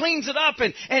 kind of cleans it up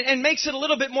and makes it a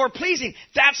little bit more pleasing.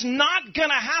 That's not going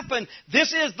to happen.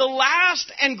 This is the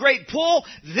last and great pull.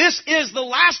 This is the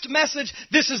last message.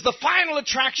 This is the final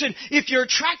attraction. If you're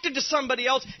attracted to somebody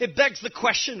else, it begs the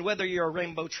question whether you're a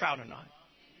rainbow trout or not.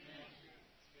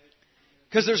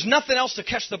 Because there's nothing else to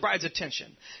catch the bride's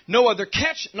attention. No other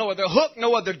catch, no other hook,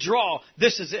 no other draw.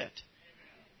 This is it.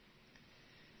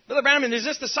 Brother Branham, is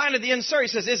this the sign of the end, sir? He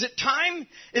says, is it time?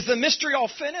 Is the mystery all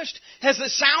finished? Has the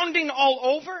sounding all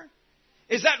over?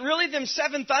 Is that really them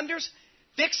seven thunders?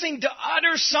 Fixing to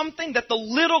utter something that the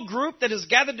little group that is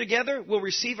gathered together will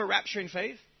receive a rapturing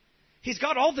faith? He's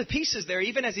got all the pieces there,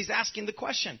 even as he's asking the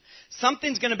question.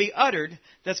 Something's going to be uttered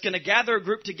that's going to gather a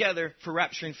group together for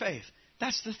rapturing faith.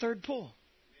 That's the third pull.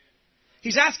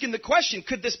 He's asking the question,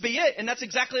 could this be it? And that's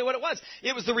exactly what it was.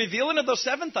 It was the revealing of those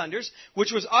seven thunders,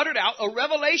 which was uttered out. A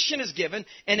revelation is given,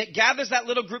 and it gathers that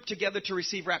little group together to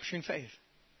receive rapturing faith.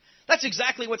 That's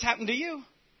exactly what's happened to you.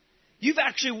 You've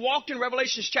actually walked in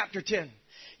Revelation chapter 10.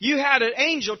 You had an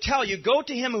angel tell you, go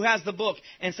to him who has the book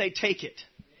and say, take it.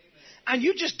 And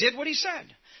you just did what he said.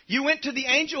 You went to the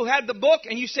angel who had the book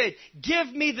and you said,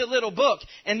 give me the little book.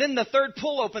 And then the third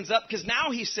pull opens up because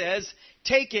now he says,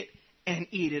 take it and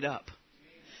eat it up.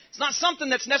 It's not something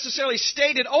that's necessarily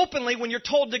stated openly when you're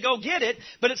told to go get it,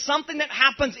 but it's something that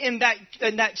happens in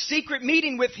that secret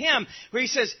meeting with him where he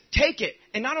says, take it.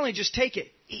 And not only just take it,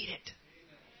 eat it.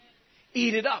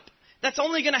 Eat it up. That's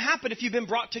only going to happen if you've been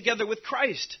brought together with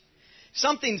Christ.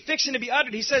 Something fixing to be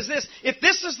uttered. He says this, if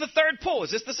this is the third pull,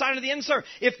 is this the sign of the end, sir?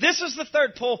 If this is the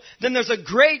third pull, then there's a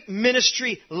great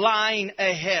ministry lying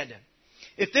ahead.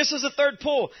 If this is the third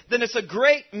pull, then it's a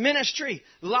great ministry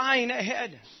lying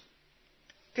ahead.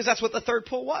 Because that's what the third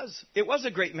pull was. It was a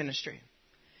great ministry.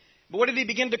 But what did he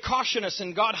begin to caution us?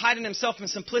 And God hiding himself in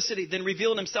simplicity, then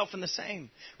revealing himself in the same.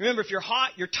 Remember, if you're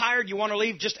hot, you're tired, you want to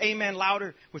leave, just amen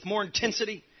louder with more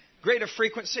intensity, greater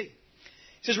frequency.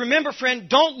 He says, remember, friend,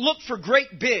 don't look for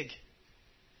great big.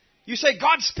 You say,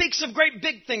 God speaks of great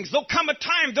big things. There'll come a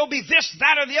time, there'll be this,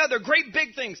 that, or the other, great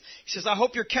big things. He says, I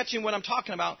hope you're catching what I'm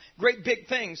talking about, great big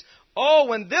things. Oh,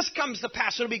 when this comes to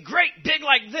pass, it'll be great big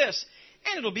like this.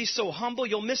 And it'll be so humble,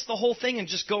 you'll miss the whole thing and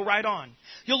just go right on.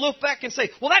 You'll look back and say,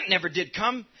 well, that never did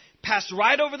come. Passed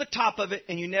right over the top of it,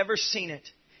 and you never seen it.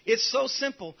 It's so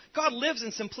simple. God lives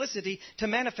in simplicity to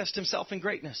manifest himself in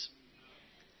greatness.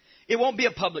 It won't be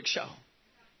a public show.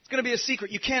 It's going to be a secret.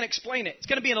 You can't explain it. It's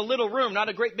going to be in a little room, not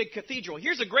a great big cathedral.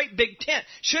 Here's a great big tent.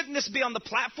 Shouldn't this be on the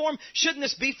platform? Shouldn't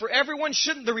this be for everyone?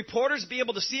 Shouldn't the reporters be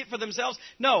able to see it for themselves?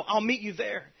 No, I'll meet you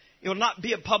there. It will not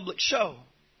be a public show.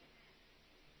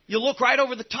 You look right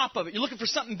over the top of it. You're looking for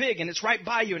something big, and it's right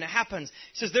by you, and it happens.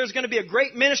 He says there's going to be a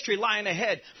great ministry lying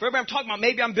ahead. For everybody I'm talking about,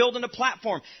 maybe I'm building a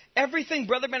platform. Everything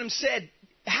Brother Branham said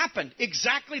happened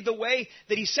exactly the way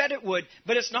that he said it would,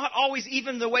 but it's not always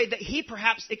even the way that he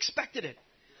perhaps expected it.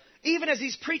 Even as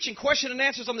he's preaching question and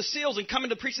answers on the seals and coming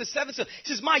to preach the seventh seal,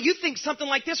 he says, you think something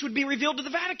like this would be revealed to the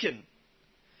Vatican?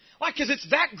 Why? Because it's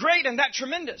that great and that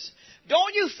tremendous.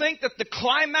 Don't you think that the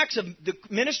climax of the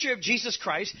ministry of Jesus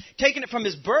Christ, taking it from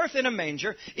his birth in a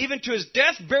manger, even to his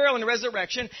death, burial, and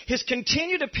resurrection, his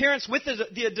continued appearance with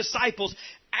the disciples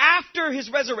after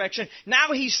his resurrection,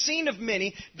 now he's seen of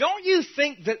many, don't you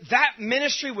think that that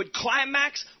ministry would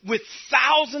climax with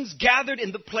thousands gathered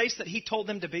in the place that he told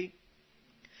them to be?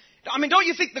 I mean, don't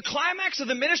you think the climax of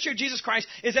the ministry of Jesus Christ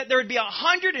is that there would be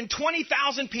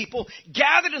 120,000 people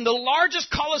gathered in the largest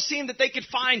Colosseum that they could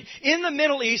find in the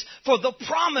Middle East for the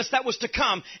promise that was to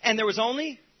come, and there was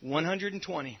only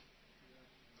 120.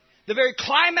 The very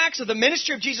climax of the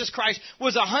ministry of Jesus Christ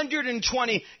was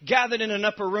 120 gathered in an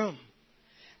upper room.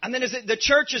 And then as the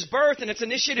church is birthed and it's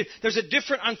initiated, there's a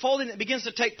different unfolding that begins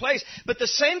to take place. But the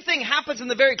same thing happens in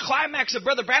the very climax of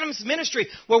Brother Branham's ministry,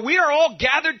 where we are all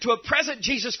gathered to a present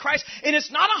Jesus Christ. And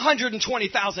it's not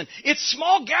 120,000. It's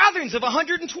small gatherings of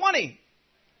 120.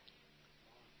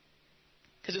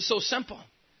 Because it's so simple.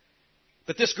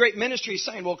 But this great ministry is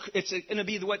saying, well, it's going to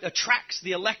be what attracts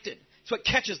the elected. It's what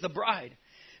catches the bride.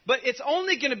 But it's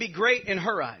only going to be great in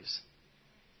her eyes.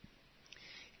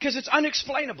 Because it's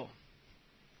unexplainable.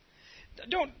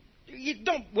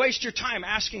 Don't waste your time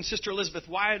asking Sister Elizabeth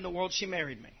why in the world she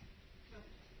married me.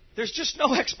 There's just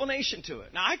no explanation to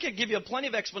it. Now, I could give you plenty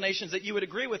of explanations that you would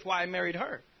agree with why I married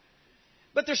her.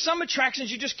 But there's some attractions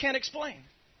you just can't explain.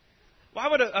 Why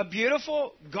would a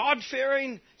beautiful,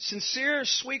 God-fearing, sincere,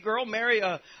 sweet girl marry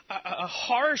a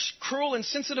harsh, cruel,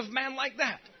 insensitive man like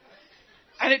that?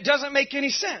 And it doesn't make any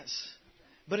sense.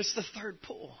 But it's the third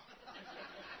pull.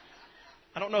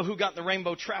 I don't know who got the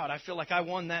rainbow trout. I feel like I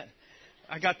won that.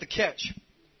 I got the catch.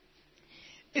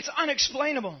 It's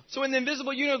unexplainable. So in the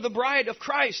invisible union of the bride of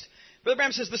Christ, Brother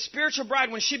Branham says the spiritual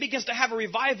bride, when she begins to have a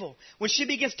revival, when she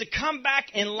begins to come back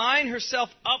and line herself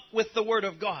up with the Word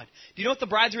of God. Do you know what the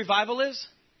bride's revival is?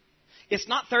 It's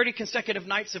not 30 consecutive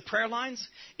nights of prayer lines.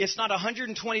 It's not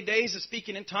 120 days of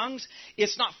speaking in tongues.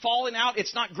 It's not falling out.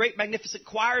 It's not great magnificent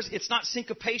choirs. It's not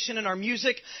syncopation in our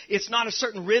music. It's not a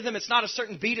certain rhythm. It's not a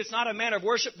certain beat. It's not a manner of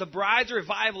worship. The bride's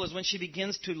revival is when she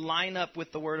begins to line up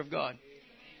with the Word of God.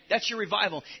 That's your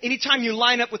revival. Anytime you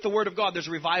line up with the Word of God, there's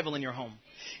a revival in your home.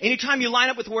 Anytime you line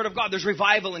up with the Word of God, there's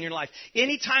revival in your life.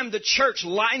 Anytime the church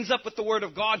lines up with the Word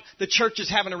of God, the church is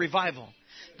having a revival.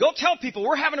 Go tell people,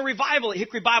 we're having a revival at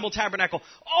Hickory Bible Tabernacle.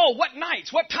 Oh, what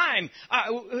nights? What time?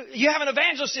 You have an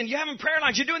evangelist in? You having prayer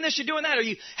lines? You're doing this, you're doing that. Are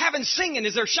you having singing?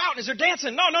 Is there shouting? Is there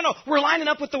dancing? No. We're lining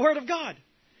up with the Word of God.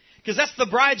 Because that's the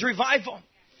bride's revival.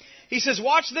 He says,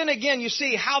 watch then again, you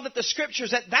see how that the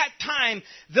Scriptures at that time,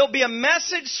 there'll be a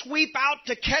message sweep out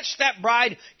to catch that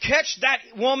bride, catch that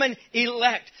woman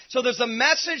elect. So there's a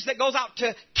message that goes out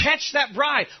to catch that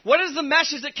bride. What is the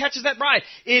message that catches that bride?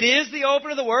 It is the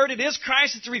opening of the Word. It is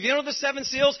Christ. It's the revealing of the seven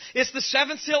seals. It's the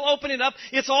seventh seal opening up.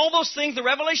 It's all those things, the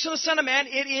revelation of the Son of Man.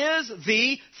 It is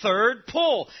the third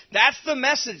pull. That's the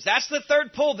message. That's the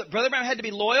third pull that Brother Branham had to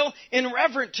be loyal and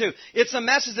reverent to. It's a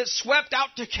message that swept out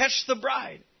to catch the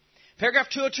bride. Paragraph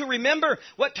 202, remember,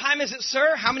 what time is it,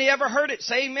 sir? How many ever heard it?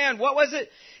 Say amen. What was it?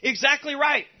 Exactly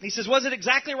right. He says, was it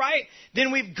exactly right?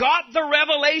 Then we've got the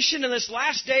revelation in this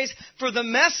last days for the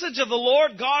message of the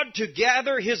Lord God to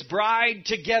gather His bride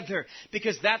together.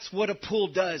 Because that's what a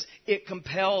pull does. It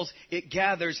compels, it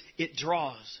gathers, it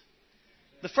draws.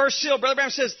 The first seal, Brother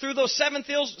Branham says, through those seven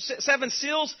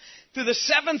seals, through the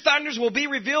seven thunders will be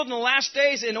revealed in the last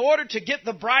days in order to get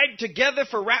the bride together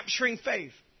for rapturing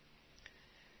faith.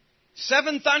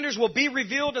 7 thunders will be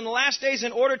revealed in the last days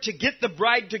in order to get the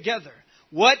bride together.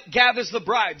 What gathers the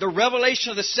bride? The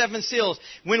revelation of the 7 seals.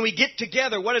 When we get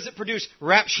together, what does it produce?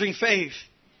 Rapturing faith.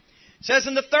 It says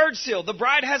in the third seal, the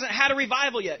bride hasn't had a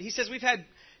revival yet. He says we've had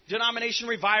denomination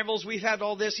revivals, we've had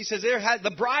all this. He says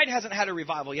the bride hasn't had a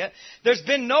revival yet. There's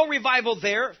been no revival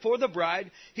there for the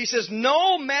bride. He says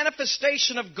no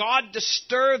manifestation of God to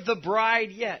stir the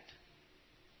bride yet.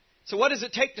 So what does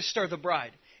it take to stir the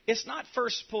bride? It's not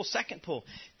first pull, second pull.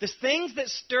 The things that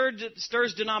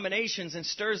stirs denominations and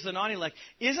stirs the non-elect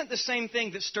isn't the same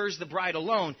thing that stirs the bride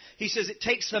alone. He says it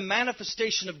takes the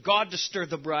manifestation of God to stir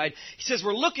the bride. He says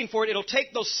we're looking for it. It'll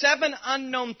take those 7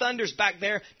 unknown thunders back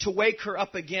there to wake her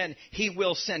up again. He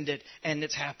will send it, and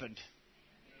it's happened.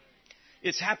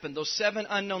 It's happened. Those 7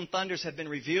 unknown thunders have been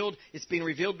revealed. It's been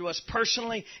revealed to us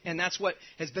personally, and that's what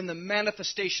has been the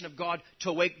manifestation of God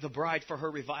to wake the bride for her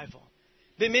revival.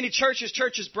 Been many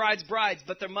churches, brides,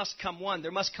 but there must come one. There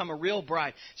must come a real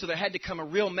bride. So there had to come a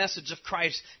real message of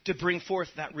Christ to bring forth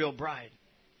that real bride.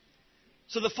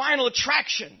 So the final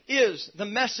attraction is the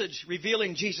message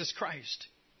revealing Jesus Christ.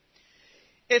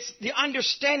 It's the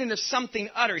understanding of something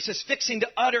utter. He says fixing to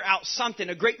utter out something,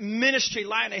 a great ministry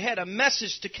lying ahead, a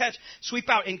message to sweep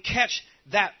out and catch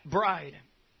that bride.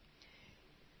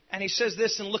 And he says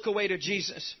this and look away to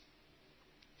Jesus.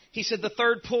 He said the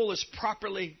third pull is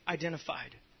properly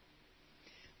identified.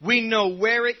 We know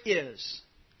where it is.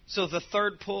 So the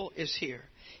third pull is here.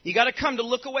 You got to come to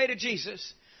look away to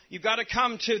Jesus. You've got to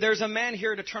come to, there's a man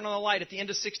here to turn on the light at the end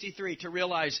of 63 to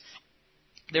realize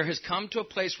there has come to a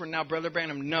place where now Brother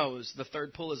Branham knows the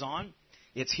third pull is on.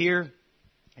 It's here.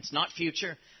 It's not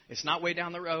future. It's not way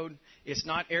down the road. It's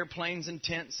not airplanes and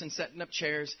tents and setting up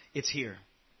chairs. It's here.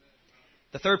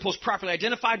 The third pull is properly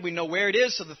identified. We know where it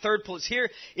is, so the third pull is here.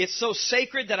 It's so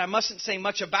sacred that I mustn't say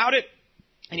much about it.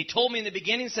 And he told me in the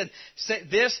beginning, said,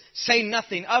 say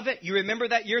nothing of it. You remember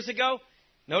that years ago?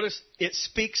 Notice, it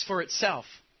speaks for itself.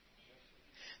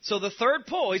 So the third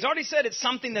pull, he's already said it's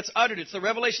something that's uttered. It's the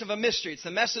revelation of a mystery. It's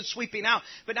the message sweeping out.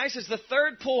 But now he says the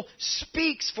third pull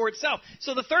speaks for itself.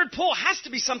 So the third pull has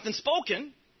to be something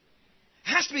spoken. It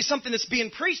has to be something that's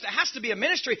being preached. It has to be a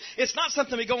ministry. It's not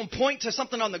something we go and point to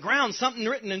something on the ground, something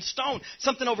written in stone,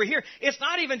 something over here. It's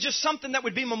not even just something that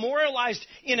would be memorialized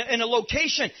in a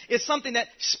location. It's something that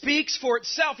speaks for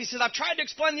itself. He says, I've tried to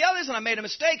explain the others and I made a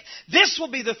mistake. This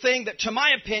will be the thing that, to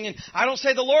my opinion, I don't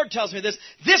say the Lord tells me this,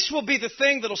 this will be the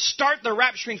thing that will start the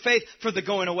rapturing faith for the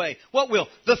going away. What will?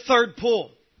 The third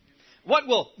pull. What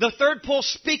will? The third pull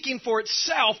speaking for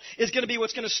itself is going to be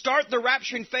what's going to start the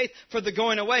rapturing faith for the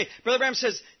going away. Brother Branham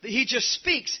says that he just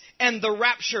speaks and the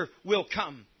rapture will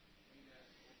come.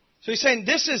 So he's saying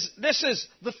this is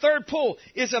the third pull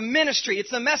is a ministry.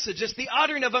 It's a message. It's the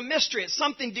uttering of a mystery. It's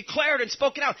something declared and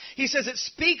spoken out. He says it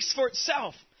speaks for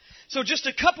itself. So just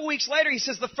a couple weeks later, he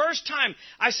says, the first time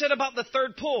I said about the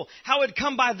third pull, how it had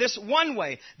come by this one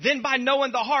way, then by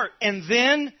knowing the heart, and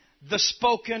then the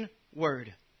spoken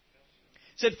word.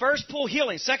 Said first pull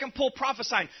healing, second pull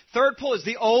prophesying, third pull is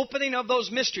the opening of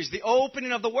those mysteries, the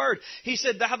opening of the word. He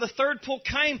said how the third pull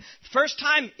came, first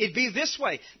time it'd be this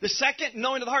way, the second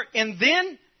knowing of the heart, and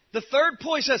then the third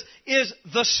pull, he says, is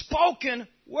the spoken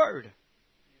word.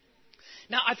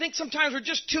 Now, I think sometimes we're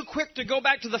just too quick to go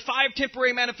back to the 5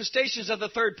 temporary manifestations of the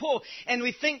third pull, and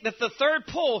we think that the third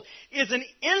pull is an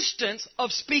instance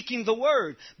of speaking the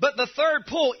word. But the third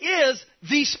pull is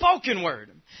the spoken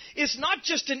word. It's not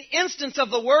just an instance of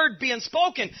the word being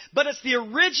spoken, but it's the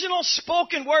original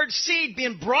spoken word seed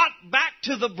being brought back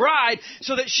to the bride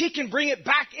so that she can bring it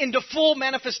back into full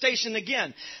manifestation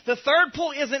again. The third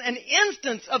pull isn't an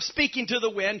instance of speaking to the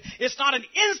wind. It's not an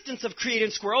instance of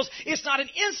creating squirrels. It's not an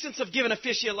instance of giving a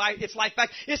fish its life back.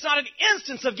 It's not an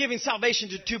instance of giving salvation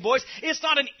to 2 boys. It's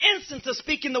not an instance of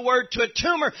speaking the word to a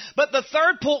tumor. But the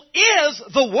third pull is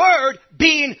the word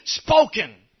being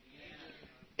spoken.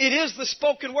 It is the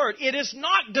spoken word. It is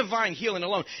not divine healing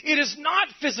alone. It is not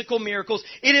physical miracles.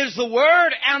 It is the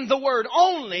word and the word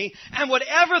only, and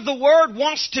whatever the word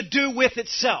wants to do with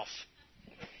itself.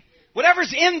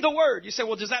 Whatever's in the word. You say,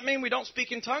 well, does that mean we don't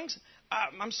speak in tongues?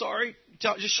 I'm sorry.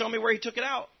 Just show me where he took it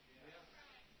out.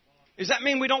 Does that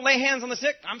mean we don't lay hands on the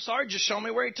sick? I'm sorry. Just show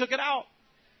me where he took it out.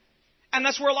 And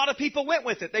that's where a lot of people went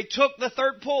with it. They took the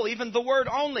third pull, even the word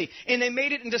only, and they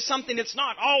made it into something it's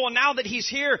not. Oh, well, now that he's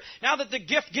here, now that the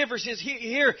gift giver's is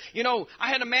here,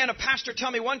 I had a pastor tell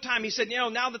me one time, he said,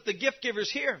 now that the gift giver's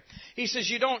here, he says,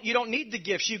 you don't need the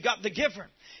gifts, you've got the giver.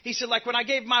 He said, like when I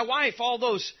gave my wife all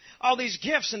these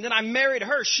gifts and then I married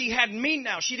her, she had me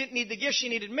now. She didn't need the gifts, she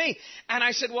needed me. And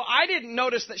I said, well, I didn't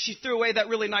notice that she threw away that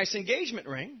really nice engagement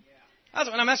ring.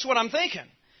 That's what I'm thinking.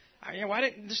 Why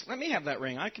didn't just let me have that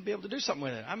ring? I could be able to do something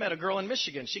with it. I met a girl in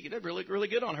Michigan. She did really, really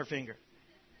good on her finger.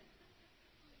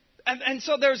 And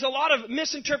so there's a lot of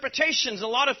misinterpretations, a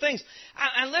lot of things.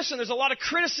 And listen, there's a lot of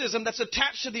criticism that's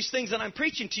attached to these things that I'm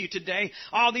preaching to you today.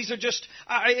 Oh, these are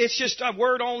it's just a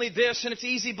word only this, and it's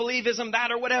easy believism, that,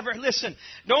 or whatever. Listen,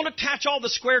 don't attach all the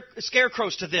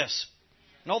scarecrows to this.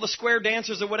 And all the square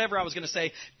dancers or whatever I was going to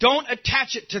say, don't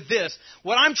attach it to this.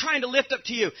 What I'm trying to lift up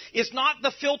to you is not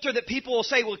the filter that people will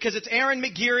say, well, because it's Aaron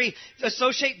McGeary,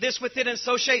 associate this with it and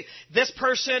associate this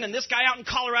person and this guy out in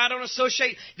Colorado and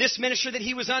associate this ministry that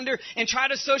he was under and try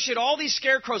to associate all these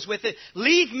scarecrows with it.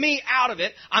 Leave me out of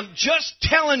it. I'm just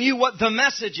telling you what the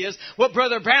message is, what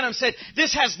Brother Branham said.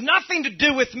 This has nothing to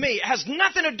do with me. It has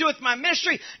nothing to do with my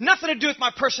ministry, nothing to do with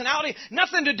my personality,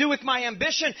 nothing to do with my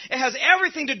ambition. It has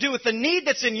everything to do with the need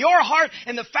that's in your heart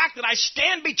and the fact that I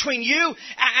stand between you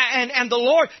and the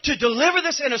Lord to deliver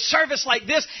this in a service like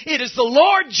this. It is the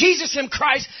Lord Jesus and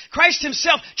Christ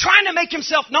himself trying to make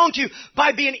himself known to you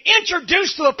by being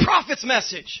introduced to a prophet's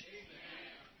message.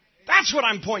 That's what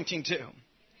I'm pointing to.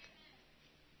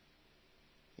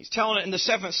 He's telling it in the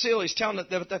 7th seal. He's telling it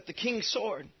that the king's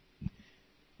sword,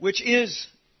 which is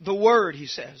the word, he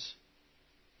says.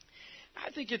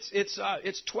 I think it's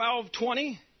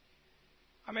 12:20.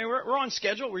 I mean, we're on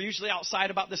schedule. We're usually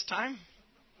outside about this time.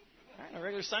 Right, on a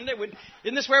regular Sunday.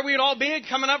 Isn't this where we'd all be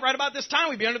coming up right about this time?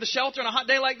 We'd be under the shelter on a hot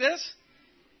day like this.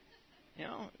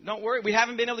 Don't worry. We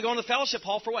haven't been able to go in the fellowship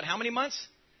hall for how many months?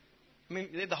 I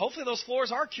mean, hopefully those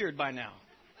floors are cured by now.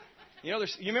 You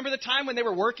remember the time when they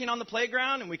were working on the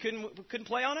playground and we couldn't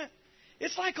play on it?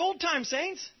 It's like old time,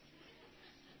 saints.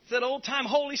 It's that old time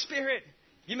Holy Spirit.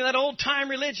 Give me that old time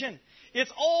religion.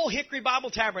 It's old Hickory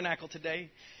Bible Tabernacle today.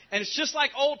 And it's just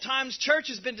like old times. Church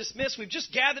has been dismissed. We've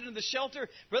just gathered in the shelter.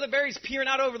 Brother Barry's peering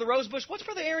out over the rose bush. What's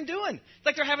Brother Aaron doing? It's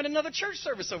like they're having another church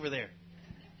service over there.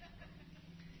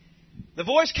 The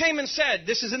voice came and said,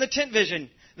 this is in the tent vision,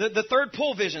 the third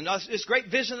pull vision, this great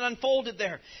vision that unfolded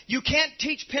there. You can't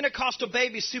teach Pentecostal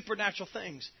babies supernatural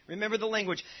things. Remember the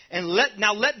language. And let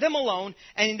them alone.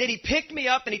 And then he picked me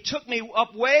up and he took me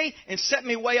up way and set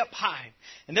me way up high.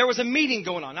 And there was a meeting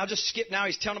going on. I'll just skip now.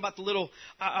 He's telling about the little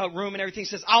room and everything. He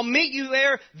says, I'll meet you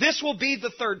there. This will be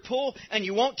the third pull and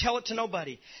you won't tell it to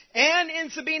nobody. And in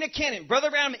Sabina Canon,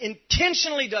 Brother Branham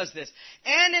intentionally does this.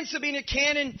 And in Sabina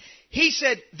Canon, he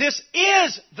said, this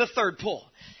is the third pull.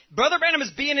 Brother Branham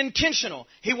is being intentional.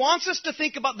 He wants us to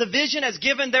think about the vision as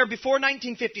given there before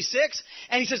 1956.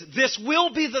 And he says, this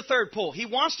will be the third pull. He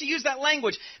wants to use that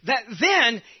language. That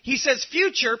then, he says,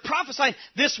 future, prophesying,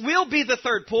 this will be the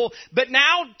third pull. But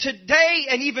now, today,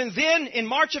 and even then, in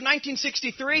March of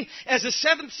 1963, as the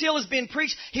seventh seal is being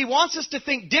preached, he wants us to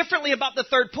think differently about the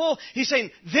third pull. He's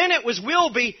saying, then it was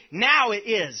will be, now it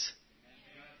is.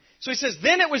 So he says,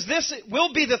 then it was this, it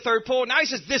will be the third pull. Now he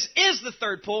says, this is the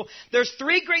third pull. There's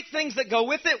three great things that go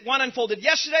with it. One unfolded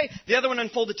yesterday. The other one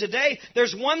unfolded today.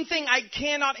 There's one thing I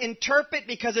cannot interpret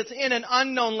because it's in an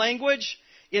unknown language.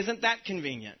 Isn't that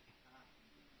convenient?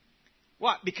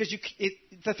 What? Because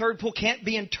the third pull can't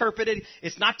be interpreted.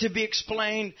 It's not to be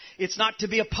explained. It's not to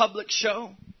be a public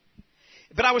show.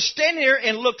 But I was standing here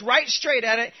and looked right straight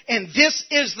at it, and this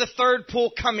is the third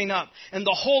pull coming up. And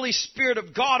the Holy Spirit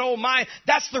of God, oh my,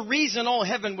 that's the reason all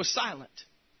heaven was silent.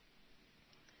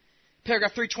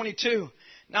 Paragraph 322.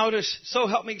 Notice, so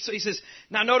help me. So he says,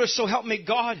 now notice, so help me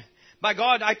God. By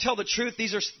God, I tell the truth.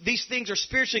 These things are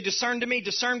spiritually discerned to me,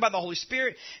 discerned by the Holy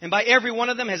Spirit, and by every one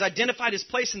of them has identified his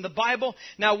place in the Bible.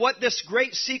 Now what this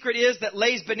great secret is that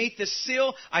lays beneath this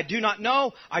seal, I do not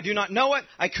know. I do not know it.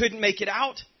 I couldn't make it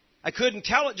out. I couldn't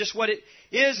tell it just what it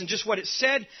is and just what it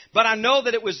said, but I know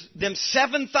that it was them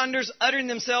seven thunders uttering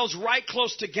themselves right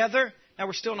close together. Now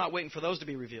we're still not waiting for those to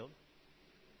be revealed.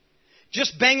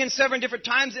 Just banging 7 different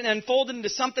times and unfolded into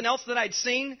something else that I'd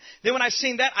seen. Then when I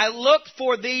seen that, I looked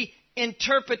for the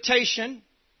interpretation.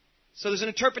 So there's an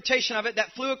interpretation of it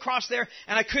that flew across there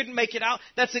and I couldn't make it out.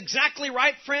 That's exactly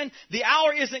right, friend. The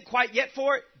hour isn't quite yet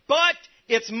for it, but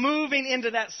it's moving into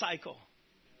that cycle.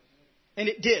 And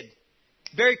it did.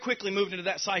 Very quickly moved into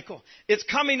that cycle. It's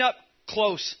coming up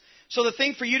close. So the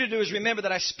thing for you to do is remember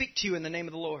that I speak to you in the name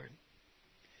of the Lord.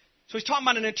 So he's talking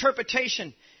about an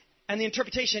interpretation, and the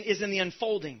interpretation is in the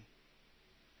unfolding.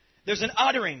 There's an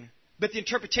uttering, but the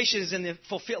interpretation is in the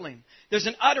fulfilling. There's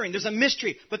an uttering, there's a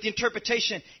mystery, but the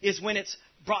interpretation is when it's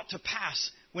brought to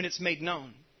pass, when it's made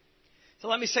known. So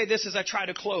let me say this as I try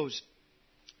to close.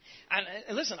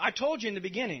 And listen, I told you in the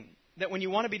beginning that when you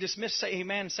want to be dismissed, say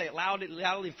amen, say it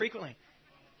loudly and frequently.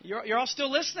 You're all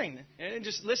still listening, and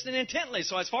just listening intently.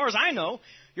 So as far as I know,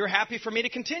 you're happy for me to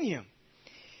continue.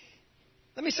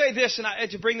 Let me say this, and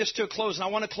to bring this to a close, and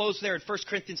I want to close there in 1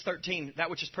 Corinthians 13,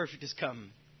 that which is perfect has come.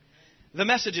 The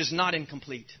message is not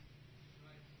incomplete.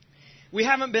 We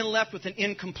haven't been left with an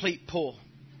incomplete pull.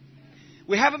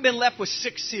 We haven't been left with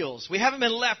 6 seals. We haven't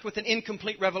been left with an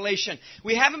incomplete revelation.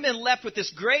 We haven't been left with this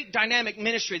great dynamic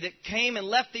ministry that came and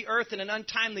left the earth in an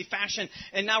untimely fashion.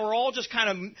 And now we're all just kind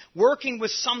of working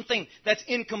with something that's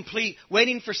incomplete,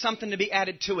 waiting for something to be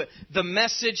added to it. The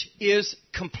message is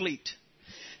complete.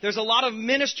 There's a lot of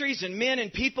ministries and men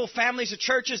and people, families of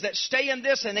churches that stay in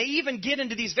this, and they even get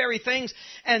into these very things,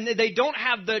 and they don't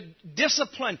have the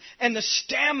discipline and the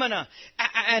stamina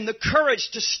and the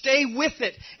courage to stay with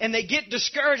it. And they get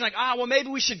discouraged, like, well, maybe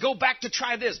we should go back to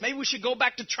try this. Maybe we should go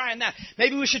back to trying that.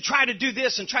 Maybe we should try to do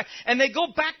this and try. And they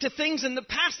go back to things in the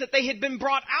past that they had been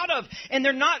brought out of, and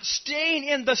they're not staying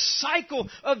in the cycle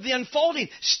of the unfolding.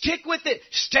 Stick with it.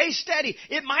 Stay steady.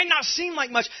 It might not seem like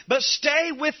much, but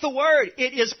stay with the Word.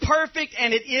 It is perfect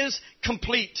and it is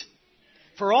complete.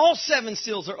 For all 7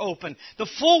 seals are open. The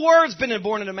full Word's been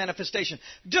born into manifestation.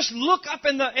 Just look up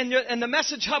in the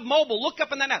Message Hub mobile. Look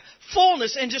up in that now.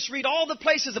 Fullness, and just read all the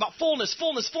places about fullness,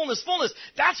 fullness, fullness, fullness.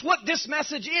 That's what this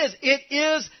message is. It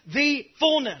is the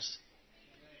fullness.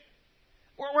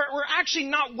 We're actually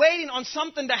not waiting on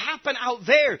something to happen out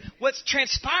there. What's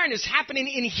transpiring is happening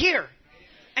in here.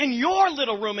 And your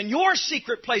little room, in your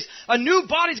secret place, a new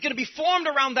body is going to be formed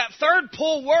around that third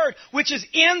pull word, which is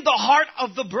in the heart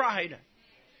of the bride.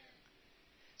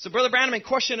 So Brother Branham, in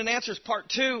Question and Answers, Part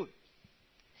 2,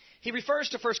 he refers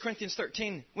to 1 Corinthians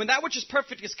 13. When that which is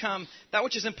perfect is come, that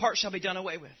which is in part shall be done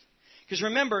away with. Because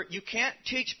remember, you can't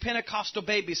teach Pentecostal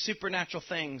babies supernatural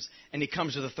things, and he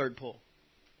comes to the third pull.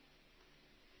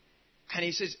 And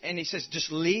he says,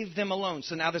 just leave them alone.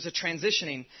 So now there's a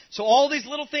transitioning. So all these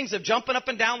little things of jumping up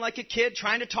and down like a kid,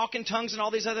 trying to talk in tongues and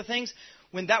all these other things,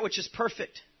 when that which is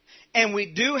perfect. And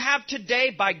we do have today,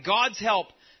 by God's help,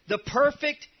 the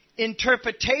perfect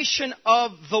interpretation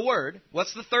of the Word.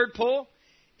 What's the third pull?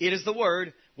 It is the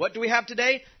Word. What do we have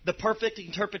today? The perfect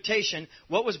interpretation.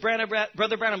 What was Brother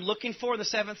Branham looking for in the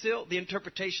 7th seal? The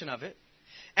interpretation of it.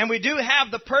 And we do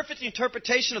have the perfect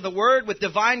interpretation of the Word with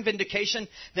divine vindication.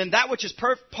 Then that which is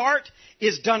part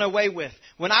is done away with.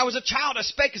 When I was a child, I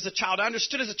spake as a child. I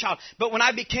understood as a child. But when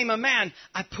I became a man,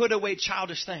 I put away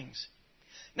childish things.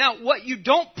 Now, what you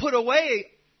don't put away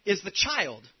is the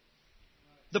child,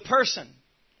 the person.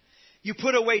 You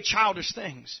put away childish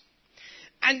things.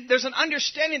 And there's an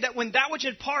understanding that when that which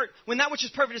is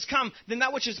perfect has come, then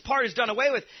that which is part is done away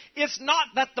with. It's not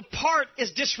that the part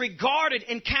is disregarded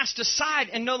and cast aside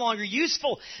and no longer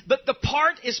useful, but the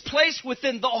part is placed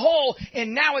within the whole,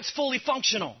 and now it's fully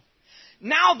functional.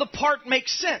 Now the part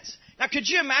makes sense. Now, could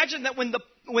you imagine that when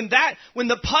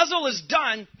the puzzle is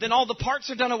done, then all the parts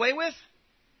are done away with?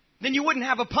 Then you wouldn't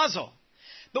have a puzzle.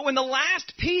 But when the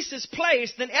last piece is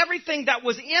placed, then everything that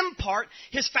was in part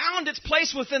has found its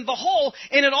place within the whole,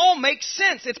 and it all makes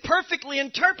sense. It's perfectly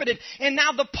interpreted, and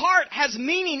now the part has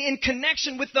meaning in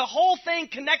connection with the whole thing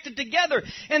connected together.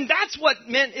 And that's what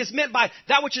is meant by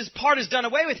that which is part is done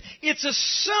away with. It's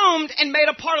assumed and made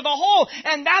a part of the whole,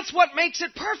 and that's what makes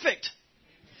it perfect.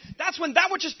 That's when that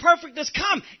which is perfect has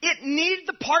come. It needed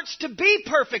the parts to be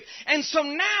perfect. And so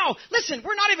now, listen,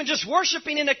 we're not even just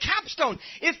worshiping in a capstone.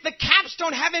 If the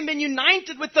capstone haven't been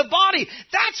united with the body,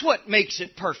 that's what makes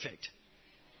it perfect.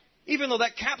 Even though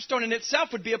that capstone in itself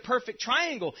would be a perfect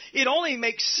triangle, it only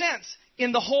makes sense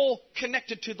in the whole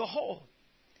connected to the whole.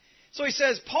 So he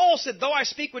says, Paul said, though I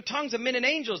speak with tongues of men and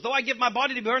angels, though I give my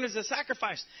body to be burned as a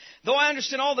sacrifice, though I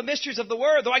understand all the mysteries of the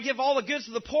word, though I give all the goods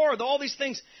to the poor, though all these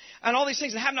things and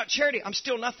have not charity, I'm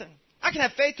still nothing. I can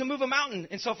have faith to move a mountain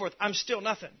and so forth. I'm still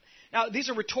nothing. Now, these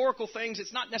are rhetorical things.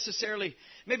 It's not necessarily,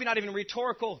 maybe not even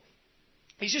rhetorical.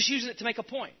 He's just using it to make a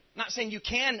point. Not saying you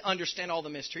can understand all the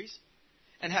mysteries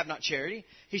and have not charity.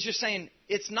 He's just saying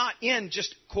it's not in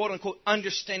just quote unquote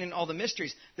understanding all the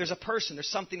mysteries. There's a person. There's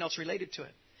something else related to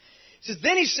it. He says,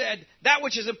 then he said, that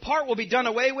which is in part will be done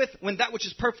away with when that which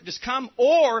is perfect has come,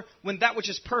 or when that which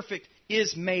is perfect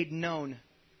is made known.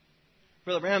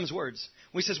 Brother Branham's words.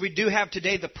 He says, we do have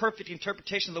today the perfect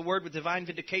interpretation of the word with divine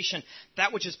vindication.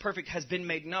 That which is perfect has been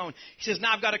made known. He says,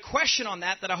 now I've got a question on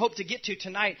that I hope to get to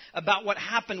tonight about what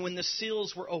happened when the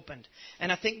seals were opened.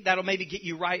 And I think that'll maybe get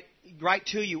you right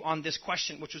to you on this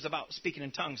question, which was about speaking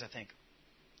in tongues, I think.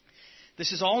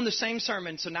 This is all in the same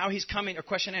sermon, so now he's coming, or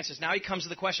question and answers. Now he comes to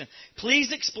the question.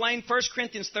 Please explain 1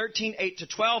 Corinthians 13, 8 to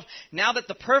 12. Now that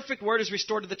the perfect word is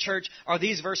restored to the church, are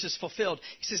these verses fulfilled?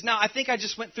 He says, now I think I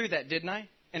just went through that, didn't I?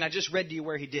 And I just read to you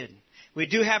where he did. We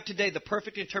do have today the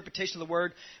perfect interpretation of the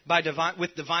word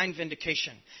with divine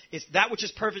vindication. It's that which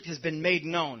is perfect has been made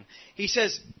known. He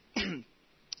says,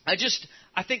 I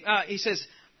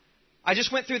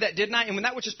just went through that, didn't I? And when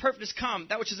that which is perfect has come,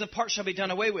 that which is in part shall be done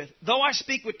away with. Though I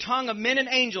speak with tongue of men and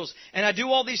angels, and I do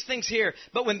all these things here,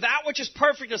 but when that which is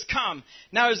perfect has come.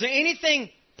 Now, is there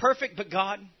anything perfect but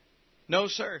God? No,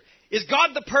 sir. Is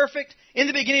God the perfect? In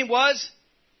the beginning was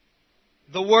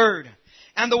the Word.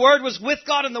 And the Word was with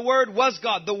God, and the Word was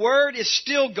God. The Word is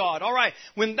still God. All right.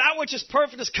 When that which is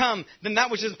perfect has come, then that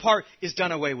which is in part is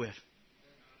done away with.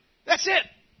 That's it.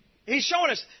 He's showing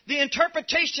us the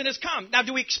interpretation has come. Now,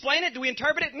 do we explain it? Do we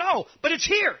interpret it? No, but it's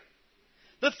here.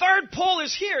 The third pull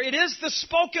is here. It is the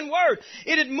spoken word.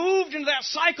 It had moved into that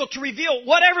cycle to reveal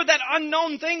whatever that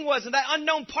unknown thing was and that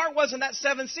unknown part was in that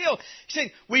seventh seal. He's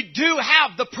saying, we do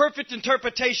have the perfect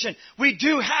interpretation. We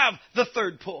do have the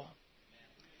third pull.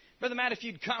 Brother Matt, if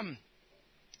you'd come.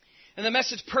 And the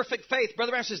message, perfect faith.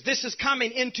 Brother Branham says, this is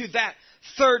coming into that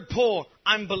third pull.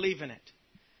 I'm believing it.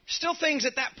 Still things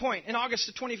at that point, in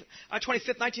August 25th,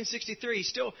 1963, he's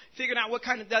still figuring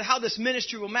out how this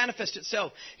ministry will manifest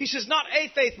itself. He says, not a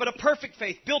faith, but a perfect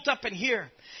faith built up in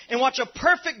here. And watch a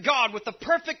perfect God with a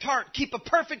perfect heart keep a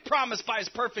perfect promise by His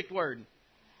perfect word.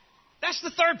 That's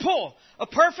the third pull. A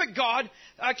perfect God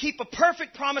keep a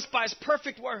perfect promise by His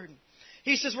perfect word.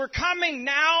 He says, we're coming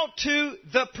now to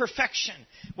the perfection.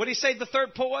 What did he say the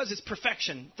third pull was? It's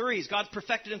perfection. Threes. God's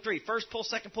perfected in three. First pull,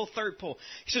 second pull, third pull.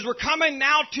 He says, we're coming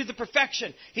now to the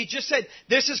perfection. He just said,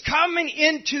 this is coming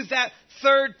into that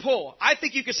third pull. I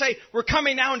think you could say, we're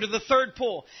coming now into the third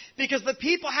pull. Because the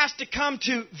people has to come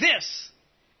to this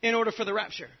in order for the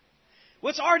rapture.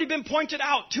 What's already been pointed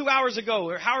out 2 hours ago,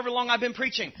 or however long I've been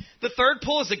preaching. The third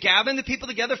pull is to gather the people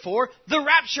together for the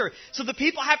rapture. So the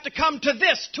people have to come to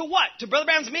this. To what? To Brother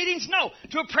Branham's meetings? No.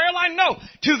 To a prayer line? No.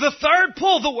 To the third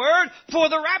pull, the word for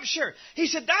the rapture. He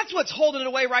said that's what's holding it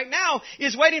away right now,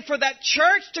 is waiting for that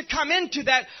church to come into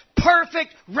that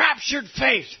perfect raptured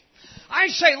faith. I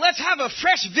say let's have a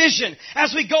fresh vision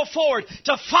as we go forward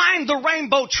to find the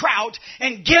rainbow trout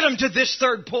and get them to this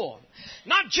third pull.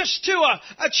 Not just to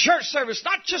a church service,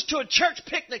 not just to a church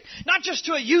picnic, not just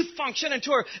to a youth function and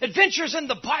to our adventures in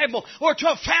the Bible or to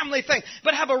a family thing,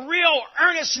 but have a real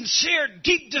earnest, sincere,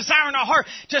 deep desire in our heart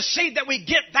to see that we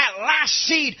get that last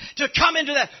seed to come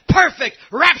into that perfect,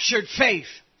 raptured faith.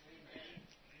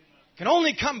 It can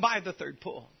only come by the third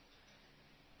pull.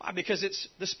 Why? Because it's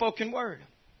the spoken word.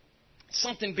 It's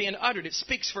something being uttered. It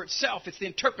speaks for itself. It's the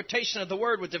interpretation of the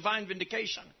word with divine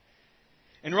vindication.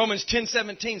 In Romans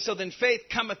 10:17, so then faith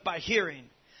cometh by hearing,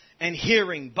 and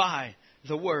hearing by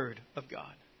the word of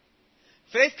God.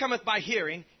 Faith cometh by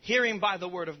hearing, hearing by the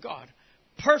word of God.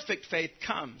 Perfect faith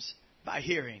comes by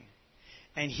hearing,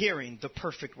 and hearing the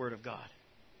perfect word of God.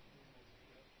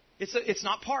 It's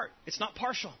not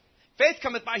partial. Faith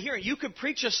cometh by hearing. You could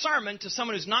preach a sermon to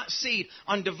someone who's not seed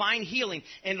on divine healing,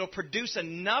 and it'll produce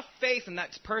enough faith in that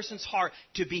person's heart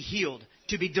to be healed,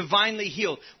 to be divinely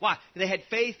healed. Why? They had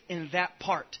faith in that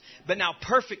part. But now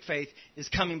perfect faith is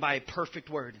coming by a perfect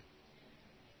word.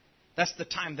 That's the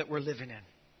time that we're living in.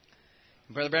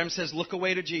 And Brother Branham says, look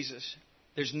away to Jesus.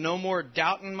 There's no more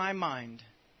doubt in my mind.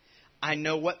 I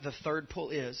know what the third pull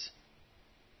is,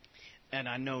 and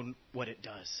I know what it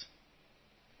does.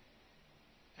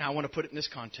 Now, I want to put it in this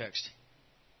context.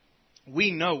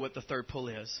 We know what the third pull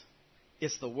is.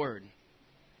 It's the Word.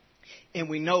 And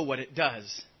we know what it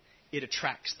does. It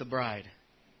attracts the bride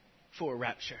for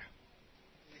rapture.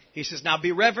 He says, now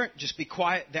be reverent, just be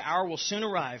quiet. The hour will soon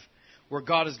arrive where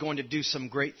God is going to do some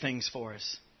great things for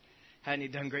us. Hadn't He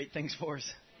done great things for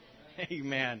us?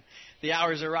 Amen. The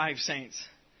hour's arrived, saints.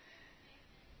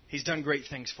 He's done great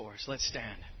things for us. Let's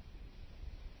stand.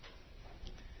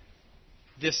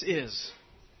 This is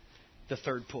the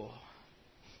third pull.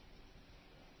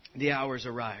 The hour's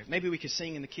arrived. Maybe we could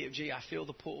sing in the key of G, I feel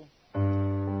the pull.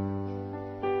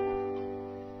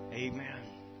 Amen.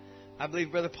 I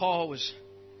believe Brother Paul was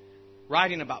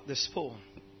writing about this pull.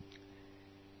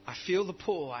 I feel the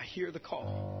pull. I hear the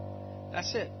call.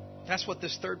 That's it. That's what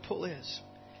this third pull is.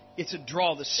 It's a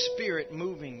draw, the Spirit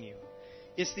moving you.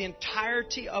 It's the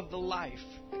entirety of the life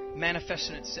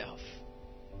manifesting itself.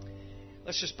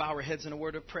 Let's just bow our heads in a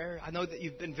word of prayer. I know that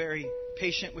you've been very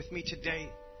patient with me today.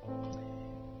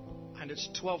 And it's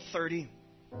 12:30.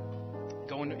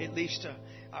 Going at least,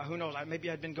 who knows, maybe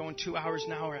I've been going 2 hours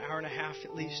now or an hour and a half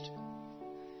at least.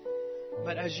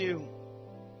 But as you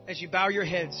bow your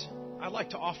heads, I'd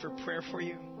like to offer prayer for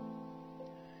you.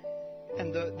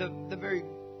 And the very,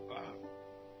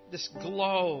 this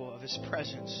glow of His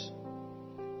presence,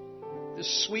 the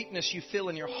sweetness you feel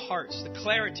in your hearts, the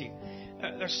clarity.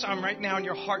 There's some right now in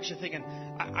your hearts you're thinking,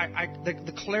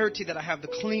 the clarity that I have, the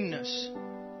cleanness,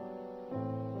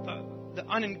 the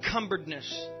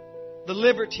unencumberedness, the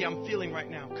liberty I'm feeling right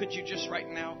now. Could you just right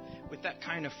now, with that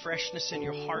kind of freshness in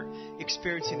your heart,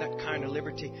 experiencing that kind of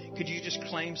liberty, could you just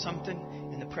claim something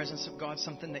in the presence of God,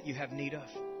 something that you have need of?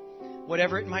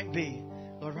 Whatever it might be,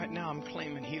 Lord, right now I'm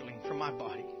claiming healing for my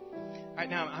body. Right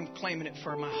now I'm claiming it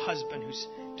for my husband who's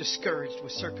discouraged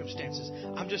with circumstances.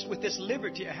 I'm just with this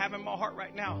liberty I have in my heart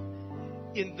right now,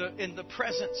 in the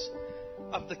presence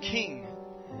of the King,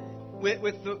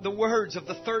 with the words of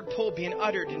the third pull being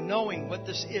uttered and knowing what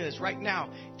this is right now,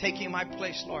 taking my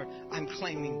place, Lord, I'm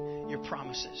claiming your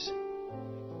promises.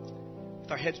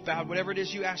 With our heads bowed, whatever it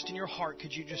is you asked in your heart,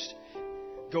 could you just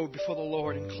go before the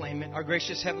Lord and claim it? Our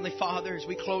gracious Heavenly Father, as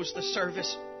we close the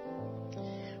service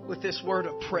with this word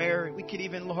of prayer, we could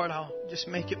even, Lord, I'll just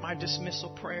make it my dismissal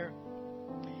prayer.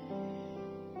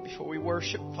 Before we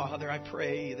worship, Father, I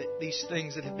pray that these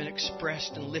things that have been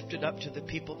expressed and lifted up to the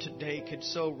people today could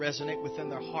so resonate within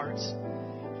their hearts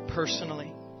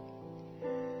personally.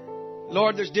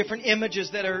 Lord, there's different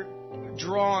images that are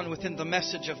drawn within the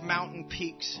message of mountain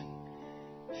peaks and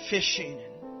fishing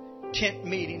and tent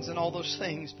meetings and all those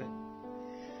things. But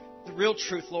the real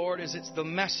truth, Lord, is it's the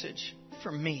message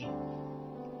for me.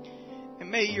 And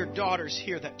may your daughters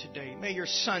hear that today. May your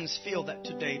sons feel that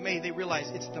today. May they realize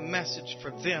it's the message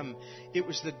for them. It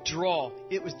was the draw.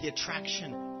 It was the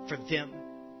attraction for them.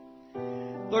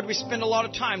 Lord, we spend a lot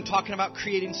of time talking about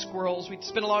creating squirrels. We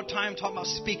spend a lot of time talking about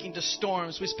speaking to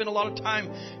storms. We spend a lot of time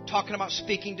talking about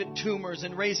speaking to tumors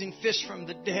and raising fish from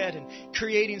the dead and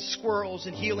creating squirrels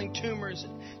and healing tumors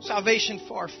and salvation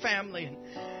for our family. And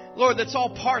Lord, that's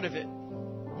all part of it.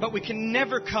 But we can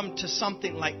never come to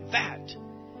something like that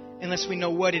unless we know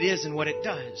what it is and what it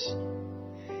does.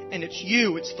 And it's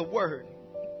you, it's the Word.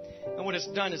 And what it's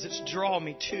done is it's drawn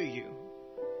me to you.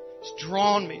 It's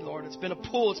drawn me, Lord. It's been a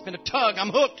pull, it's been a tug. I'm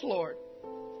hooked, Lord.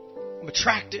 I'm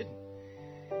attracted.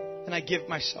 And I give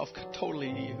myself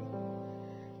totally to you.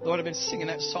 Lord, I've been singing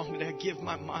that song today. I give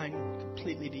my mind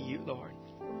completely to you, Lord.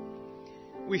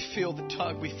 We feel the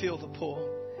tug, we feel the pull.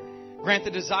 Grant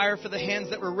the desire for the hands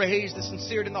that were raised, the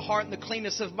sincerity in the heart and the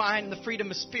cleanness of mind and the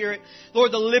freedom of spirit.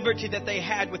 Lord, the liberty that they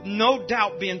had with no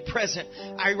doubt being present.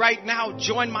 I right now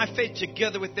join my faith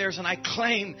together with theirs and I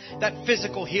claim that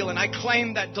physical healing. I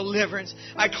claim that deliverance.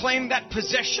 I claim that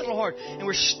possession, Lord. And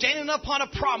we're standing upon a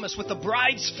promise with the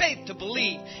bride's faith to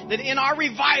believe that in our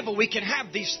revival we can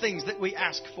have these things that we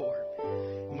ask for.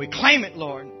 And we claim it,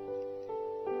 Lord.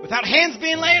 without hands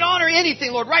being laid on or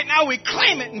anything, Lord, right now we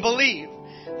claim it and believe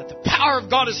that the power of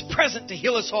God is present to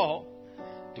heal us all,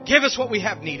 to give us what we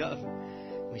have need of.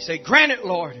 We say, grant it,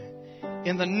 Lord,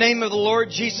 in the name of the Lord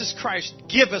Jesus Christ.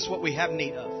 Give us what we have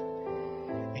need of.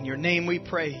 In your name we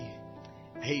pray.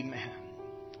 Amen.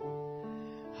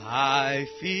 I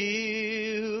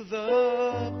feel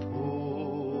the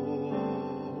pull.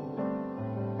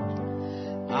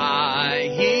 I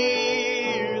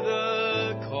hear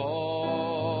the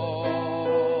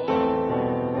call.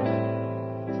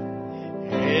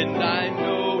 And I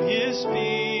know His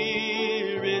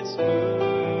Spirit's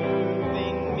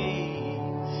moving me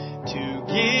to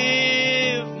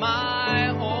give my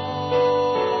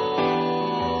all.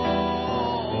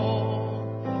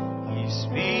 He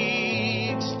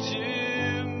speaks to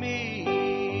me.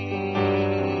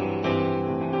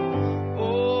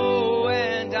 Oh,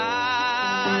 and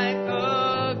I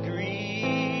agree.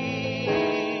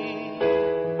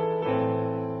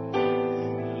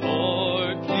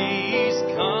 Lord, please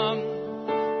come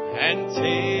and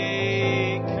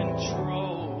take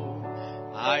control.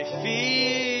 I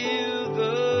feel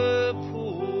the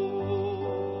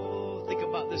pull. Think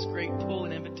about this great pull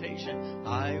and invitation.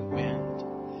 I went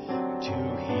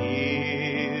to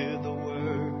hear the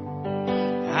word,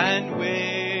 and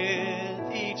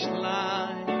with each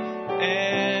line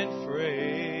and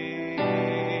phrase,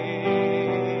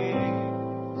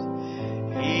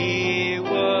 He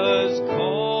was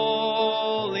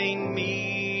calling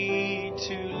me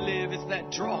to live. It's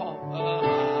that draw.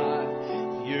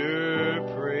 Your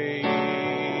praise.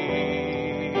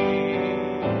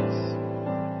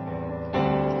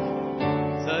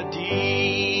 The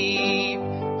deep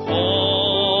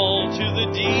call to the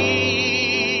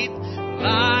deep,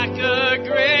 like a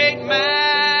great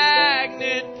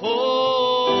magnet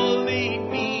pulling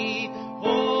me.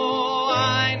 Oh,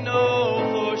 I know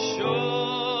for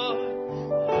sure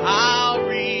I'll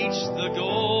reach the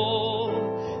goal,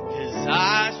 'cause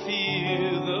I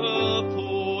feel the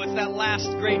pull. It's that last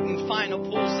great and final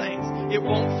pull, saints. It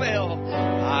won't fail.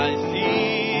 I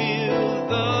feel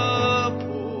the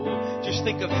pull. Just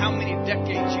think of how many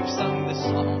decades you've sung this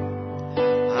song.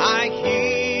 I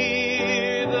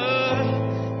hear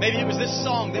the... Maybe it was this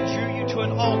song that drew you to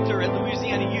an altar at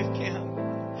Louisiana Youth Camp.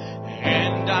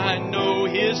 And I know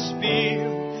His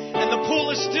Spirit, and the pull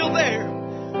is still there.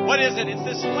 What is it? It's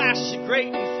this last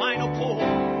great and final pull.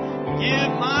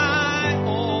 Give my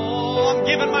all. I'm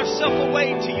giving myself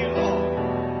away to you, Lord.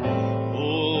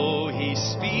 Oh, He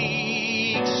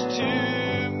speaks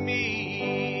to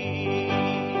me.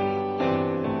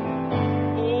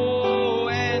 Oh,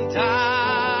 and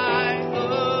I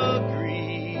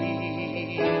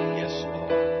agree. Yes,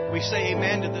 Lord. We say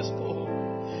amen to this pull.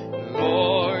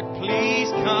 Lord,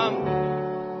 please come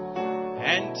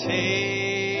and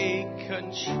take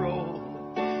control.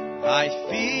 I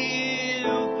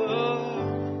feel the...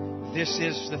 This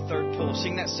is the third pull.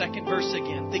 Sing that second verse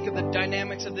again. Think of the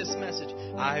dynamics of this message.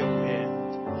 I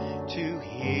went to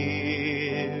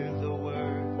hear the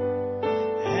word,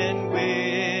 and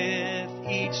with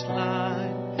each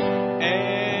line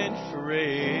and phrase,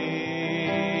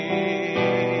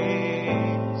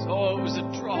 oh, it was a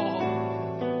draw,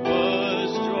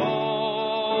 was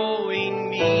drawing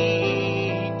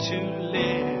me to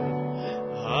live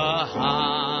a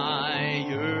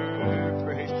higher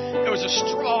praise. There was a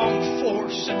strong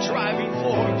force, a driving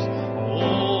force.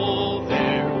 Oh,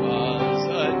 there was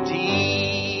a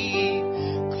deep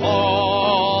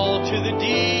call to the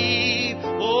deep.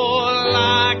 Oh,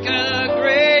 like a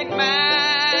great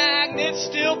magnet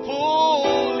still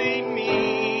pulling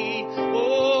me.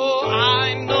 Oh,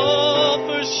 I know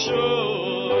for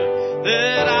sure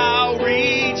that I'll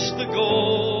reach the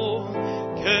goal,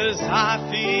 'cause I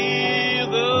feel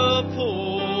the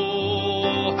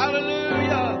pull.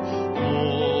 Hallelujah.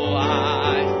 Oh,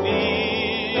 I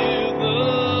feel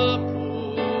the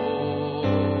pull.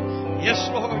 Yes,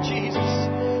 Lord Jesus.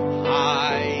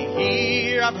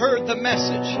 I've heard the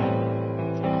message.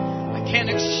 I can't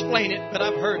explain it, but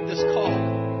I've heard this call.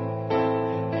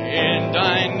 And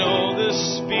I know the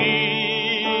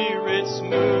Spirit's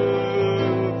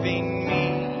moving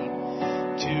me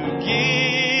to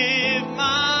give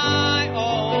my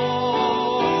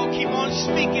all. Keep on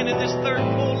speaking in this third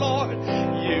pull, Lord.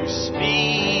 You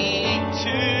speak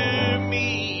to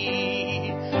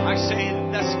me. I say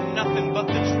that's nothing but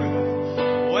the truth.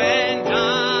 When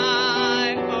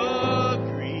I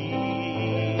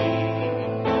agree,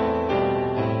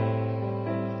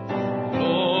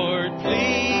 Lord,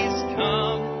 please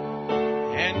come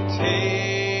and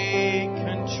take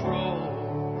control.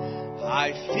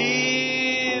 I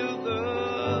feel the...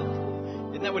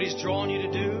 Isn't that what He's drawing you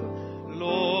to do?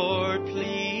 Lord,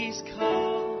 please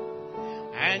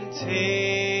come and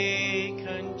take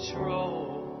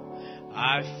control.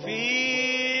 I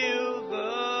feel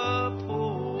the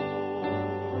pull.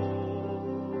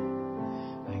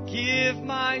 I give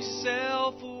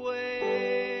myself away.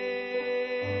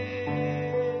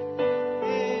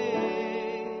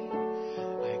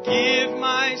 I give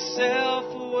myself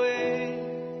away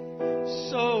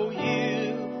so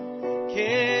you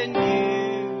can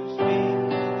use me.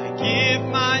 I give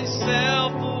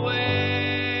myself away.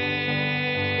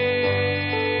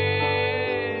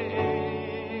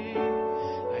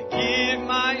 I give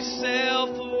myself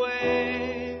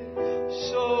away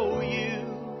so you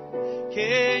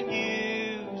can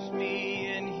use me.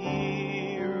 And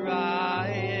here I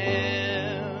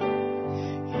am.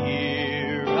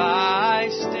 Here I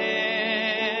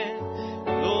stand.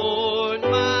 Lord,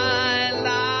 my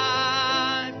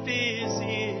life is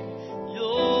in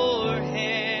your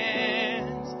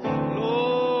hands.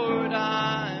 Lord,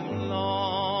 I'm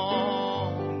longing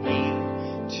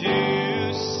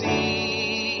to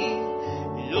see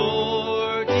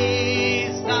your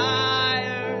desires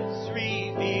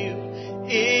revealed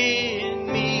in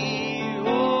me.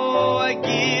 Oh, I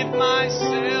give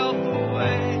myself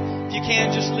away. If you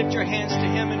can, just lift your hands to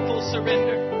Him in full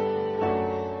surrender.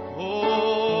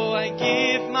 Oh, I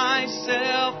give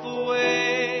myself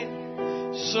away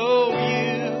so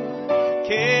you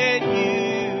can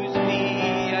use me.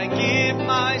 I give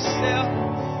myself.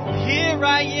 Here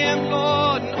I am,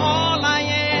 Lord, and all I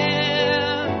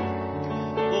am.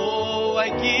 Oh, I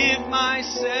give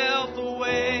myself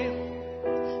away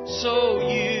so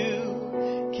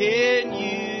you can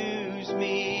use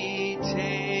me.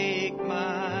 Take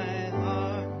my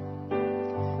heart.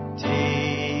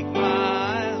 Take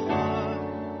my heart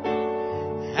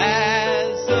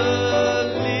as a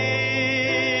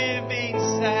living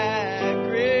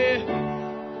sacrifice.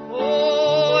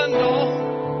 Oh, and all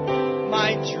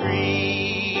my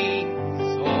dreams,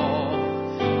 all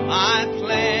my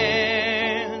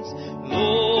plans,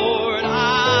 Lord,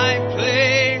 I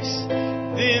place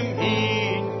them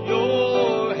in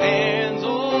your hands.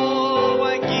 Oh,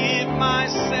 I give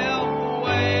myself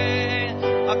away.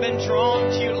 I've been drawn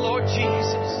to you, Lord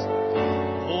Jesus.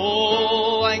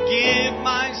 Oh, I give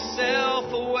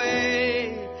myself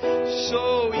away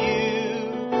so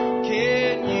you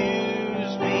can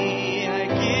use me. I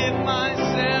give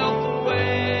myself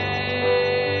away.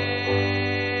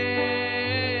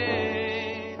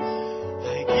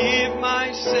 I give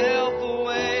myself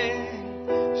away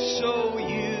so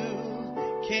you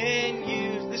can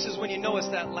use. This is when you know it's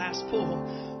that last pull.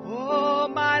 Oh,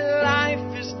 my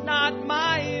life is not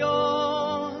my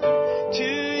own. To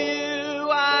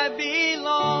you I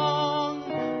belong.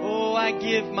 Oh, I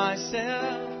give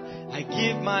myself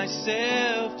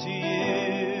to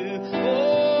you.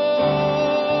 Oh,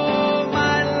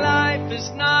 my life is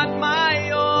not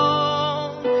my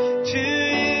own. To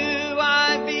you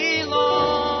I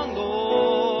belong.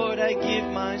 Lord, I give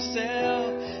myself.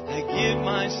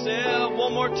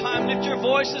 One more time, lift your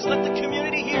voices, let the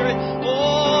community hear it.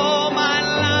 Oh, my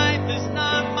life is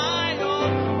not my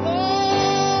own.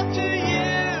 Oh, to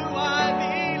you I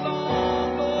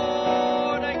belong.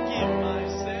 Lord, I give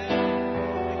myself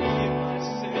to you.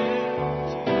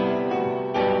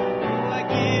 I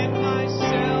give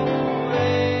myself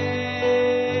away.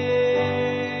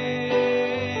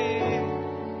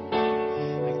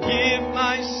 I give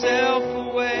myself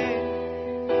away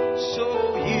so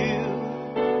you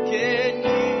can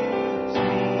use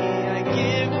me. I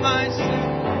give myself,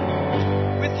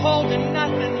 withholding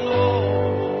nothing,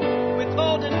 Lord.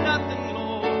 Withholding nothing,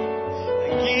 Lord. I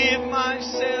give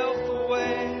myself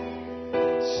away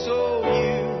so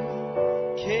you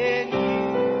can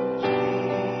use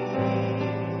me.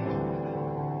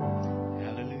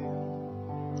 Hallelujah.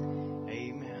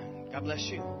 Amen. God bless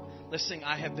you. Let's sing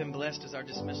I Have Been Blessed as our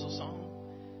dismissal song.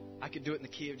 I could do it in the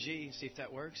key of G, see if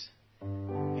that works.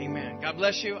 Amen. God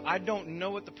bless you. I don't know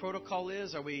what the protocol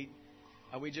is. Are we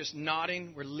just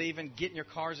nodding? We're leaving. Get in your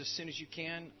cars as soon as you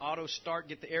can. Auto start.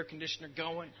 Get the air conditioner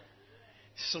going.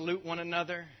 Salute one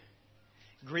another.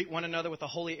 Greet one another with a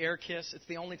holy air kiss. It's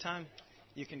the only time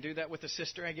you can do that with a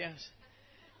sister, I guess.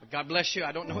 But God bless you.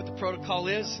 I don't know what the protocol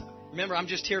is. Remember, I'm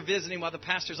just here visiting while the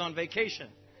pastor's on vacation.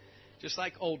 Just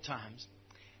like old times.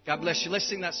 God bless you. Let's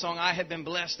sing that song, I Have Been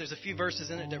Blessed. There's a few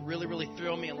verses in it that really, really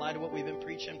thrill me in light of what we've been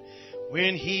preaching.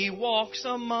 When He walks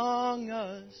among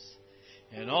us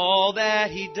and all that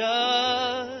He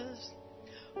does,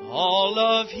 all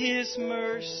of His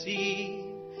mercy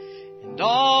and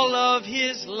all of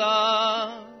His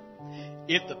love,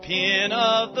 if the pen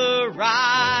of the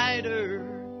writer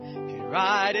could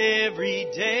right every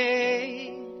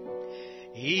day.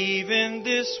 Even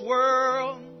this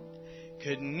world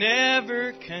could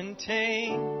never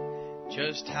contain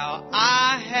just how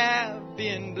I have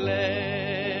been blessed.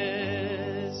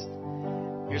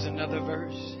 Here's another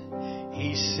verse.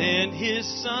 He sent His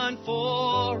Son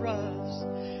for us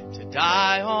to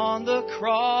die on the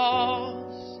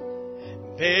cross,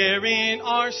 bearing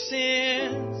our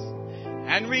sins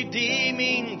and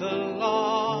redeeming the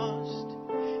lost.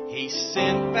 He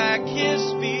sent back His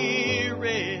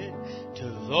Spirit to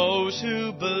those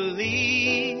who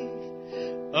believe,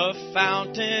 a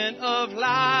fountain of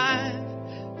life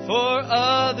for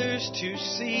others to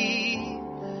see.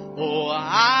 Oh,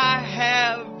 I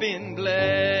have been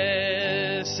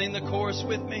blessed. Sing the chorus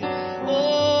with me.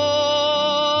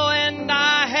 Oh, and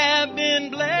I have been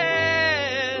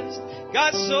blessed.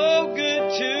 God's so good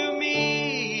to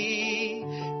me.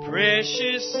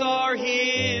 Precious are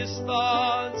His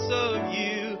thoughts of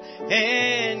you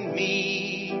and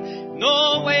me.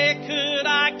 No way could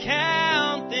I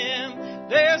count them.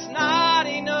 There's not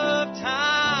enough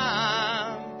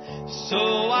time. So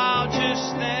I'll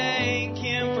just thank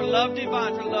Him for love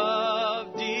divine, for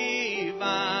love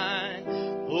divine.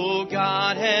 Oh,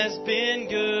 God has been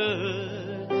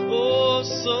good. Oh,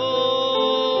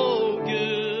 so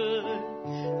good.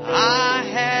 I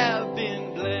have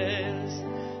been blessed.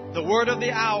 The word of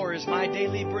the hour is my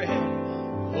daily bread.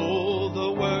 Oh,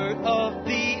 the word of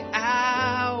the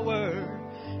hour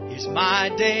is my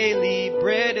daily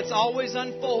bread. It's always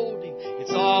unfolding.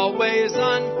 It's always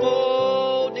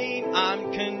unfolding.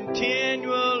 I'm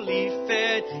continually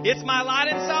fed. It's my light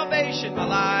and salvation, my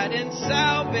light and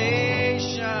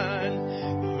salvation.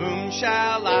 Whom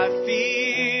shall I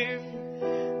fear?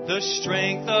 The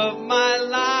strength of my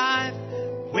life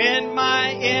when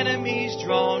my enemies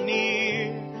draw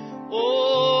near.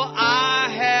 Oh, I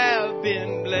have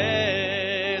been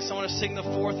blessed. I want to sing the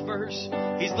fourth verse.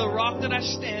 He's the rock that I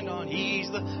stand on. He's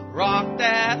the rock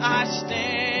that I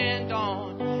stand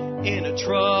on. In a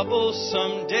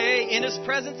troublesome day, in His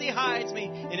presence He hides me.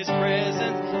 In His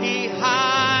presence He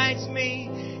hides me.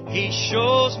 He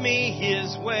shows me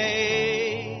His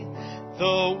way.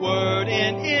 The Word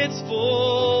in its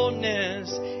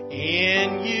fullness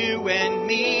in you and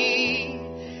me.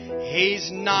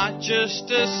 He's not just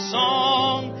a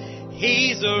song,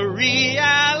 He's a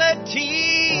reality.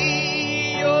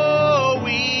 Oh,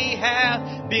 we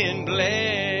have been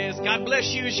blessed. God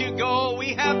bless you as you go.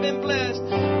 We have been blessed.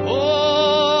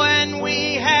 Oh, and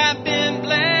we have been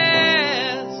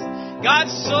blessed.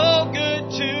 God's so good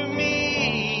to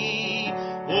me.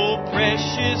 Oh,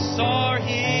 precious are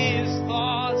His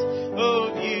thoughts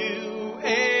of you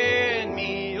and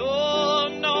me. Oh,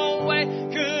 no way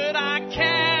could I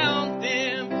count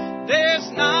them. There's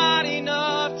not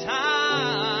enough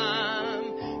time.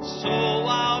 So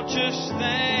I'll just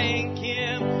thank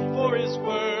Him for His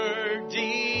word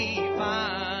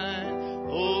divine.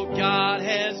 Oh, God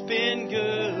has been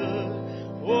good.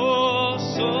 Oh,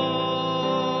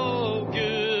 so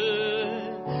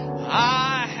good.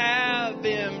 I have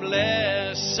been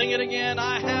blessed. Sing it again.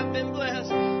 I have been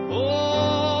blessed.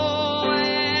 Oh,